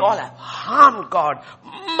 And we all have harmed God,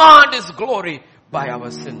 marred His glory by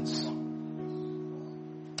our sins.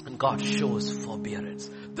 And God shows forbearance.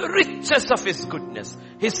 The riches of His goodness,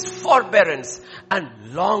 His forbearance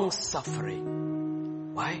and long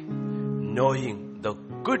suffering. Why? Knowing the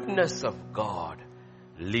goodness of God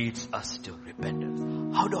leads us to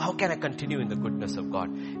repentance. How can I continue in the goodness of God?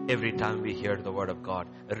 Every time we hear the word of God,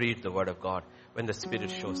 read the word of God, when the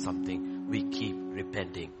Spirit shows something, we keep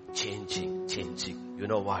repenting, changing. You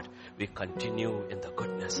know what? We continue in the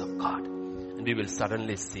goodness of God. And we will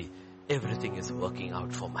suddenly see everything is working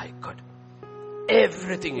out for my good.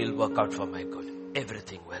 Everything will work out for my good.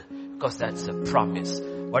 Everything will. Because that's a promise.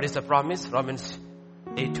 What is the promise? Romans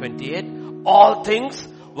 8:28. All things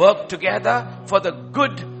work together for the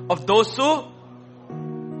good of those who,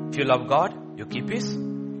 if you love God, you keep His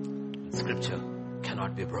scripture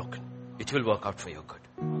cannot be broken. It will work out for your good.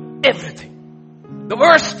 Everything. The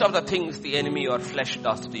worst of the things the enemy or flesh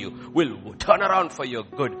does to you will turn around for your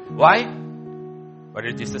good. Why? What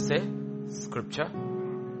did Jesus say? Scripture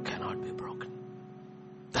cannot be broken.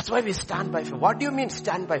 That's why we stand by faith. What do you mean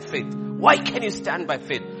stand by faith? Why can you stand by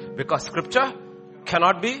faith? Because scripture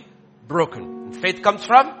cannot be broken. Faith comes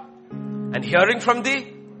from and hearing from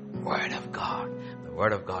the word of God. The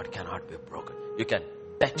word of God cannot be broken. You can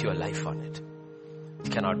bet your life on it.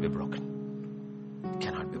 It cannot be broken. It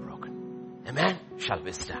cannot be broken. Amen? Shall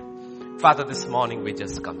we stand? Father, this morning we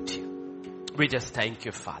just come to you. We just thank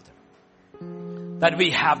you, Father, that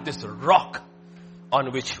we have this rock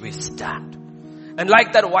on which we stand. And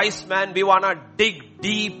like that wise man, we want to dig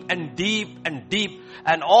deep and deep and deep,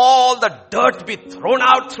 and all the dirt be thrown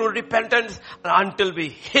out through repentance until we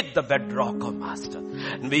hit the bedrock, oh Master.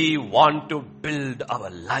 And we want to build our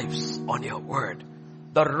lives on your word.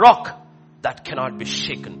 The rock that cannot be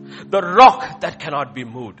shaken. The rock that cannot be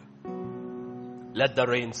moved. Let the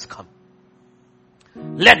rains come.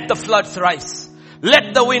 Let the floods rise.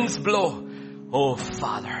 Let the winds blow. Oh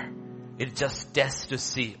Father, it's just test to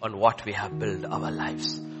see on what we have built our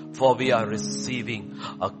lives. For we are receiving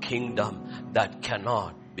a kingdom that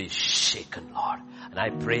cannot be shaken, Lord. And I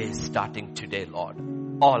pray starting today, Lord,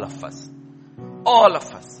 all of us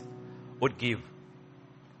would give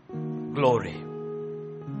glory,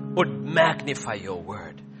 would magnify your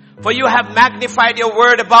word. For you have magnified your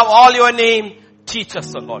word above all your name. Teach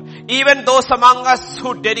us, O Lord. Even those among us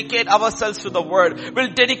who dedicate ourselves to the word will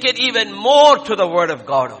dedicate even more to the word of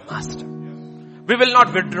God, O Master. We will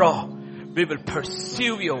not withdraw. We will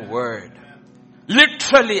pursue your word.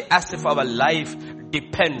 Literally as if our life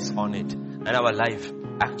depends on it. And our life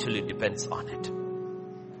actually depends on it.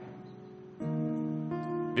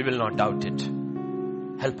 We will not doubt it.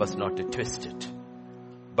 Help us not to twist it,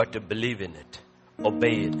 but to believe in it,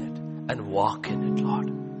 obey in it, and walk in it,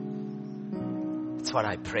 Lord. That's what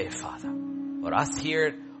I pray, Father. For us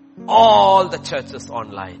here, all the churches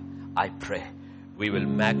online, I pray we will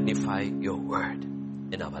magnify your word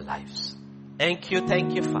in our lives. Thank you,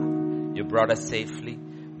 Father. You brought us safely.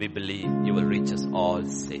 We believe you will reach us all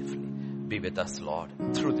safely. Be with us, Lord,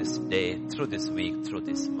 through this day, through this week, through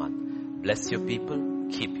this month. Bless your people,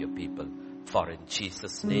 keep your people. For in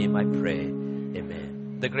Jesus' name I pray,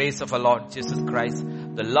 amen. The grace of our Lord Jesus Christ,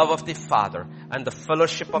 the love of the Father, and the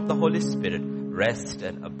fellowship of the Holy Spirit rest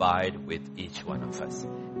and abide with each one of us.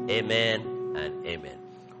 Amen and amen.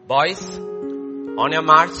 Boys, on your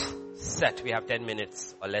march, set. We have 10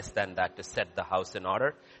 minutes or less than that to set the house in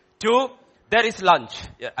order. 2, there is lunch.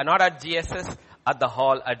 Not at GSS, at the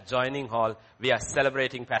hall, adjoining hall. We are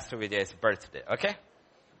celebrating Pastor Vijay's birthday. Okay?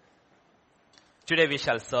 Today we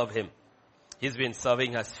shall serve him. He's been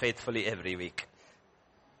serving us faithfully every week.